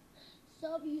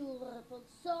 So beautiful,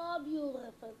 so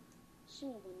beautiful.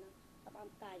 شنو قلنا؟ طبعا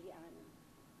طالي أنا.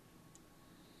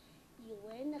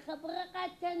 يوين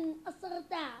خبرقة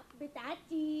أصرتا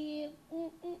بتعتي.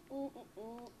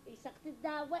 يسقط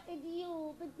الدواء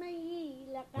ديو بدمي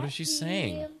لقاتي. What is she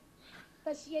saying?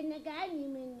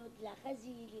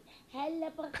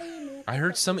 I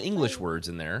heard some English words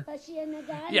in there.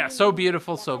 Yeah, so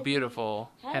beautiful, so beautiful.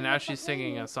 And now she's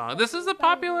singing a song. This is a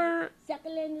popular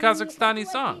Kazakhstani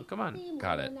song. Come on.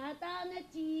 Got it.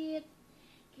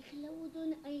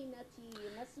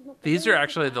 These are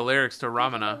actually the lyrics to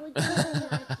Ramana.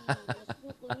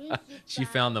 She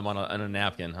found them on a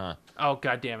napkin, huh? Oh,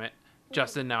 God damn it.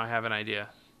 Justin, now I have an idea.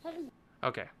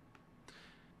 Okay.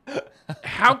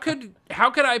 How could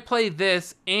I play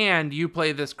this and you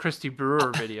play this Christy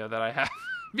Brewer video that I have?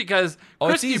 Because it's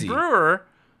Christy easy. Brewer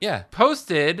Yeah.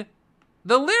 posted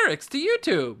the lyrics to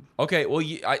YouTube. Okay, well,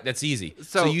 that's easy.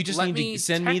 So you just let need to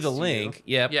send me the text link.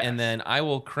 you. Yep, Yes. and then I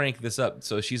will crank this up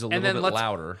so she's a little then bit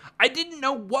louder. I didn't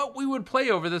know what we would play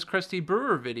over this Christy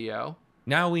Brewer video.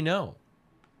 Now we know.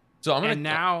 So I'm gonna. And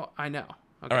now I know.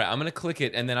 Okay. All right, I'm gonna click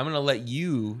it, and then I'm gonna let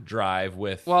you drive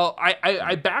with. Well,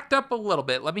 I backed up a little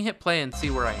bit. Let me hit play and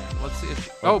see where I am. Let's see if...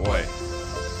 Oh boy.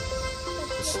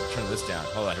 Let's turn this down.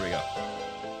 Hold on. Here we go.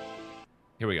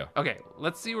 Here we go. Okay,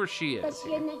 let's see where she is.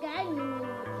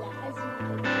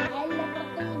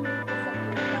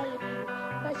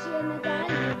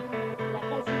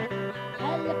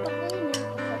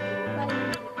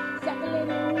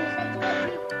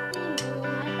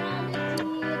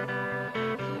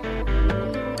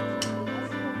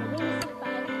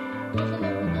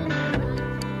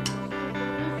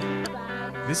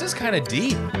 This is kind of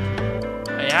deep.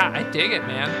 Yeah, I dig it,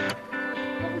 man.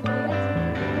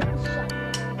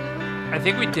 I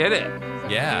think we did it.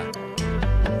 Yeah.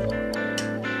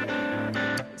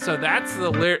 So that's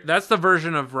the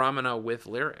version of Ramana with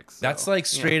lyrics. So, That's like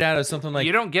straight out of something like.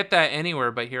 You don't get that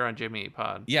anywhere but here on Jimmy Eat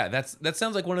Pod. Yeah, that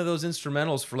sounds like one of those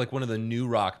instrumentals for like one of the new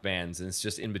rock bands, and it's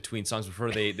just in between songs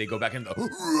before they go back and go.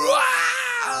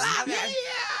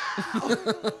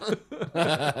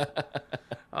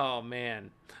 Oh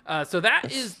man. So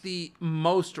that is the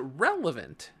most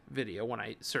relevant video when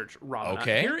I search Ramana.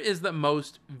 Okay. Here is the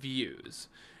most views.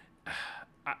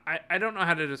 I don't know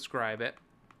how to describe it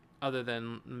other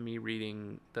than me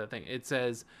reading the thing. It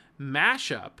says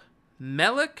mashup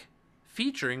Melik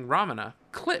featuring Ramana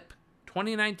clip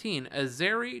 2019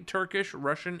 Azeri Turkish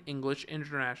Russian English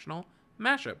international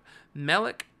mashup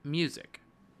Melik music.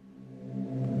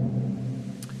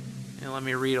 And let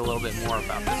me read a little bit more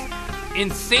about this.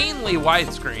 Insanely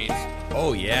widescreen.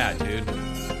 Oh yeah, dude.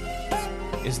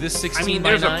 Is this 16 I mean, by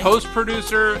there's 9? a post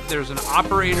producer, there's an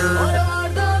operator,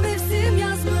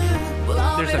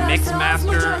 there's a mix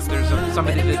master, there's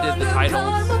somebody that did the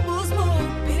titles.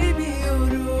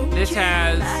 This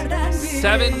has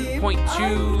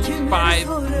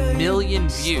 7.25 million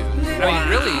views. I mean,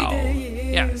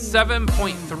 really, yeah,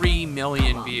 7.3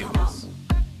 million views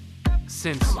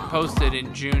since posted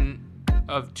in June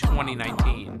of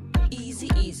 2019.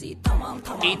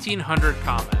 1,800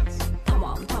 comments.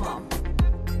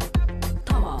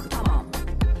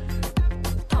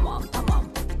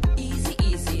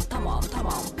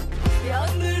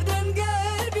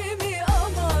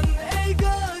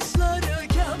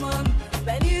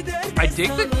 I dig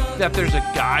that there's a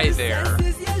guy there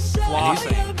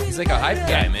flossing. He's like a hype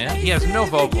guy, man. He has no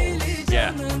vocals.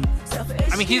 Yeah.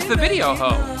 I mean, he's the video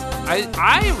host.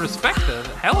 I respect the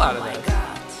hell out of this.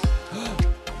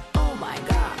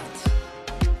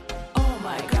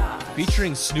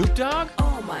 Featuring Snoop Dogg?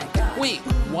 Wait,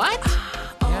 what?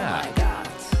 Yeah.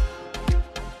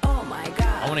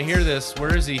 I want to hear this.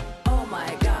 Where is he? Oh,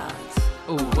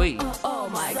 wait.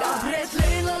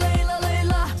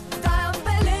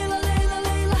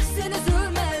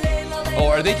 Oh,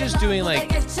 are they just doing like...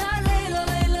 this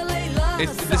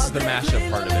is the mashup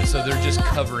part of it, so they're just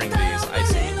covering these. I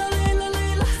see.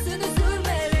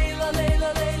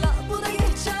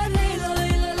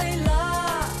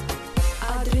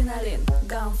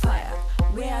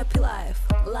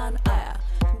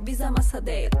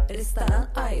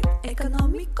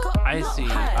 I see.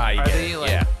 I Are get they it,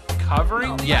 like yeah.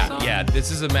 covering these Yeah, songs? yeah. This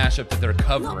is a mashup that they're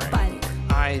covering.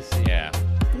 I see. Yeah.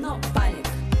 No panic.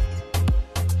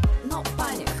 No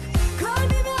panic.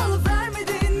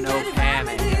 No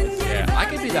panic. Yeah. I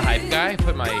could be the hype guy.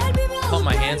 Pump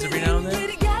my hands every now and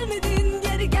then.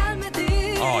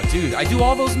 Oh, dude, I do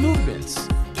all those movements.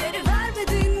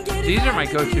 These are my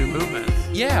go-to movements.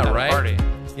 Yeah, at a right. party.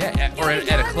 Yeah, or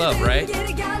at a club, right?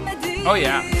 Oh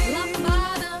yeah.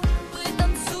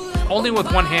 Only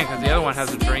with one hand because the other one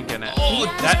has a drink in it. Oh,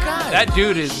 this guy. That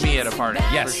dude is me at a party.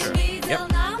 Yes. For sure. Yep.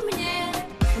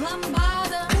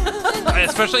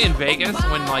 Especially in Vegas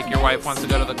when like your wife wants to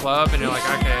go to the club and you're like,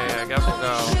 okay, I guess we'll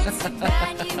go.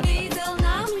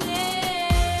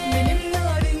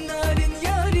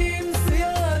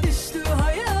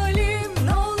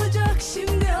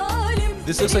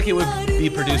 This looks like it would be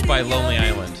produced by Lonely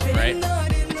Island, right?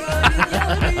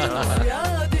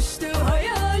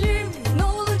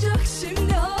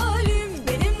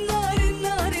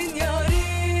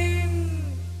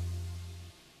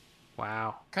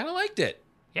 Wow. Kind of liked it.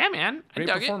 Yeah, man. Great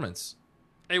I dug performance.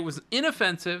 it. It was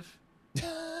inoffensive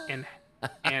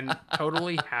and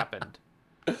totally happened.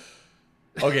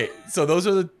 Okay, so those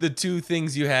are the two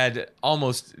things you had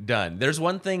almost done. There's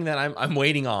one thing that I'm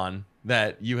waiting on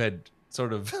that you had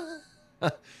sort of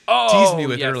teased me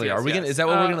with earlier. Are we gonna? Is that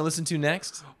what we're gonna listen to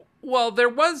next? Well, there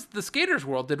was the Skaters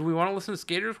World. Did we want to listen to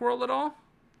Skaters World at all?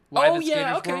 Live at yeah,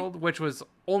 Skaters okay. World, which was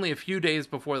only a few days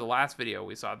before the last video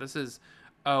we saw. This is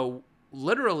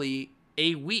literally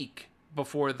a week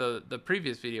before the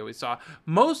previous video we saw.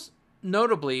 Most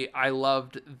notably, I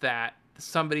loved that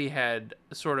somebody had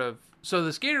sort of... So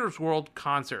the Skaters World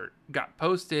concert got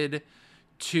posted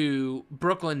to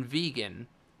Brooklyn Vegan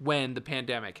when the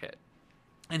pandemic hit.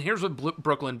 And here's what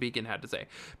Brooklyn Vegan had to say.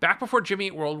 Back before Jimmy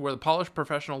Eat World were the polished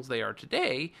professionals they are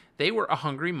today, they were a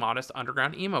hungry, modest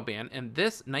underground emo band, and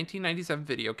this 1997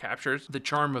 video captures the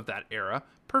charm of that era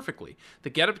perfectly. The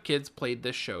Get Up Kids played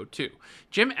this show too.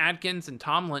 Jim Adkins and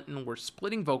Tom Linton were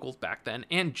splitting vocals back then,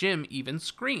 and Jim even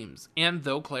screams. And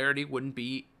though Clarity wouldn't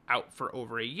be out for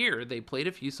over a year, they played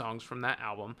a few songs from that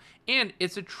album, and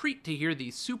it's a treat to hear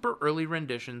these super early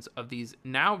renditions of these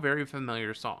now very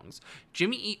familiar songs.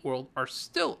 Jimmy Eat World are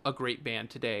still a great band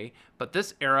today, but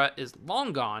this era is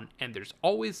long gone, and there's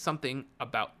always something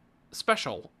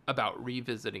special about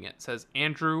revisiting it, says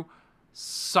Andrew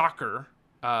Soccer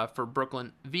for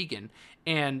Brooklyn Vegan.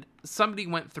 And somebody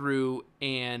went through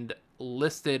and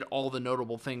listed all the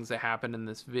notable things that happened in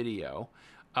this video.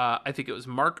 I think it was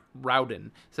Mark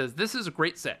Rowden, says, this is a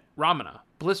great set. Ramana,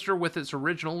 Blister with its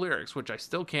original lyrics, which I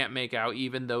still can't make out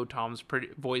even though Tom's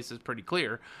voice is pretty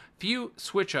clear. Few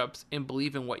switch-ups and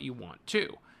Believe in What You Want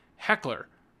too. Heckler,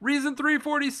 Reason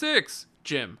 346.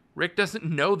 Jim, Rick doesn't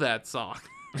know that song,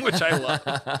 which I love.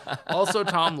 Also,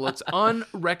 Tom looks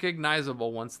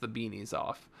unrecognizable once the beanie's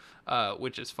off,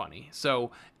 which is funny.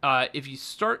 So if you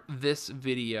start this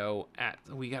video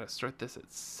we got to start this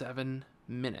at 7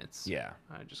 minutes. Yeah.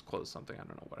 I just closed something. I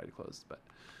don't know what I closed, but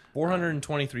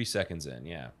 423 seconds in.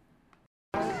 Yeah.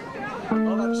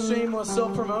 Well, that shameless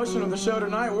self-promotion of the show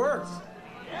tonight worked.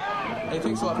 Hey,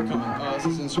 thanks a lot for coming. This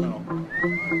is instrumental.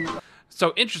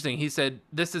 So interesting. He said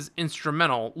this is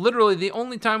instrumental. Literally the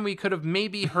only time we could have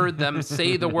maybe heard them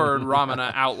say the word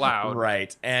Ramana out loud.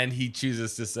 Right. And he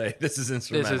chooses to say this is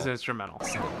instrumental. This is instrumental. All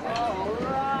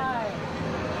right.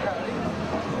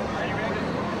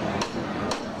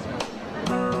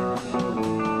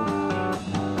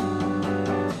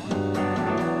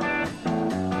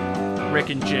 Rick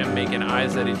and Jim making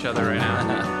eyes at each other right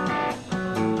now.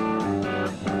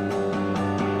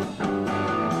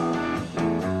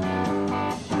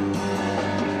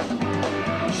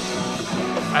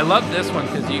 I love this one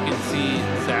because you can see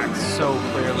Zach so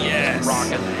clearly just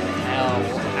rocking the hell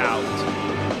out.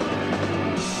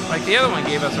 Like the other one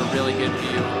gave us a really good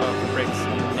view of Rick's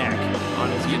neck on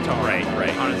his guitar,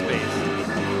 right, on his bass,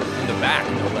 in the back,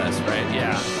 no less, right?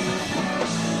 Yeah.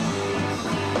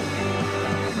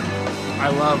 I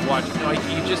love watching, like,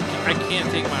 I can't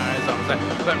take my eyes off that.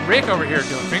 But Rick over here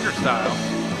doing fingerstyle.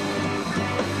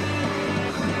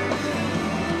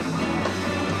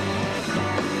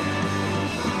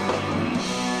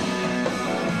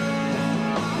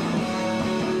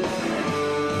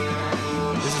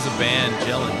 This is a band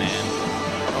gelling, man.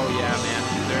 Oh, yeah, man.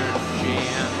 They're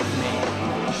jamming.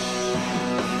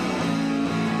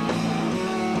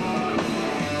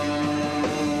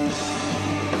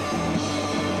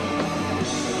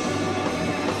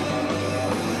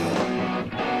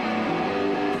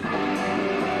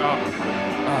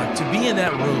 To be in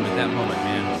that room at that moment,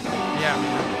 man. Yeah,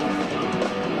 man.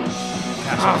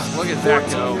 Gosh, look at Zach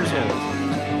go. Years old.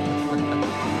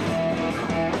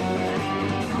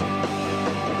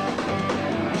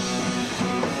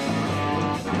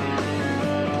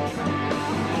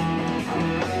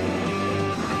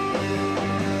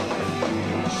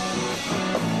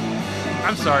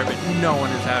 I'm sorry, but no one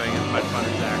is having as much fun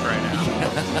as Zach right now.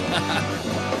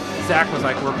 Zach was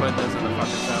like, we're putting this in the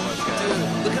fucking set list, guys.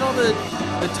 Dude, look at all the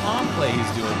Tom play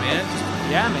he's doing, man.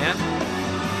 Yeah, man.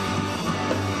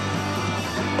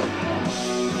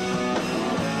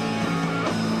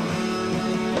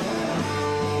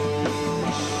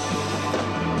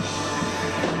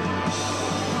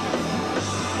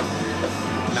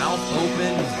 Mouth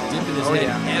open, he's dipping his head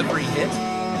every hit.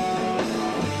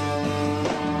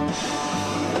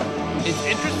 It's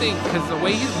interesting because the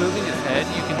way he's moving his head,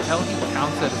 you can tell he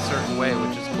counts it a certain way,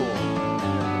 which is cool.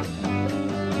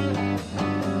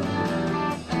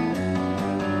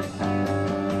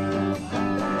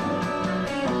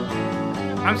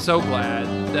 I'm so glad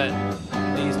that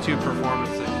these two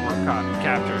performances were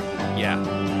captured. Yeah.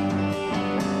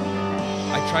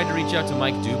 I tried to reach out to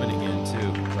Mike Dubin again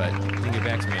too, but he didn't get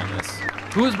back to me on this.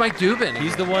 Who is Mike Dubin?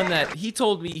 He's the one that he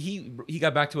told me he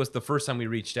got back to us the first time we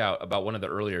reached out about one of the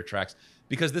earlier tracks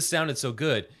because this sounded so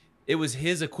good. It was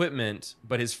his equipment,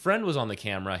 but his friend was on the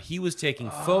camera. He was taking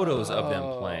photos of them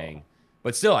playing.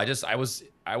 But still, I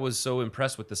was so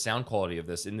impressed with the sound quality of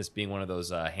this, in this being one of those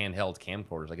handheld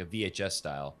camcorders, like a VHS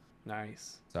style.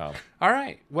 Nice. So, all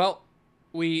right. Well,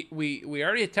 we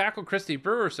already tackled Christy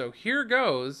Brewer, so here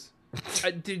goes.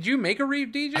 Did you make a Reeve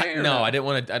DJ? No, I didn't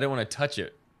want to touch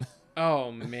it.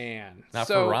 Oh man, not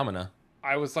for Ramana.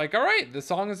 I was like, all right, the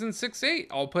song is in 6/8.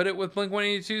 I'll put it with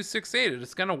Blink-182's 6/8.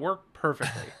 It's gonna work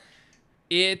perfectly.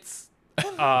 It's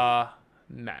a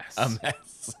mess. A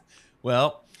mess.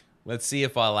 Well, let's see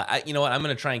if you know what? I'm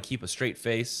gonna try and keep a straight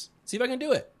face. See if I can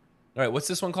do it. All right, what's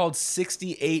this one called?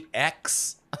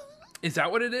 68X. Is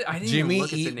that what it is? I didn't Jimmy even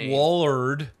look Eat at the name.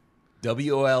 Wallard,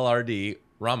 WOLRD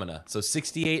Ramana. So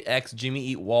 68X Jimmy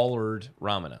Eat Wallard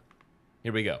Ramana.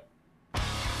 Here we go.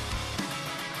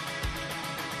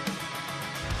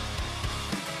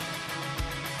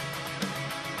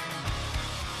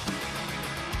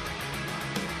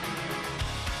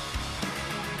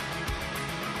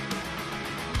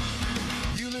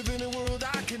 You live in a world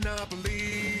I cannot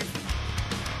believe.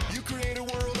 You create a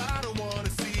world I don't want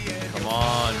to see. Come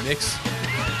on, mix.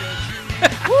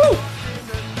 Woo!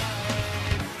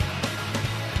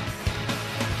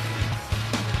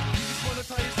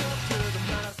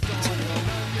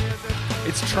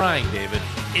 It's trying, David.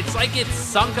 It's like it's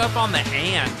sunk up on the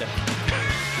hand.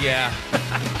 Yeah.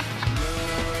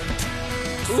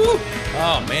 Ooh.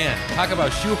 Oh man, talk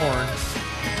about shoehorn.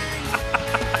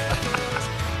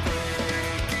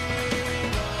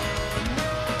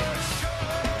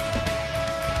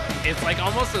 It's like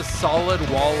almost a solid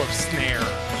wall of snare.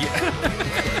 Yeah.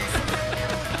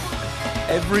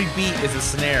 Every beat is a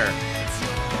snare.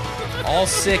 All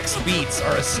 6 beats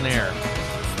are a snare.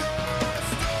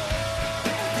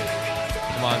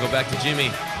 Come on, go back to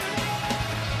Jimmy.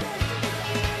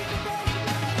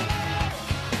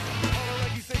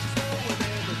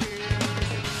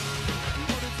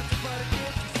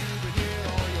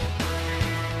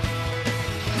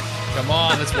 Come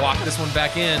on, let's walk this one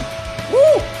back in.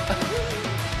 Woo!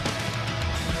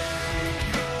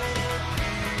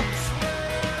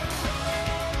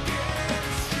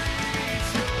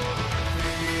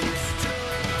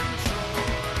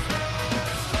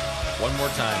 One more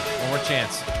time. One more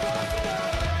chance.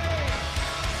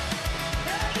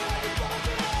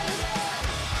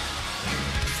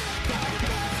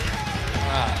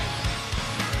 Ah.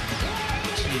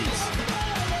 Jeez.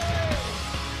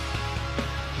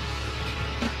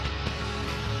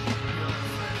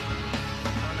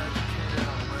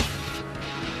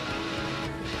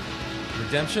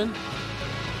 Redemption?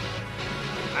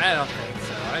 I don't think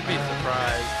so. I'd be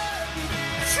surprised.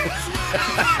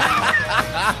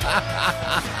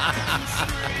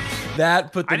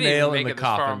 That put the I didn't nail even in make the it this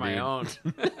far coffin, on my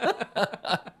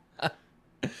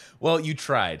dude. Well, you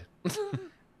tried.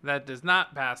 That does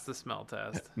not pass the smell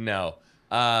test. No.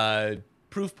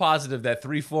 Proof positive that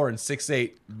 3/4 and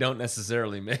 6/8 don't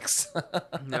necessarily mix.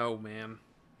 No, man.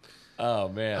 Oh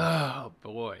man. Oh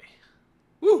boy.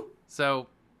 Woo. So,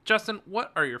 Justin,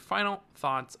 what are your final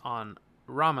thoughts on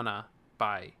Ramana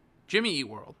by Jimmy Eat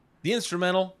World? The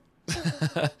instrumental,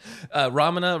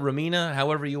 Ramina,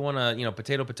 however you want to,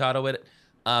 potato it.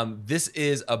 This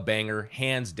is a banger,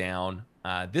 hands down.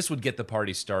 This would get the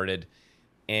party started,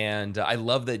 and I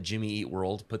love that Jimmy Eat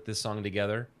World put this song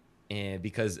together, and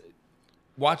because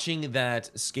watching that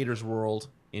Skaters World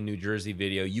in New Jersey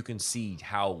video, you can see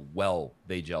how well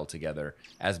they gel together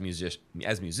as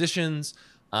musicians,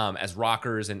 as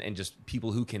rockers, and just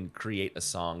people who can create a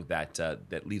song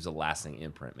that leaves a lasting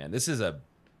imprint. Man, this is a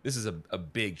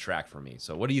big track for me.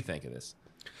 So what do you think of this?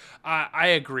 I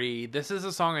agree. This is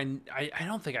a song I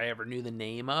don't think I ever knew the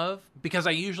name of, because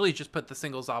I usually just put the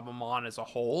singles album on as a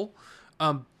whole.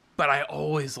 But I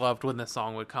always loved when this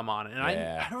song would come on. And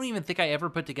I don't even think I ever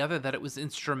put together that it was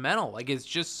instrumental. Like, it's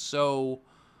just so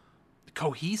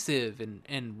cohesive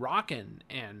and rocking.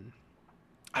 And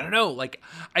I don't know. Like,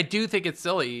 I do think it's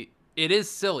silly. It is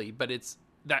silly, but it's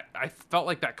that I felt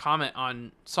like that comment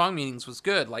on Song Meanings was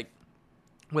good. Like,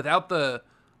 without the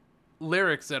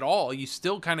lyrics at all, you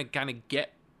still kind of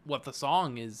get what the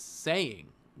song is saying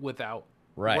without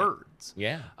words.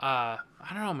 Yeah. I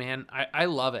don't know, man. I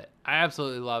love it. I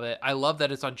absolutely love it. I love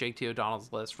that it's on Jake T.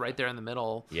 O'Donnell's list right there in the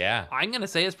middle. Yeah. I'm gonna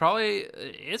say it's probably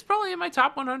in my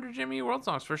top 100 Jimmy Eat World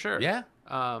songs for sure. Yeah.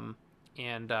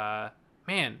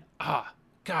 Man,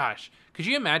 gosh, could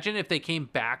you imagine if they came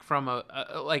back from a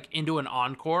like into an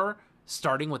encore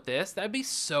starting with this? That'd be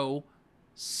so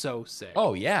sick.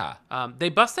 Oh yeah. They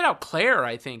busted out Claire,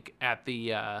 I think, at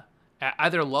the at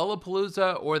either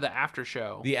Lollapalooza or the after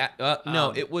show.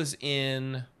 No, it was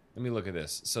in. Let me look at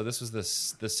this. So this was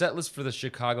the set list for the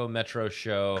Chicago Metro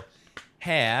show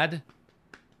had.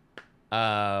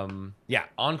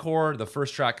 Encore. The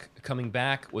first track coming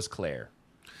back was Claire.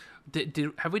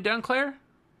 Have we done Claire?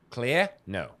 Claire?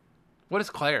 No. What is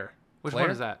Claire? Which Claire?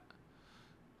 one is that?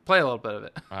 Play a little bit of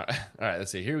it. All right.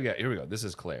 Let's see. Here we go. This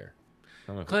is Claire.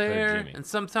 I'm gonna put Claire, Jimmy. and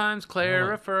sometimes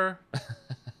Clarifer.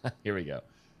 Here we go.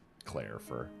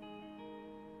 Clarifer.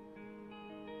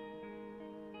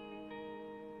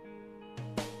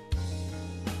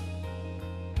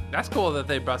 That's cool that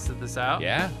they busted this out.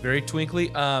 Yeah, very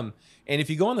twinkly. And if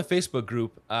you go on the Facebook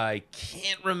group, I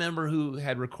can't remember who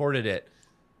had recorded it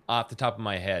off the top of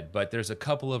my head, but there's a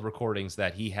couple of recordings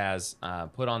that he has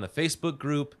put on the Facebook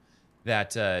group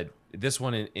that this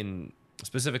one in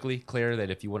specifically, Claire, that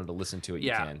if you wanted to listen to it,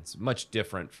 you can. It's much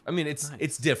different. I mean,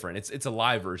 it's different. It's a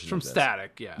live version from of this.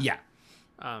 Static, yeah. Yeah.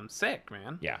 Sick,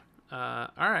 man. Yeah. All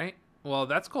right. Well,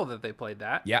 that's cool that they played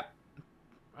that. Yeah.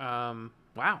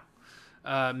 Wow.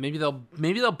 Maybe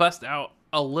they'll bust out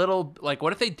a little, like,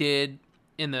 what if they did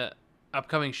in the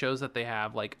upcoming shows that they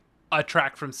have, like, a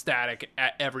track from Static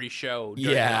at every show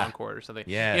during the encore or something.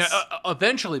 Yes. You know,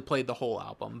 eventually played the whole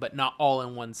album, but not all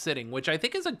in one sitting, which I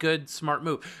think is a good, smart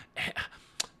move.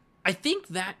 I think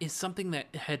that is something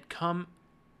that had come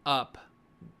up.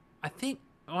 I think,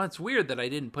 it's weird that I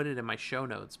didn't put it in my show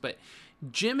notes, but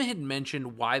Jim had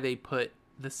mentioned why they put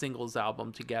the singles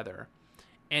album together.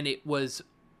 And it was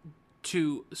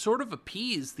to sort of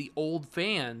appease the old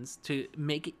fans, to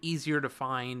make it easier to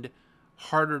find,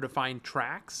 harder to find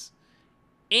tracks.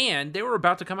 And they were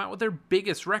about to come out with their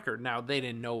biggest record. Now, they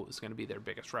didn't know it was going to be their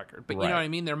biggest record, but you know what I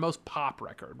mean? Their most pop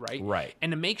record, right? Right.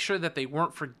 And to make sure that they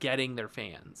weren't forgetting their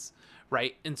fans,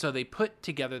 right? And so they put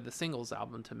together the singles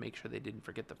album to make sure they didn't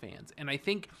forget the fans. And I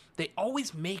think they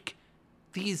always make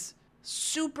these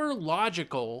super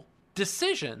logical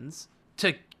decisions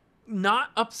to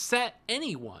not upset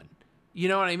anyone. You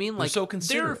know what I mean? Like, so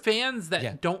there are fans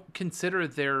that don't consider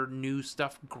their new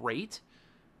stuff great,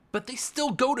 but they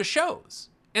still go to shows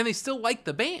and they still like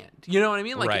the band. You know what I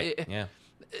mean? Like,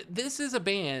 this is a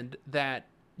band that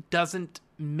doesn't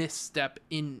misstep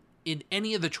in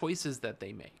any of the choices that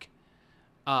they make.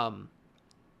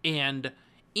 And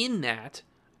in that,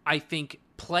 I think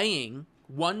playing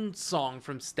one song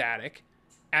from Static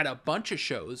at a bunch of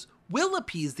shows will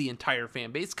appease the entire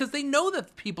fan base, because they know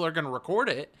that people are going to record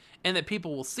it and that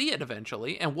people will see it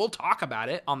eventually, and we'll talk about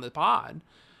it on the pod.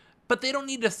 But they don't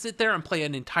need to sit there and play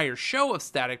an entire show of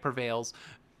Static Prevails,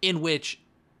 in which,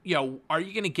 you know, are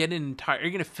you going to get are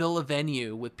you going to fill a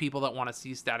venue with people that want to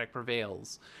see Static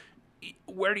Prevails?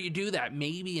 Where do you do that?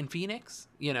 Maybe in Phoenix,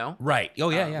 you know? Right. Oh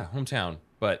yeah, hometown.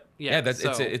 But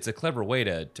it's a clever way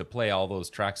to play all those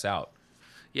tracks out.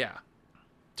 Yeah.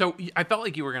 So I felt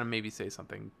like you were going to maybe say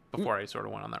something before I sort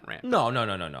of went on that rant. No.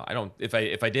 I don't. If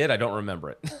I did, I don't remember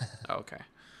it. Okay.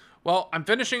 Well, I'm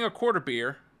finishing a quarter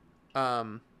beer,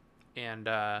 and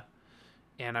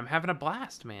I'm having a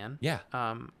blast, man. Yeah.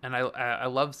 And I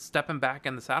love stepping back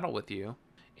in the saddle with you.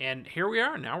 And here we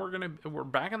are. Now we're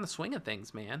back in the swing of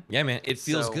things, man. Yeah, man. It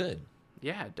feels good.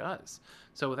 Yeah, it does.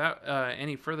 So without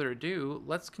any further ado,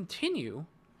 let's continue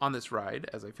on this ride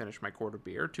as I finish my quarter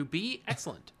beer to be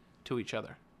excellent to each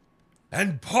other.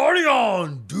 And party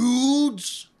on,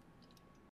 dudes!